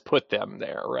up has put them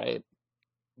there, right?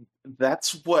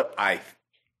 That's what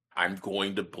I'm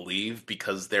going to believe,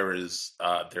 because there's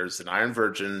an Iron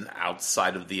Virgin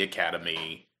outside of the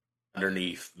Academy.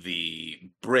 Underneath the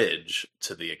bridge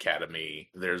to the Academy,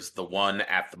 there's the one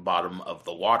at the bottom of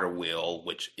the water wheel,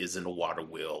 which isn't a water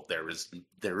wheel. There is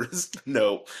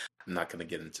no. I'm not going to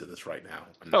get into this right now.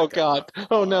 Oh God!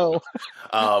 Oh no!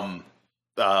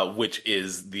 Which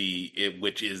is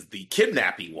the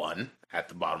kidnapping one at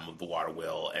the bottom of the water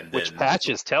wheel, and then, which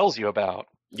Patches tells you about.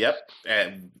 Yep,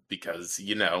 and because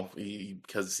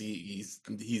he's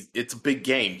it's a big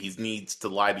game. He needs to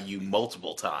lie to you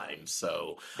multiple times.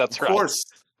 So that's of course,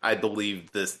 I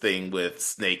believe this thing with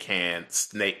snake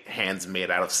hands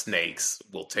made out of snakes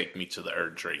will take me to the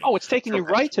Erd Tree. Oh, it's taking you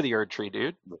right to the Erd Tree,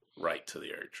 dude. Right to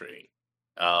the Erd Tree.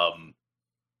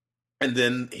 And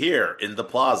then here in the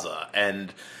plaza,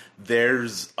 and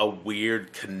there's a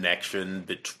weird connection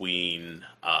between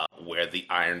where the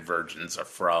Iron Virgins are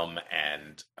from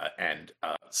and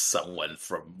someone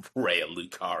from Raya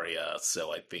Lucaria.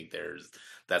 So I think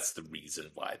that's the reason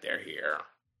why they're here.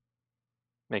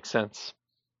 Makes sense.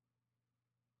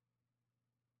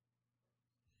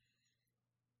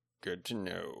 Good to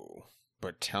know.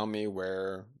 But tell me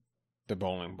where the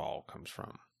bowling ball comes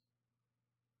from.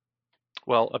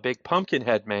 Well, a big pumpkin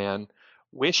head man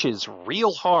wishes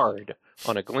real hard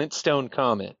on a glintstone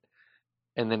comet,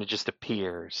 and then it just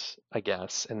appears, I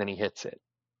guess, and then he hits it.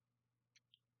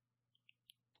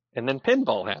 And then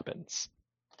pinball happens.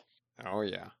 Oh,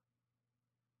 yeah.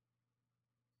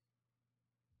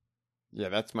 Yeah,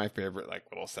 that's my favorite,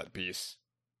 little set piece.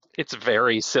 It's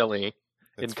very silly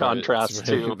in contrast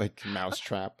to... like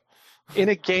Mousetrap. In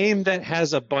a game that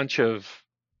has a bunch of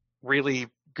really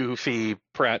goofy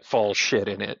pratfall shit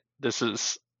in it, this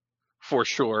is for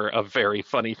sure a very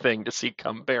funny thing to see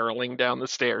come barreling down the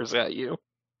stairs at you.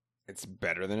 It's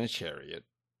better than a chariot.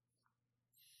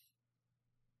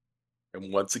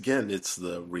 And once again, it's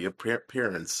the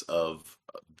reappearance of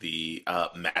the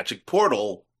magic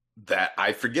portal that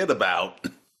I forget about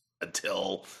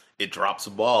until it drops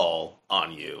a ball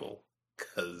on you.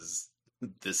 Because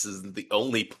this isn't the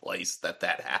only place that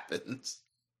happens.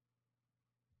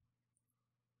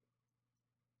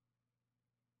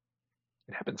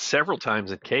 It happens several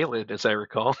times at Caelid, as I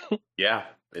recall. Yeah,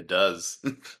 it does.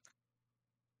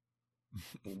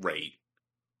 Right.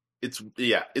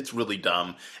 It's really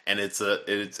dumb, and it's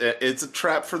a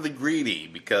trap for the greedy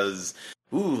because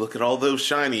look at all those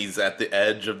shinies at the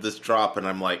edge of this drop, and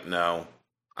I'm like, no,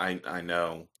 I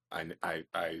know,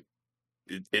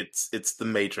 it's the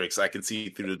Matrix. I can see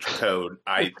through the code.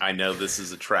 I know this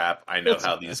is a trap. I know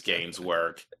how these games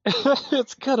work.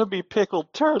 It's gonna be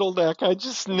pickled turtleneck. I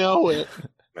just know it.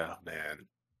 Oh man.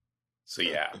 So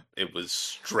yeah, it was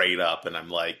straight up, and I'm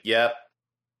like, yep.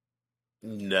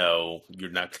 No,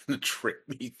 you're not going to trick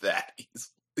me that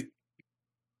easily.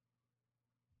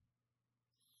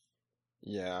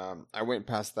 Yeah, I went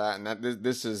past that, and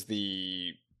this is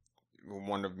the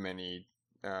one of many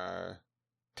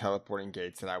teleporting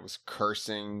gates that I was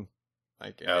cursing,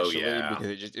 like initially,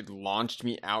 because it launched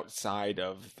me outside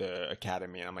of the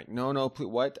academy, and I'm like, no, please,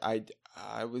 what?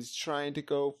 I was trying to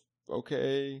go,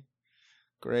 okay,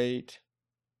 great,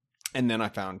 and then I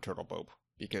found Turtle Pope.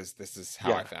 Because this is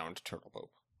how I found Turtle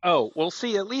Pope. Oh, well,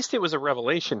 see, at least it was a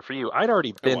revelation for you. I'd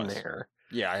already been there.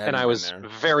 Yeah, and I was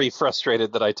very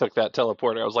frustrated that I took that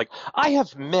teleporter. I was like, I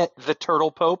have met the Turtle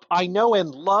Pope. I know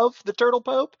and love the Turtle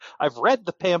Pope. I've read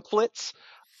the pamphlets.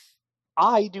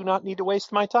 I do not need to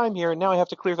waste my time here, and now I have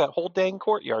to clear that whole dang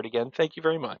courtyard again. Thank you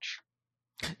very much.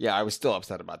 Yeah, I was still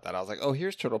upset about that. I was like, oh,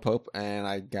 here's Turtle Pope, and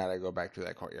I gotta go back to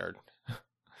that courtyard.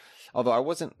 Although I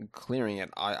wasn't clearing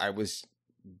it, I was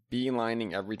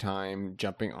beelining every time,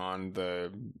 jumping on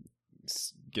the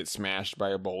get smashed by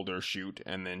a boulder chute,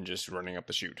 and then just running up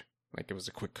the chute. Like it was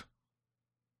a quick,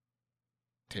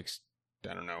 takes,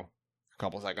 I don't know, a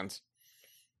couple seconds.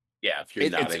 Yeah, if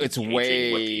you're not it's engaging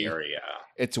way with the area.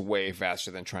 It's way faster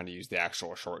than trying to use the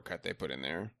actual shortcut they put in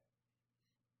there.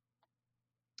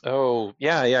 Oh,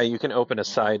 yeah, you can open a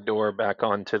side door back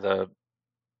onto the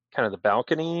kind of the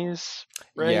balconies,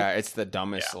 right? Yeah, it's the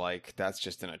dumbest. Like that's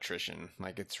just an attrition.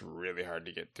 Like it's really hard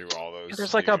to get through all those.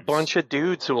 There's like a bunch of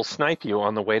dudes who will snipe you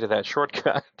on the way to that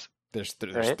shortcut. There's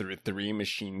three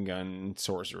machine gun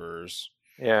sorcerers.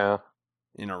 Yeah,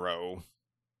 in a row.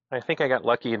 I think I got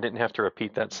lucky and didn't have to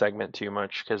repeat that segment too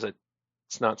much because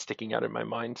it's not sticking out in my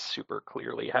mind super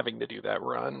clearly having to do that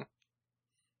run.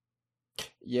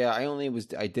 Yeah,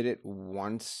 I did it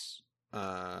once.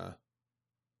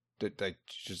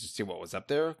 Just to see what was up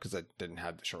there because I didn't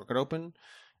have the shortcut open,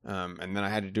 and then I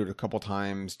had to do it a couple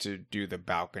times to do the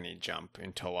balcony jump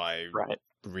until I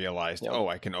realized, oh,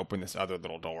 I can open this other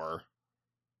little door,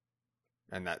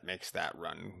 and that makes that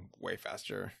run way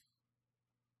faster.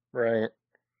 Right.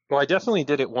 Well, I definitely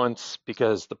did it once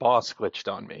because the boss glitched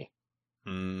on me.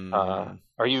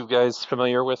 Are you guys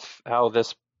familiar with how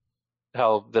this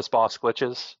boss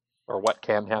glitches or what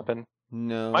can happen?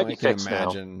 No, Might be fixed now.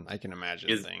 I can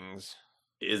imagine things.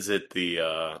 Is it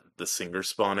the singer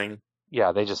spawning?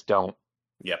 Yeah, they just don't.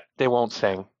 Yep. They won't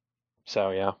sing. So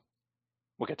yeah,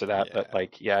 we'll get to that. Yeah.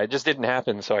 But it just didn't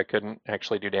happen, so I couldn't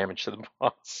actually do damage to the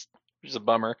boss, which is a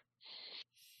bummer.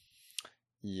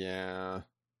 Yeah.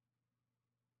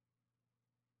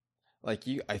 Like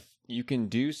you can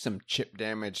do some chip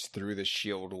damage through the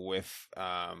shield with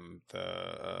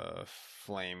the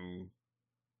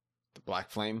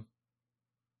black flame.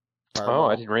 Fireball. Oh,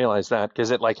 I didn't realize that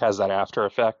because it has that after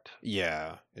effect.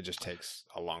 Yeah, it just takes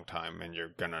a long time, and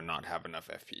you're gonna not have enough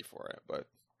FP for it. But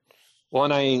well,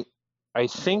 and I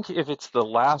think if it's the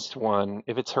last one,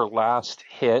 if it's her last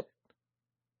hit,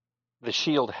 the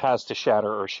shield has to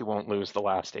shatter, or she won't lose the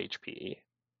last HP.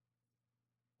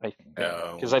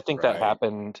 Because I think that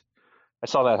happened. I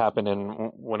saw that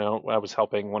happen when I was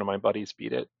helping one of my buddies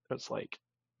beat it. It was like,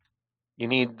 you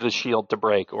need the shield to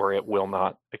break, or it will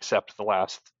not accept the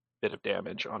last bit of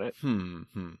damage on it.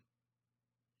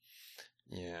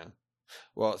 Yeah.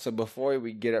 Well, so before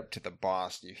we get up to the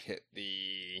boss, you hit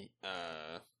the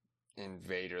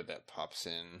invader that pops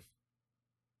in.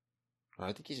 Oh,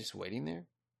 I think he's just waiting there.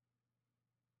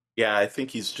 Yeah, I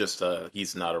think he's just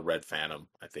he's not a red phantom.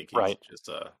 I think he's just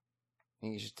I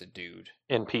think he's just a dude.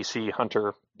 NPC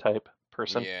hunter type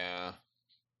person. Yeah.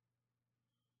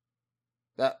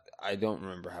 That I don't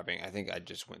remember having. I think I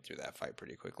just went through that fight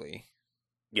pretty quickly.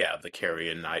 Yeah, the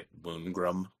Carrion Knight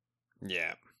Woundgrum.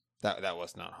 Yeah. That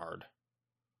was not hard.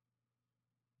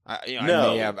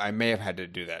 No. I may have had to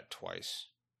do that twice.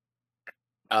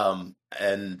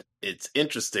 And it's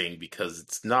interesting because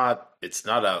it's not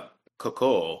a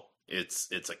Coco, it's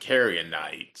a carrion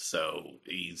knight, so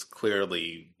he's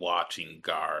clearly watching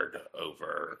guard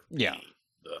over Yeah.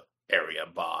 the area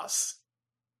boss.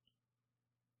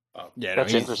 Yeah, no,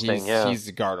 That's interesting, yeah. he's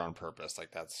the guard on purpose.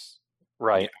 Like that's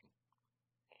Right.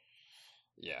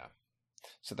 yeah.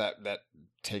 So that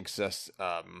takes us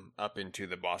up into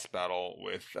the boss battle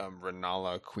with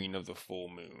Renala, Queen of the Full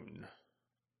Moon.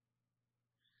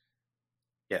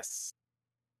 Yes.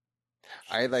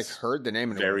 I like heard the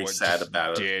name and Very sad just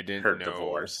about didn't her know.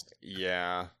 divorce.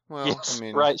 Yeah. Well, Yes, I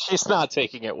mean, right. She's not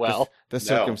taking it well. the No.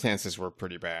 circumstances were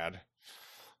pretty bad.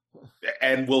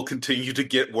 And will continue to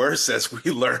get worse as we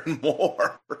learn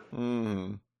more.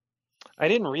 Mm-hmm. I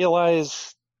didn't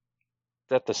realize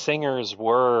that the singers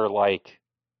were like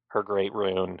her great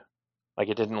rune. Like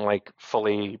it didn't like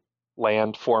fully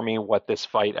land for me what this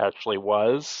fight actually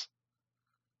was.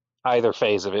 Either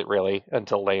phase of it really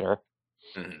until later.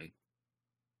 Mhm.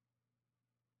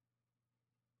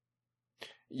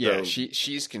 Yeah, So-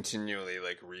 she's continually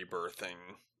like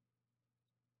rebirthing.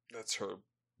 That's her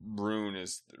rune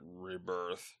is the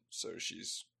rebirth, so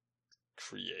she's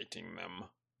creating them.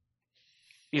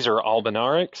 These are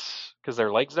Albinarics because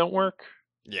their legs don't work?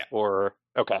 Yeah, Or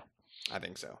okay. I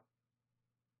think so.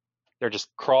 They're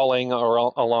just crawling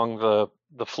along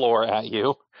the floor at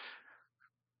you.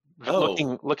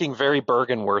 Oh. Looking very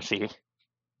Bergenworthy,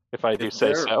 if I do If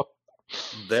say they're- so.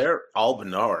 They're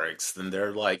Albinarics, then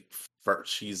they're like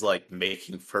she's like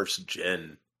making first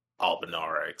gen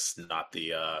Albinarics, not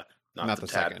the Not the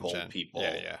second tadpole gen people.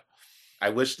 Yeah. I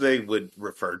wish they would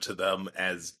refer to them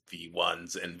as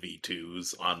V1s and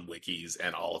V2s on wikis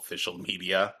and all official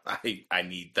media. I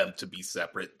need them to be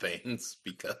separate things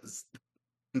because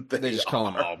They just call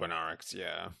them are. Albinarics.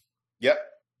 Yeah. Yep.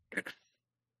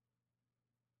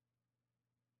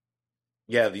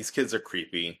 Yeah, these kids are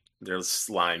creepy. They're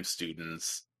slime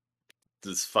students.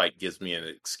 This fight gives me an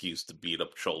excuse to beat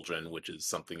up children, which is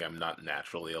something I'm not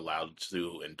naturally allowed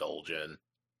to indulge in.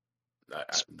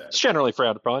 It's generally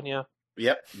frowned upon, yeah.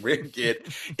 Yep,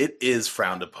 it is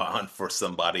frowned upon for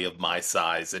somebody of my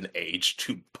size and age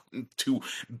to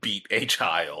beat a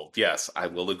child. Yes, I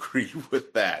will agree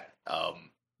with that.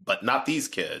 But not these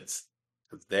kids,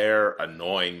 'cause they're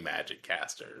annoying magic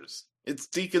casters. It's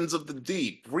Deacons of the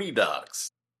Deep,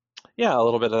 Redux. Yeah, a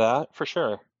little bit of that for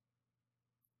sure.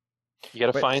 You got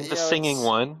to But, find the singing it's-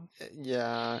 one.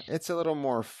 Yeah, it's a little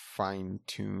more fine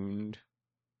tuned.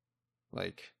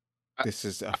 Like this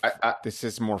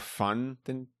is more fun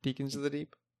than Deacons of the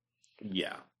Deep.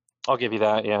 Yeah. I'll give you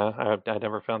that. Yeah, I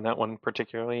never found that one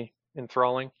particularly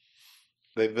enthralling.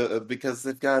 Because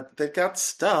they've got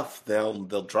stuff. They'll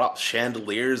drop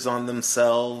chandeliers on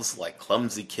themselves like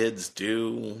clumsy kids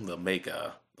do. They'll make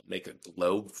a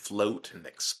globe float and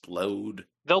explode.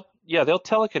 They'll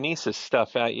telekinesis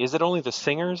stuff at you. Is it only the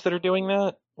singers that are doing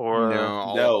that, or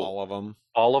No. all of them.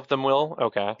 all of them will?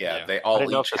 Okay. Yeah, Yeah. they I all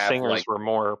didn't know if each the have singers like were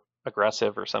more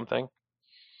aggressive or something.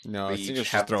 No, They I think each it's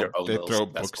have just their own they little throw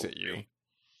books at specialty. you.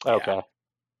 Yeah. Okay,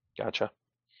 gotcha.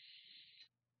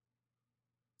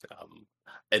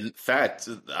 In fact,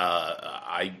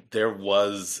 there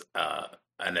was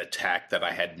an attack that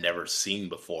I had never seen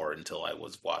before until I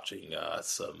was watching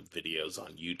some videos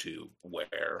on YouTube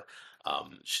where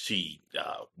she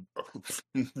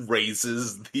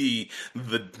raises the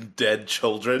dead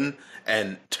children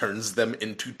and turns them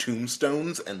into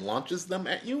tombstones and launches them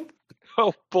at you.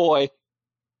 Oh boy,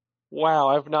 wow!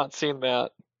 I've not seen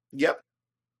that. Yep.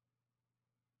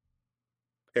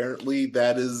 Apparently,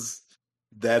 that is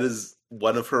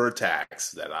one of her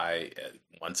attacks that I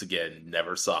once again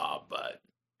never saw. But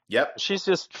yep, She's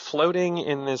just floating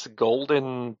in this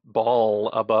golden ball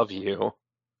above you.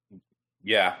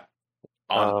 yeah,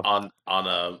 on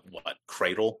a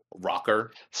cradle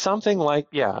rocker. Something like,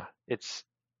 yeah.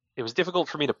 It was difficult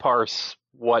for me to parse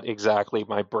what exactly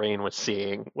my brain was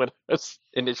seeing when I was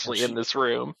initially in this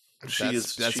room. That's she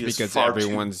is because far too-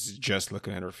 everyone's just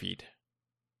looking at her feet.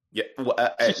 Yeah,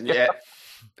 yeah,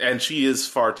 and she is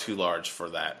far too large for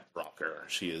that rocker.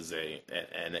 She is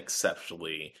an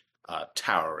exceptionally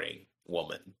towering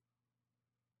woman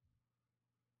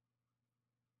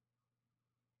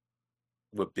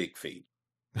with big feet.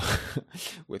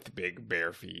 With big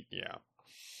bare feet, yeah.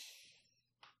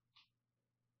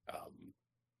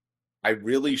 I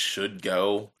really should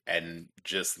go and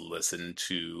just listen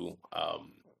to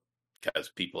because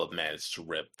people have managed to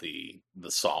rip the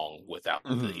song without the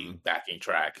Mhm. backing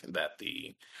track that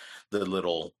the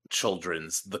little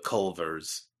children's the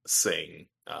Culvers sing.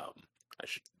 I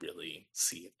should really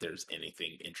see if there's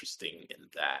anything interesting in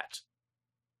that.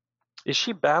 Is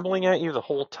she babbling at you the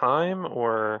whole time,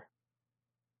 or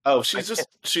Oh, I can't?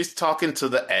 she's talking to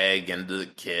the egg and to the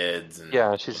kids, and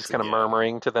Yeah, she's once just kind of again,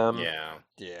 murmuring to them. yeah.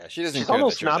 Yeah, she doesn't She's care that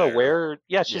almost you're not there. aware.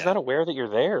 Yeah, she's Yeah. not aware that you're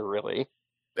there, really.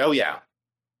 Oh yeah,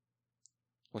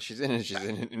 Well, she's in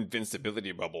an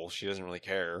invincibility bubble. She doesn't really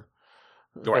care.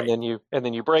 right. And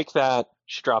then you break that.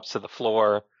 She drops to the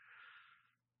floor.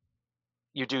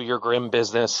 You do your grim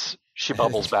business. She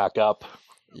bubbles back up.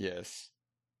 Yes.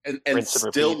 and Rinse and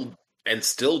repeat.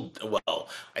 still well,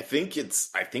 I think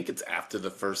it's after the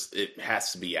first, it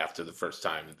has to be after the first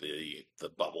time the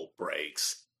bubble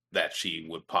breaks that she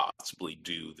would possibly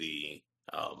do the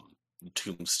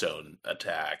tombstone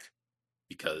attack,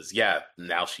 because yeah,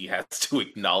 now she has to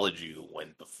acknowledge you,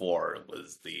 when before it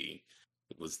was the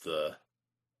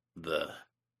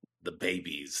the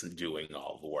babies doing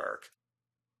all the work.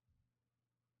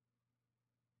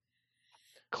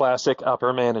 Classic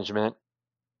upper management.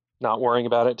 Not worrying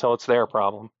about it till it's their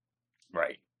problem.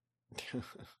 Right.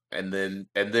 And then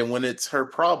when it's her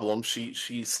problem,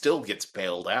 she still gets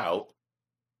bailed out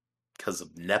because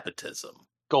of nepotism.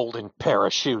 Golden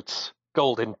parachutes.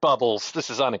 Golden bubbles. This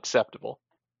is unacceptable.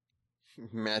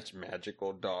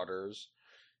 Magical daughters.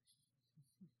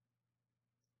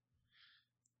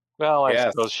 Well, I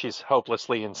Yes. suppose she's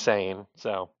hopelessly insane,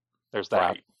 so there's that.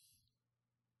 Right.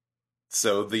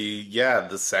 So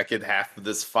the second half of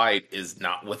this fight is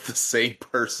not with the same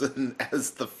person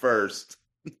as the first.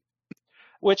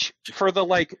 Which, for the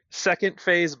second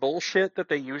phase bullshit that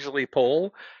they usually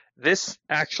pull, this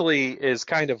actually is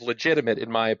kind of legitimate in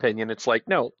my opinion. It's like,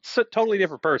 no, it's a totally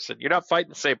different person. You're not fighting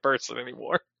the same person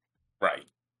anymore. Right.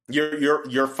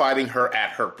 You're fighting her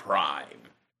at her prime.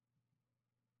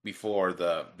 Before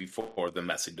the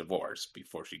messy divorce,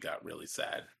 before she got really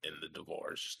sad in the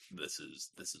divorce, this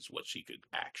is what she could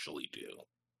actually do.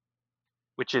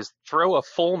 Which is throw a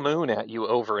full moon at you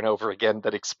over and over again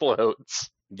that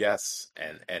explodes. Yes,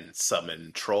 and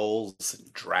summon trolls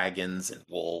and dragons and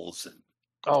wolves and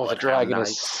Oh, the bloodhound dragon is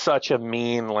knights. such a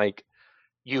mean,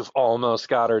 you've almost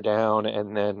got her down,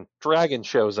 and then dragon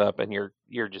shows up and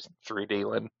you're just through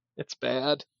dealing. It's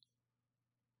bad.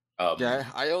 Yeah,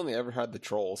 I only ever had the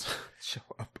trolls show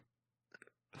up.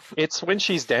 It's when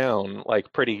she's down,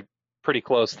 pretty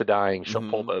close to dying, she'll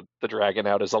pull the dragon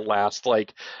out as a last,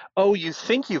 oh, you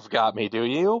think you've got me, do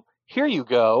you? Here you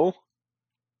go.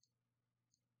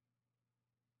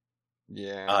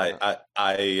 Yeah.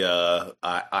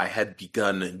 I had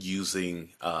begun using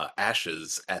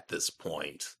ashes at this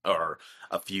point, or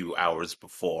a few hours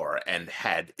before, and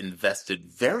had invested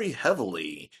very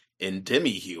heavily in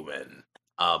demi-human.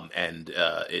 And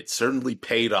it certainly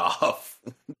paid off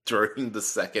during the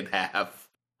second half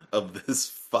of this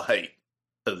fight,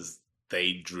 because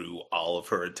they drew all of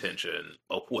her attention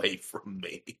away from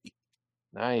me.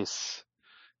 Nice.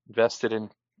 Invested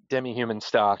in demi-human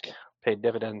stock. Paid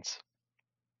dividends.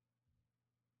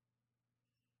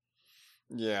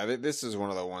 Yeah, this is one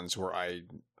of the ones where I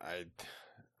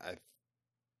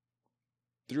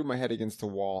threw my head against the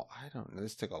wall. I don't know.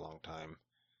 This took a long time.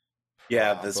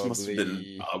 Yeah, this must have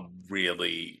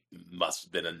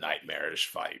been a nightmarish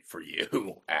fight for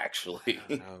you, actually.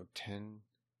 I don't know, 10,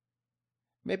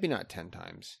 maybe not 10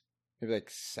 times, maybe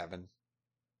 7.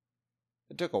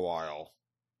 It took a while.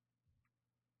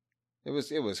 It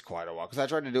was quite a while, because I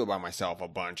tried to do it by myself a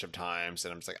bunch of times,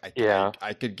 and I'm just like,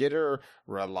 I could get her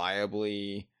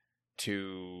reliably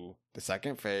to the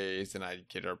second phase, and I'd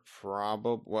get her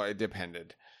well, it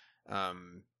depended.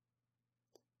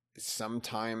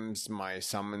 Sometimes my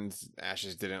summons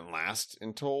ashes didn't last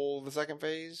until the second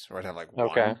phase, or I'd have one.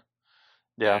 Okay.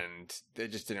 Yeah. And they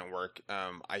just didn't work.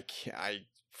 I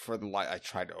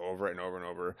tried over and over and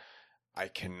over. I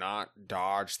cannot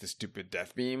dodge the stupid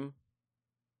death beam.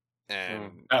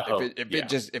 And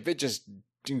if it just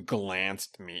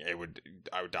glanced me, I would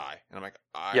die. And I'm like,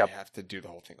 I have to do the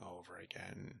whole thing over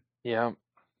again. Yeah.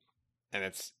 And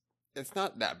it's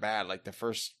not that bad. The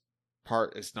first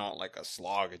part is not like a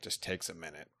slog. It just takes a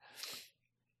minute.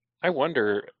 I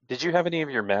wonder, did you have any of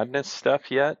your madness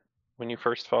stuff yet when you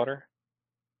first fought her?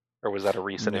 Or was that a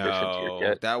recent addition to your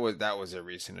kit? That was a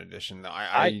recent addition.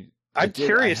 I'm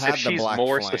curious if she's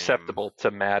more flame. susceptible to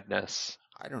madness.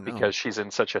 I don't know. Because she's in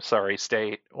such a sorry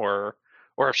state, or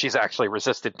if she's actually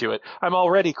resistant to it. I'm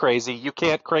already crazy. You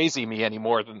can't crazy me any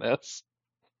more than this.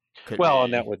 Could well, be.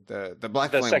 and that would the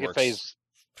black the flame second works phase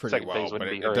pretty second well, phase but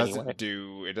wouldn't be it her doesn't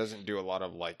anyway. it doesn't do a lot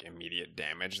of immediate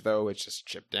damage though. It's just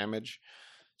chip damage.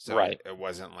 So Right. it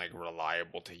wasn't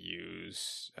reliable to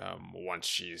use once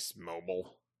she's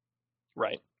mobile.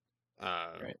 Right.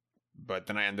 Right. but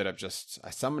then I ended up I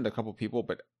summoned a couple people,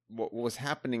 but what was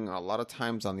happening a lot of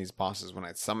times on these bosses when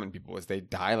I summon people is they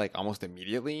die like almost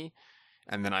immediately,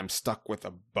 and then I'm stuck with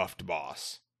a buffed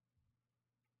boss.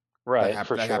 Right,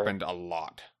 for that sure. happened a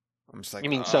lot. I'm just like, You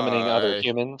mean summoning other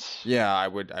humans? Yeah, I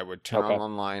would turn Okay. on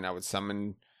online. I would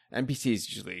summon NPCs.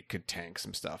 Usually could tank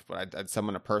some stuff, but I'd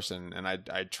summon a person, and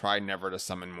I'd try never to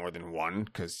summon more than one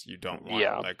because you don't want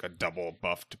Yeah. like a double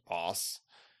buffed boss,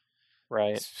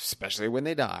 Right. especially when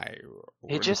they die. It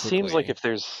really just seems like quickly. if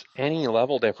there's any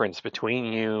level difference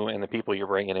between you and the people you're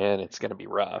bringing in, it's going to be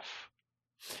rough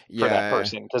for that Yeah,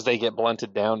 person because they get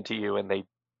blunted down to you and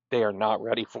they are not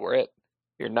ready for it.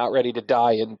 You're not ready to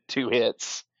die in 2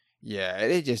 hits. yeah,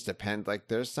 it just depends. Like,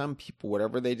 there's some people,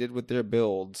 whatever they did with their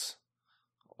builds,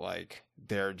 like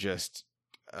they're just,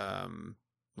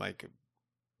 like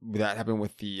that happened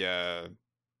with the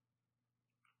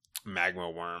magma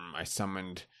worm. I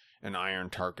summoned an Iron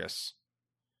Tarkus,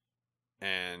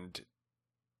 and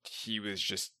he was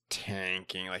just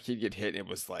tanking. Like, he'd get hit, and it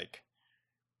was like,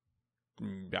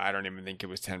 I don't even think it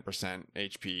was 10%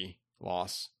 HP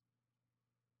loss.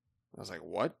 I was like,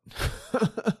 what?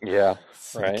 Yeah,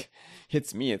 It's right. like,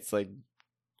 hits me, it's like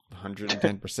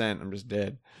 110%. I'm just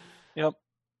dead. Yep.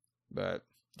 But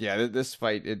yeah, this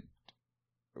fight, I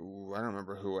don't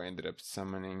remember who I ended up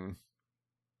summoning.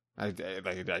 I had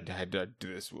to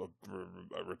do this,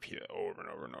 repeat it over and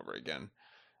over and over again.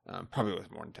 Probably was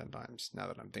more than 10 times now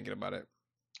that I'm thinking about it.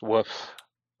 Woof.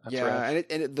 That's Yeah, rough.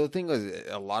 and the thing was,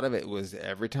 a lot of it was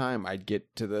every time I'd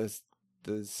get to the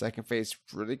second phase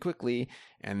really quickly,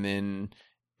 and then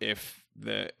if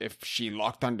she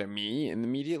locked onto me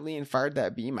immediately and fired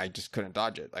that beam, I just couldn't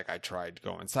dodge it. Like, I tried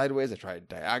going sideways, I tried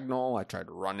diagonal, I tried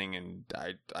running, and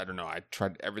I don't know, I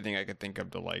tried everything I could think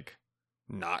of to like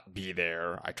not be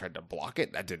there. I tried to block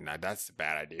it. That's a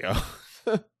bad idea.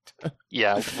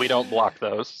 Yeah, we don't block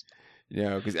those. You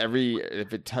know, because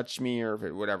if it touched me or if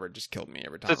it whatever, it just killed me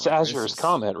every time. It's I'm like, this Azura's is-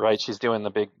 comment, right? She's doing the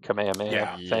big Kamehameha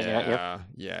Yeah. thing at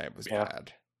you. Yeah, it was Yeah.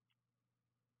 bad.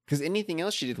 Because anything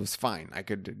else she did was fine. I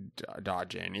could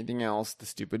dodge anything else. The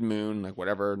stupid moon, like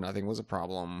whatever, nothing was a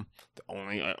problem. The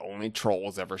only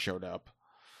trolls ever showed up.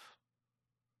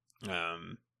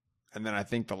 And then I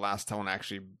think the last time I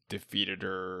actually defeated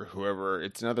her, whoever,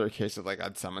 it's another case of like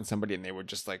I'd summon somebody and they would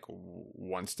just like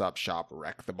one-stop shop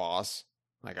wreck the boss.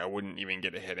 Like, I wouldn't even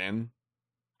get a hit in.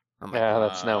 I'm like, Yeah,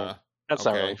 that's not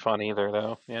okay. really fun either,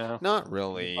 though. Yeah. Not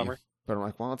really. Bummer. But I'm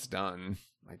like, well, it's done,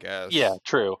 I guess. Yeah,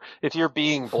 true. If you're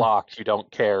being blocked, you don't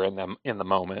care in the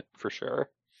moment for sure.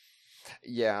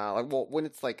 Yeah, like, well, when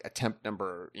it's like attempt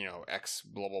number, X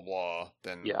blah blah blah,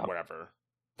 then Yeah. whatever.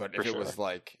 But For if it was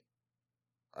like,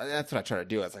 that's what I try to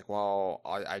do. It's like, well,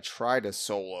 I try to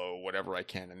solo whatever I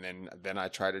can, and then I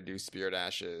try to do Spirit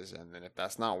Ashes, and then if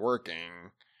that's not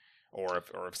working, or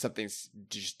if something's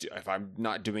just, if I'm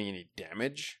not doing any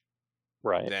damage,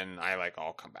 Right. then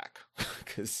I'll come back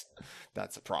because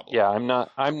that's a problem. Yeah, I'm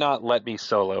not let me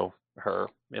solo her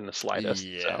in the slightest.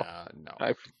 Yeah, So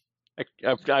no.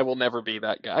 I will never be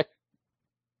that guy.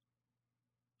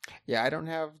 Yeah, I don't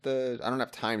have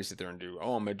time to sit there and do,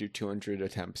 I'm gonna do 200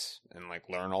 attempts and like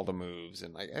learn all the moves,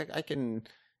 and like I can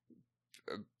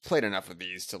played enough of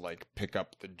these to like pick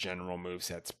up the general move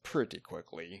sets pretty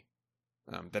quickly.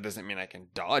 That doesn't mean I can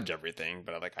dodge everything,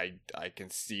 but like I can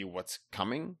see what's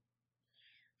coming,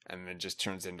 and then just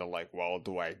turns into like, well,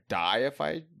 do I die if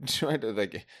I try to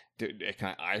like,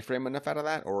 can I iframe enough out of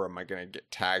that, or am I gonna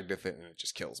get tagged with it and it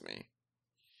just kills me?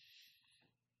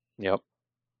 Yep.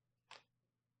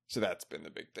 So that's been the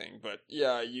big thing. But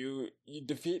yeah, you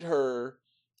defeat her,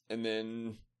 and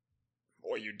then,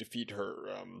 or you defeat her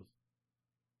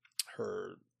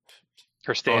Her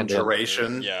stand-in.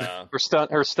 Duration. Yeah,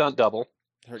 Her stunt double.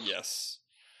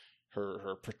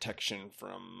 her protection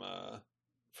from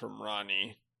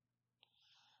Ronnie,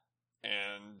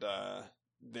 and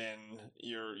then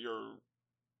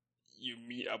you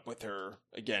meet up with her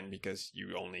again because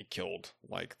you only killed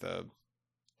like the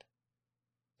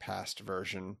past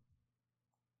version,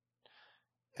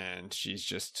 and she's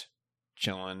just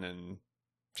chilling, and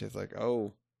she's like,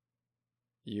 "Oh,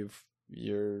 you're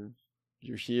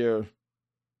here.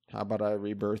 How about I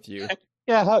rebirth you?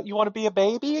 Yeah, you want to be a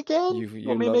baby again? You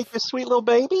want me to love- make this sweet little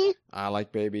baby? I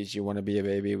like babies. You want to be a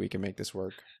baby? We can make this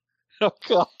work." Oh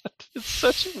God, it's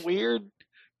such a weird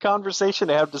conversation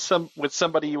to have with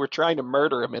somebody you were trying to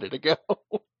murder a minute ago.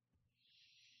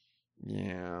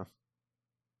 Yeah,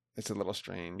 it's a little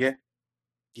strange. Yeah.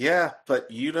 Yeah,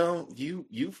 but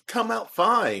you've come out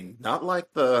fine. Not like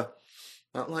her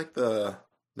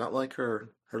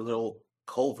little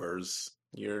Culvers.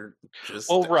 You're just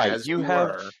Well, right, as you you have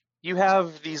were. you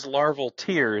have these larval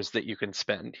tiers that you can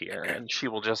spend here, and she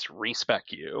will just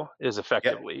respec you. Is Yep.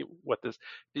 effectively what this.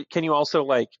 Can you also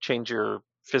like change your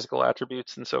physical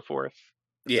attributes and so forth? Is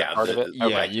that Yeah, part of it? Yeah,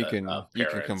 Okay. like you can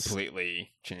appearance.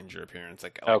 completely change your appearance,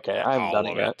 like Okay, I haven't done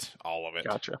all it of yet. it, all of it.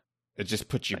 Gotcha. It just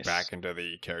puts you Nice. back into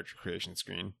the character creation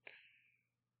screen.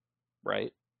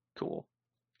 Right. Cool.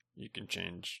 You can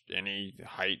change any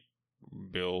height,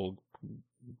 build,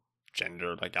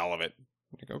 gender, like all of it.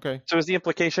 Like, okay. So is the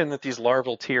implication that these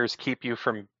larval tiers keep you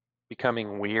from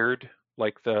becoming weird,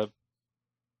 like the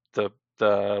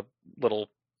little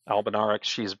Albinauric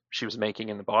she was making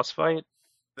in the boss fight?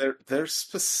 They're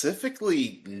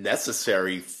specifically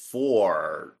necessary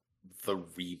for the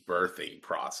rebirthing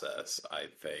process, I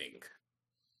think.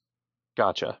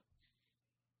 Gotcha.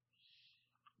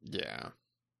 Yeah.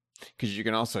 Because you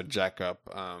can also jack up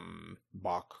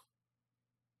Bach.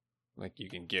 Like you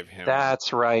can give him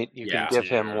That's right. You Yeah. can give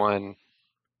him tier, one.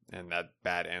 and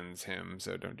that ends him,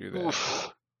 so don't do that.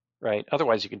 Oof. Right.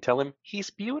 Otherwise, you can tell him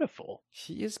he's beautiful.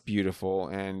 He is beautiful,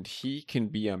 and he can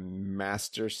be a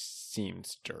master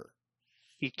seamster.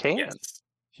 He can. Yes.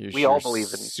 Here's We your all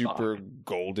believe in super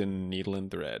golden needle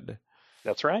and thread.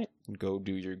 That's right. Go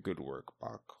do your good work,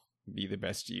 Bach. Be the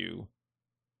best you.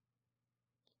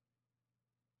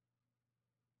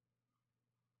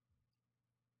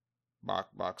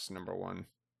 Bach's number one.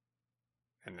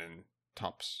 And then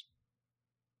tops.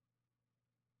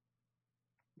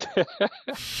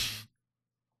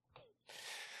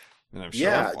 And I'm sure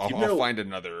Yeah, I'll find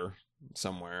another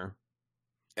somewhere.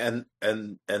 And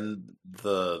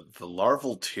the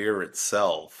larval tier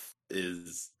itself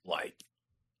is like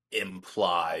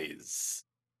implies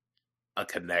a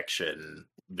connection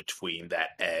between that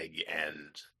egg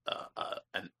and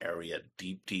an area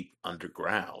deep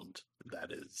underground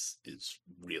that is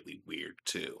really weird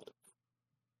too.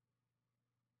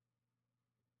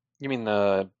 You mean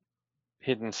the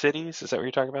hidden cities? Is that what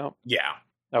you're talking about? Yeah.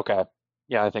 Okay.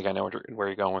 Yeah, I think I know where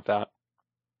you're going with that.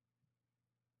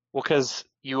 Well, because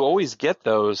you always get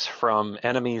those from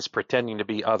enemies pretending to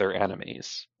be other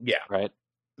enemies, Yeah. right?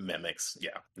 Mimics.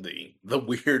 Yeah. The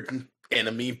weird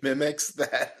enemy mimics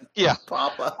that Yeah.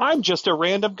 pop up. I'm just a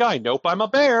random guy. Nope, I'm a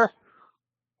bear.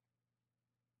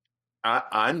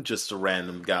 I'm just a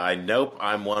random guy. Nope,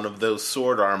 I'm one of those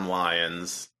sword arm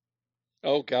lions.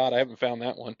 Oh God, I haven't found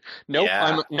that one. Nope,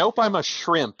 Yeah. I'm a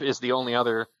shrimp is the only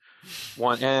other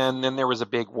one. And then there was a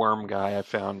big worm guy I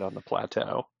found on the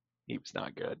plateau. He was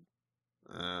not good.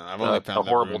 I've only found the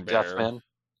horrible Rune Bear. Deathman.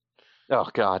 Oh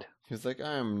God. He's like,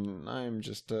 I'm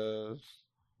just a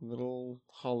little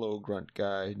hollow grunt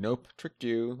guy. Nope, tricked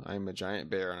you. I'm a giant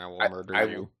bear and I will murder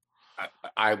you.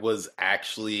 I was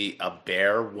actually a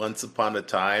bear once upon a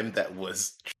time that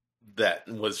was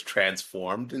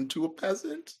transformed into a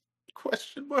peasant?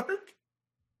 Question mark.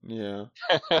 Yeah.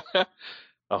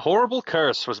 A horrible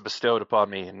curse was bestowed upon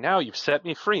me, and now you've set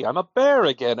me free. I'm a bear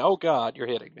again. Oh God, you're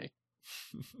hitting me.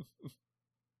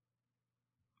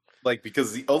 Like,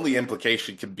 because the only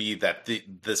implication could be that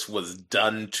this was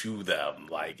done to them.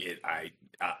 Like,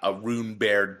 a rune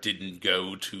bear didn't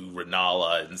go to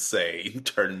Renala and say,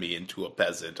 "Turn me into a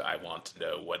peasant. I want to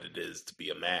know what it is to be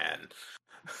a man."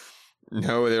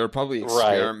 No, they were probably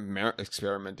Right.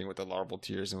 experimenting with the larval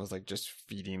tears and was like just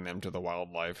feeding them to the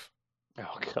wildlife.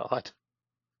 Oh God.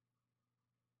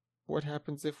 What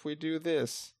happens if we do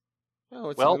this? Oh,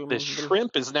 it's Well, this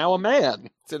shrimp is now a man.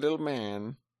 It's a little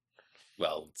man.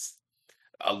 Well, it's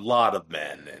a lot of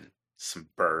men and some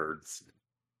birds,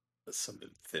 and some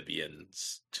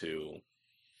amphibians too,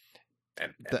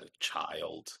 and a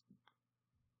child.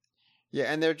 Yeah,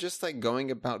 and they're just like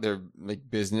going about their like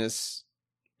business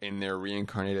in their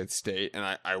reincarnated state,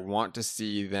 and I want to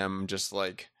see them just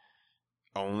like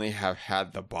only have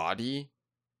had the body,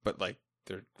 but like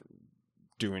they're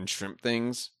doing shrimp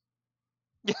things.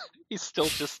 He's still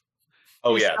just.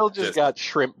 Still just got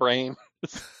shrimp brain.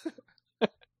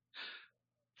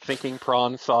 Thinking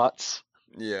prawn thoughts.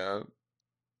 Yeah.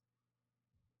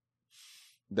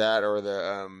 That or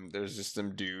there's just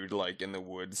some dude like in the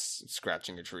woods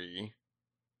scratching a tree.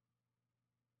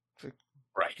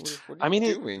 Right. What are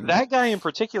you doing? That guy in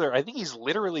particular, I think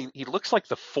he looks like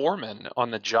the foreman on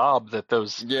the job that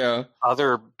those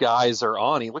other guys are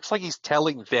on. He looks like he's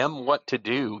telling them what to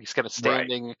do. He's kind of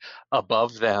standing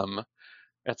above them.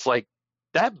 It's like,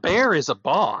 that bear is a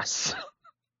boss.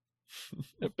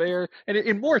 A bear, and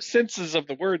in more senses of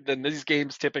the word than these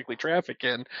games typically traffic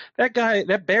in,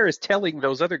 that bear is telling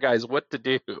those other guys what to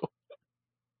do.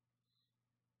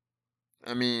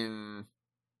 I mean,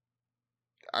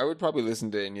 I would probably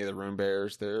listen to any of the Rune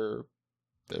Bears. They're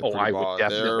I would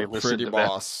definitely listen to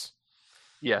boss.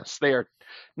 Yes, they are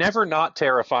never not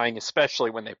terrifying, especially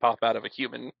when they pop out of a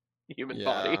human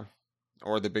body. Yeah.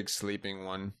 Or the big sleeping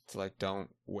one. It's like, don't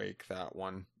wake that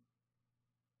one.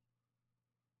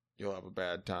 You'll have a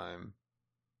bad time.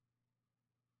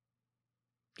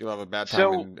 You'll have a bad time,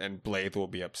 So and Blythe will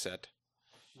be upset.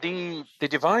 the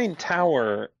Divine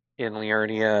Tower in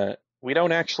Liurnia, we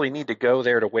don't actually need to go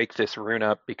there to wake this rune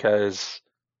up because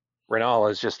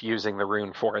Renala is just using the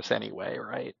rune for us anyway,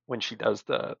 right? When she does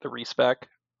the respec.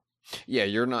 Yeah,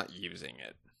 you're not using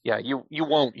it. Yeah, you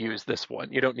won't use this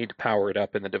one. You don't need to power it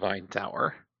up in the Divine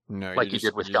Tower No, like you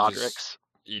did with you're just Godric's.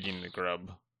 eating the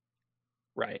grub.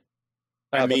 Right.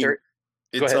 I But mean, there,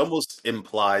 go it's ahead. almost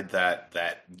implied that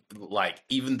like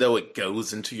even though it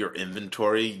goes into your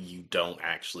inventory, you're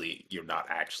not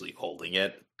actually holding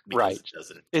it because Right. it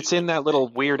doesn't do It's in that anything. little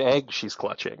weird egg she's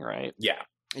clutching, right? Yeah,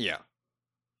 Yeah,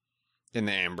 in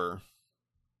the amber,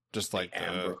 just the like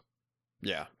amber.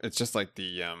 yeah, it's just like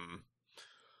the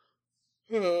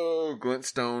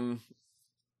glintstone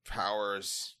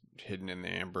powers hidden in the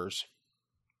ambers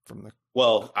from the.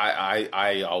 Well,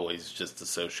 I always just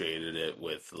associated it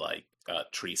with like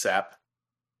tree sap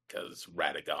because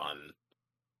Radagon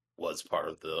was part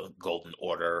of the Golden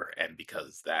Order, and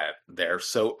because that they're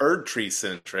so Erd Tree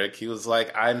centric, he was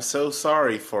like, "I'm so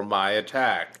sorry for my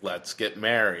attack. Let's get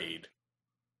married.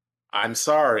 I'm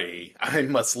sorry. I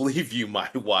must leave you, my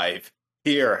wife.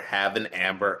 Here, have an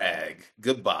amber egg.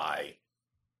 Goodbye."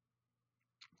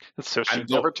 So she I'm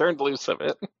never go turned loose of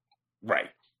it. right.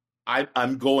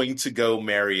 I'm going to go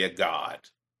marry a god.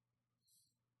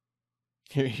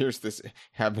 Here's this.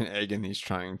 Have an egg in these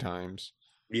trying times.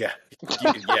 Yeah,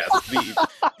 yes,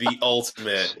 the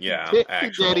ultimate, yeah, Danny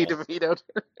actual, DeVito.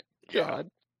 yeah, God.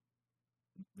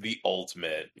 the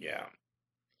ultimate, yeah.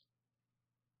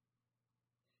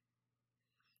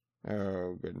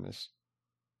 Oh goodness.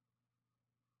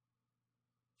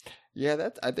 Yeah,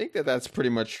 I think that's pretty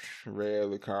much Rhea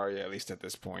Lucaria, at least at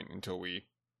this point, until we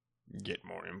get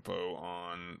more info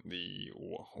on the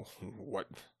what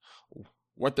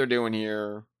what they're doing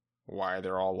here, why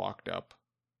they're all locked up,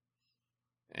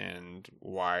 and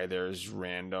why there's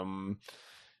random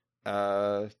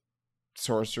uh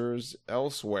sorcerers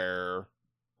elsewhere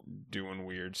doing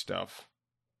weird stuff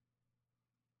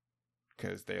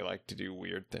because they like to do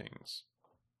weird things.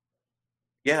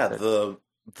 Yeah, That-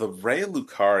 the Rey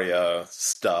Lucaria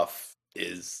stuff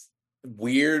is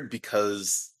weird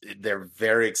because they're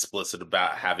very explicit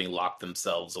about having locked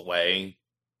themselves away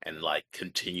and like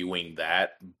continuing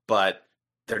that, but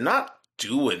they're not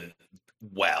doing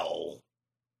well.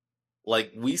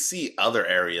 Like we see other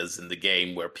areas in the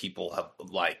game where people have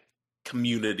like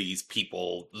communities,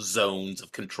 people, zones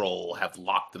of control have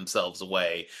locked themselves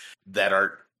away that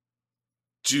are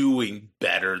doing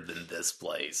better than this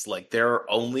place. Like there are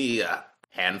only a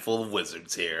handful of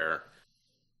wizards here.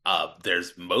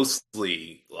 There's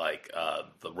mostly like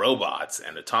the robots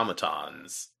and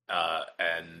automatons,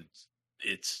 and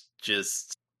it's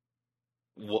just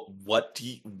what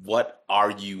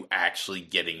are you actually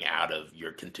getting out of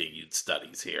your continued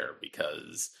studies here?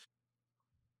 Because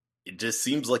it just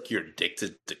seems like you're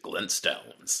addicted to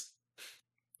glintstones.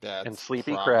 and That's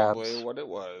sleepy probably crabs. what it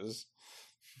was.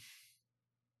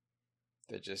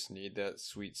 They just need that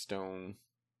sweet stone.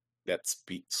 That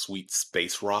sweet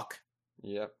space rock.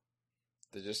 Yep.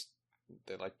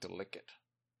 They like to lick it.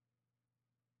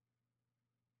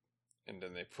 And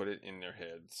then they put it in their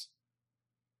heads.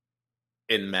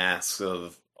 In masks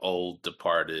of old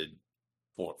departed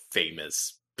or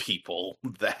famous people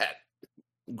that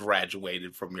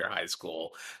graduated from your high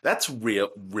school. That's real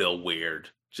weird.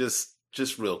 Just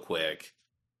real quick.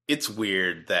 It's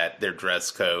weird that their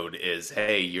dress code is,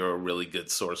 hey, you're a really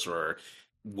good sorcerer.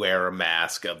 Wear a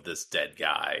mask of this dead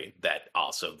guy that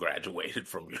also graduated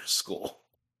from your school.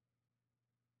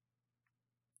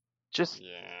 Just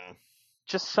Yeah.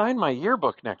 just sign my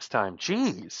yearbook next time.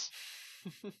 Jeez.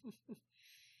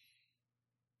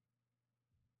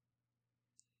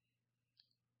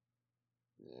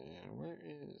 Yeah, where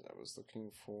is I was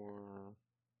looking for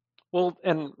Well,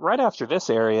 and right after this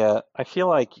area, I feel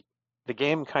like the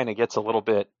game kind of gets a little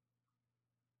bit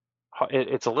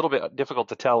it's a little bit difficult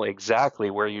to tell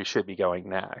exactly where you should be going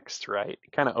next, right?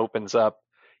 It kind of opens up.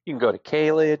 You can go to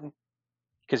Caelid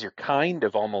because you're kind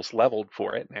of almost leveled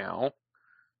for it now,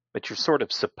 but you're sort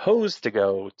of supposed to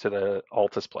go to the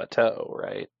Altus Plateau,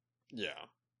 right? Yeah.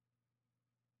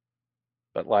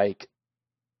 But like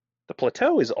the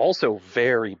plateau is also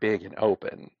very big and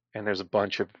open, and there's a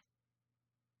bunch of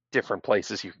different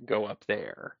places you can go up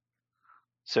there.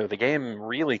 So the game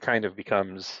really kind of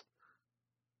becomes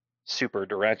super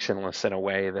directionless in a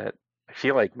way that I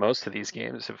feel like most of these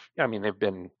games have, I mean, they've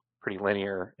been pretty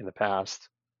linear in the past.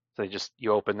 So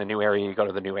you open the new area, you go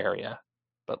to the new area.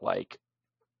 But like,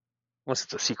 unless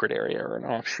it's a secret area or an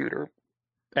offshoot or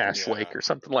Ash Yeah. Lake or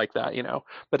something like that,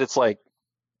 But it's like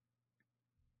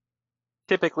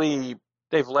typically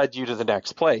they've led you to the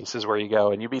next place is where you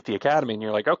go and you beat the academy and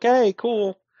you're like, okay,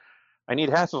 cool. I need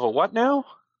half of a what now?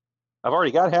 I've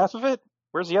already got half of it.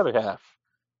 Where's the other half?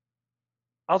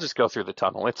 I'll just go through the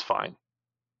tunnel. It's fine.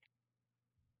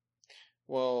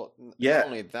 Well, not Yeah,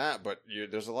 only that, but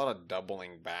there's a lot of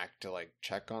doubling back to like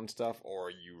check on stuff, or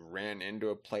you ran into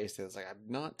a place that's like, I'm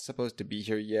not supposed to be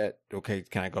here yet. Okay,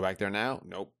 can I go back there now?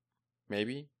 Nope.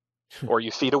 Maybe. Or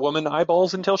you feed a woman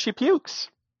eyeballs until she pukes.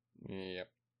 Yep.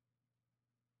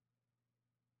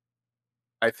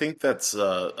 I think that's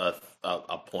a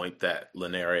point that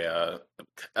Linearia,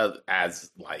 as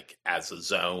a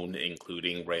zone,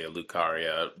 including Raya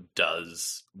Lucaria,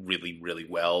 does really really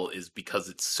well, is because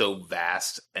it's so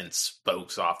vast and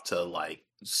spokes off to like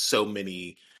so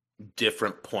many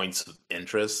different points of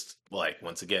interest. Like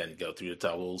once again, go through the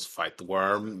tunnels, fight the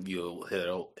worm, you'll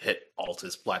hit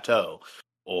Altus Plateau,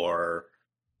 or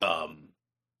um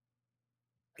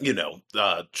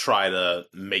try to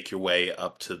make your way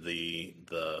up to the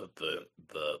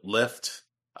lift.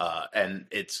 And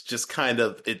it's just kind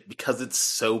of it because it's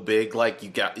so big. Like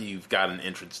you've got an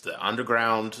entrance to the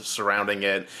underground surrounding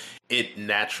it. It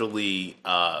naturally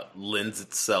lends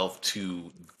itself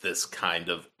to this kind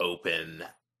of open,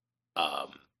 um,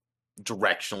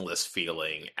 directionless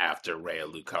feeling after Raya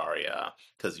Lucaria,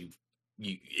 because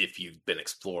if you've been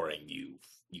exploring,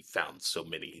 you've found so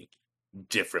many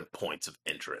different points of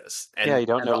interest, Yeah, and you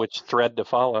don't and know which thread to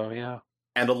follow. Yeah.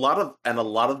 a lot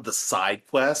of the side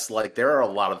quests. Like there are a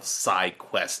lot of side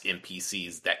quest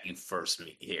NPCs that you first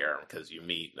meet here, because you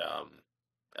meet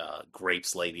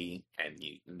Grapes Lady, and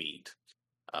you meet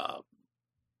uh,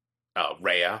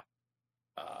 Rhea,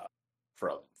 uh,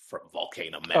 from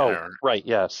Volcano Oh, Manor. right.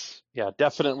 Yes. Yeah.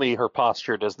 Definitely, her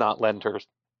posture does not lend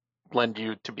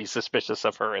you to be suspicious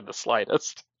of her in the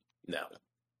slightest. No,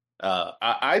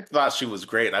 I thought she was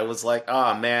great. I was like,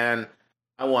 oh man,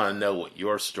 I want to know what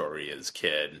your story is,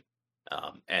 kid.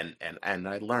 And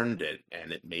I learned it,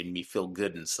 and it made me feel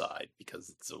good inside, because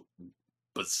it's a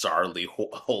bizarrely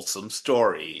wholesome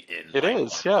story in It like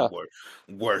is. one of the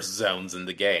Yeah. worst zones in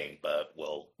the game. But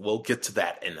we'll get to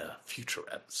that in a future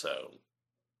episode.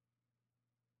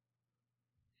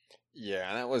 Yeah,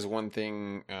 and that was one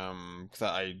thing. Because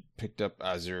I picked up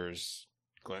Azur's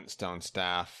glintstone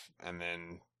staff, and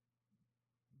then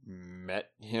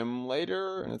met him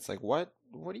later, and it's like, what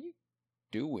are you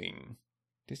doing?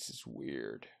 This is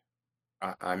weird.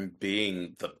 I'm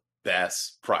being the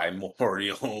best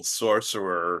primordial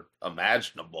sorcerer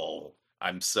imaginable.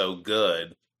 I'm so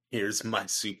good. Here's my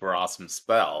super awesome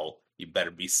spell. You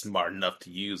better be smart enough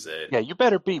to use it. Yeah. You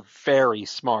better be very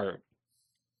smart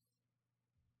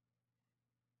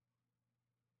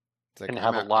It's like and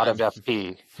have a lot of I'm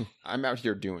FP. I'm out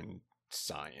here doing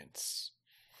science.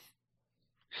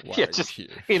 Why Yeah. are you Just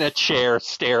here? in a chair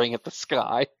staring at the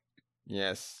sky.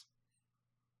 Yes,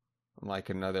 I'm like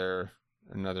another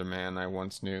man I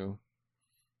once knew.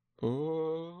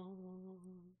 Oh,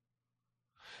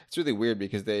 it's really weird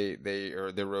because they're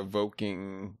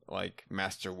evoking like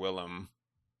Master Willem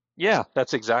Yeah.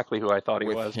 That's exactly who I thought he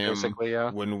with was, him basically.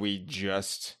 Yeah. when we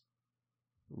just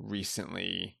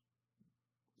recently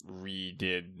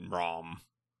redid ROM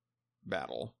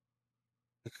battle.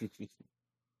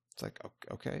 It's like,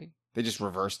 okay, they just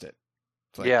reversed it.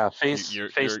 It's like Yeah. Phase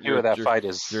two of that fight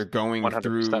is you're going 100%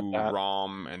 through that.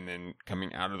 ROM and then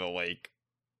coming out of the lake,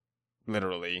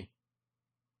 literally,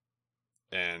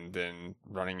 and then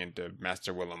running into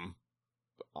Master Willem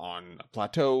on a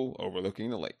plateau overlooking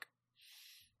the lake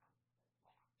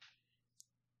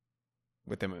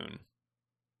with the moon.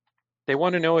 They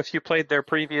want to know if you played their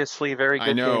previously very I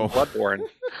good game know. Bloodborne.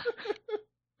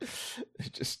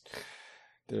 Just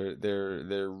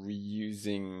they're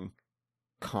reusing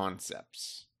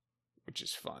concepts, which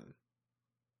is fun.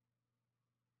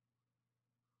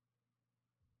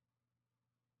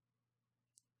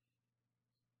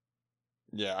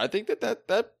 Yeah, I think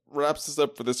that wraps us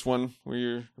up for this one.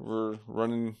 We're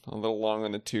running a little long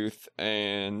on the tooth,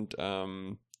 and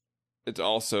it's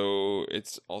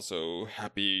also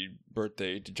happy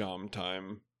birthday to Jom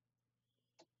time.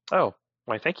 Oh,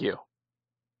 why, thank you.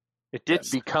 It did Yes,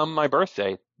 become my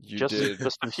birthday. you Just did.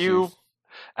 a few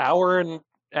hour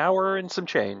and some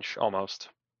change almost.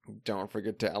 Don't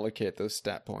forget to allocate those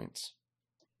stat points.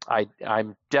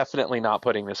 I'm definitely not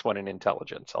putting this one in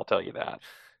intelligence, I'll tell you that.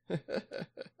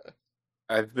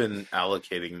 I've been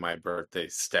allocating my birthday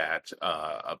stat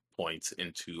points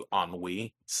into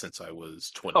ennui since I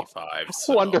was Oh, 25.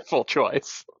 So wonderful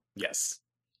choice. yes.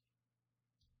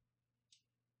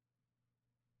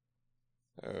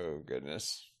 Oh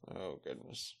goodness. Oh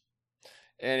goodness.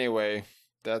 Anyway,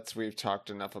 we've talked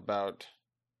enough about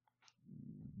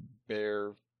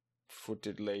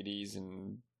bare-footed ladies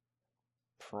and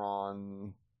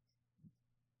prawn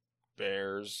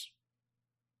bears.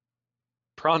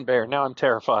 Prawn bear. Now I'm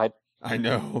terrified. I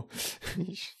know.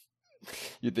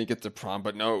 You think it's a prawn,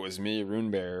 but no, it was me,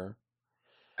 Rune Bear.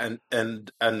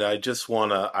 And I just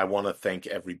wanna thank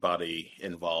everybody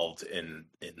involved in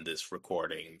this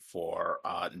recording for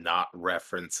not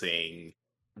referencing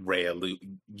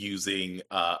using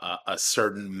a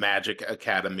certain Magic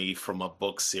Academy from a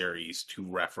book series to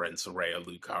reference Rhea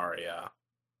Lucaria.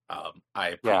 I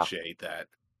Yeah, appreciate that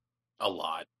a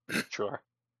lot. sure.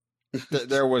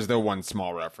 There was the one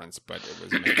small reference, but it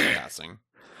was maybe passing.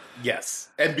 Yes,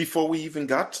 and before we even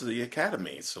got to the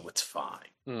academy, so it's fine.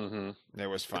 Mm-hmm. It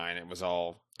was fine. It was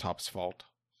all Top's fault.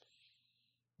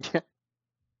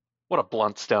 What a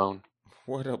blunt stone.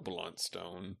 What a blunt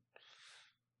stone.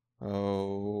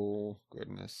 Oh,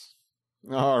 goodness.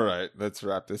 All right, let's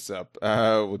wrap this up.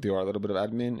 We'll do our little bit of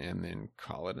admin and then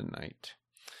call it a night.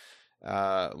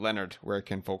 Leonard, where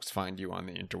can folks find you on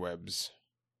the interwebs?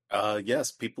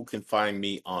 Yes, people can find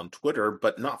me on Twitter,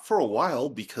 but not for a while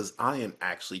because I am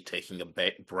actually taking a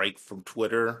break from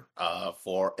Twitter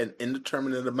for an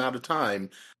indeterminate amount of time.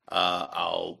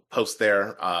 I'll post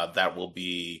there. That will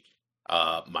be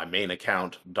my main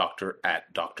account, Dr.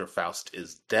 Faust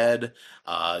is dead.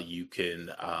 You can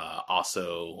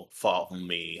also follow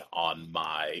me on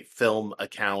my film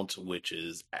account, which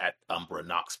is at Umbra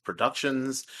Nox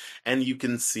Productions, and you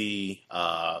can see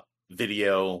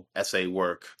video essay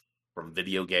work from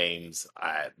video games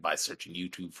by searching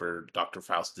YouTube for Dr.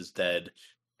 Faust is Dead,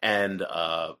 and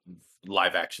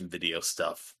live action video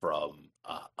stuff from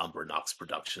Umbra Nox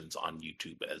Productions on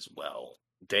YouTube as well.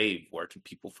 Dave, where can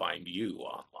people find you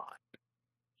online?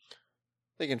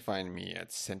 They can find me at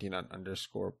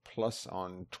Sentinel_plus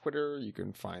on Twitter. You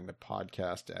can find the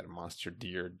podcast at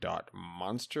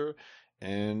monsterdeer.monster.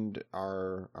 And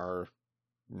our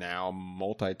now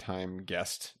multi-time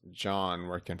guest, John,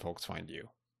 where can folks find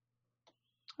you?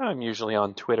 I'm usually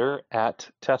on Twitter at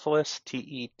Tethylus,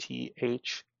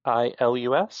 Tethilus.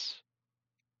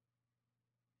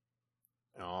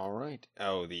 All right.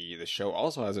 Oh, the show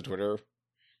also has a Twitter,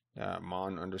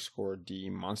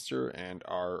 Mon_D Monster, and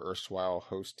our erstwhile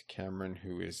host Cameron,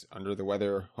 who is under the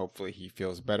weather. Hopefully he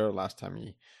feels better.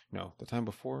 The time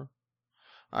before.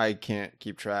 I can't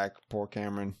keep track. Poor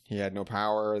Cameron. He had no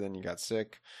power, then he got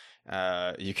sick.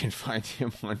 You can find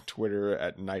him on Twitter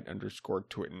at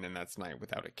Knight_Twitten, and that's Knight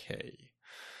without a K.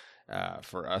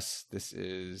 For us, this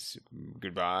is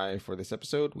goodbye for this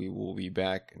episode. We will be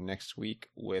back next week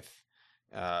with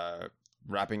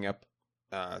wrapping up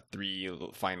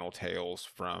 3 final tales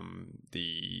from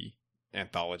the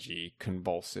anthology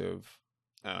Convulsive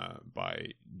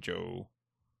by Joe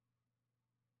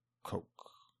Koch.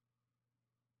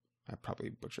 I probably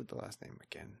butchered the last name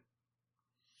again.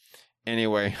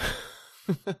 Anyway,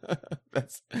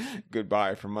 that's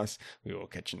goodbye from us. We will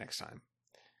catch you next time.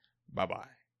 Bye-bye.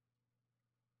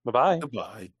 Bye-bye.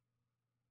 Goodbye.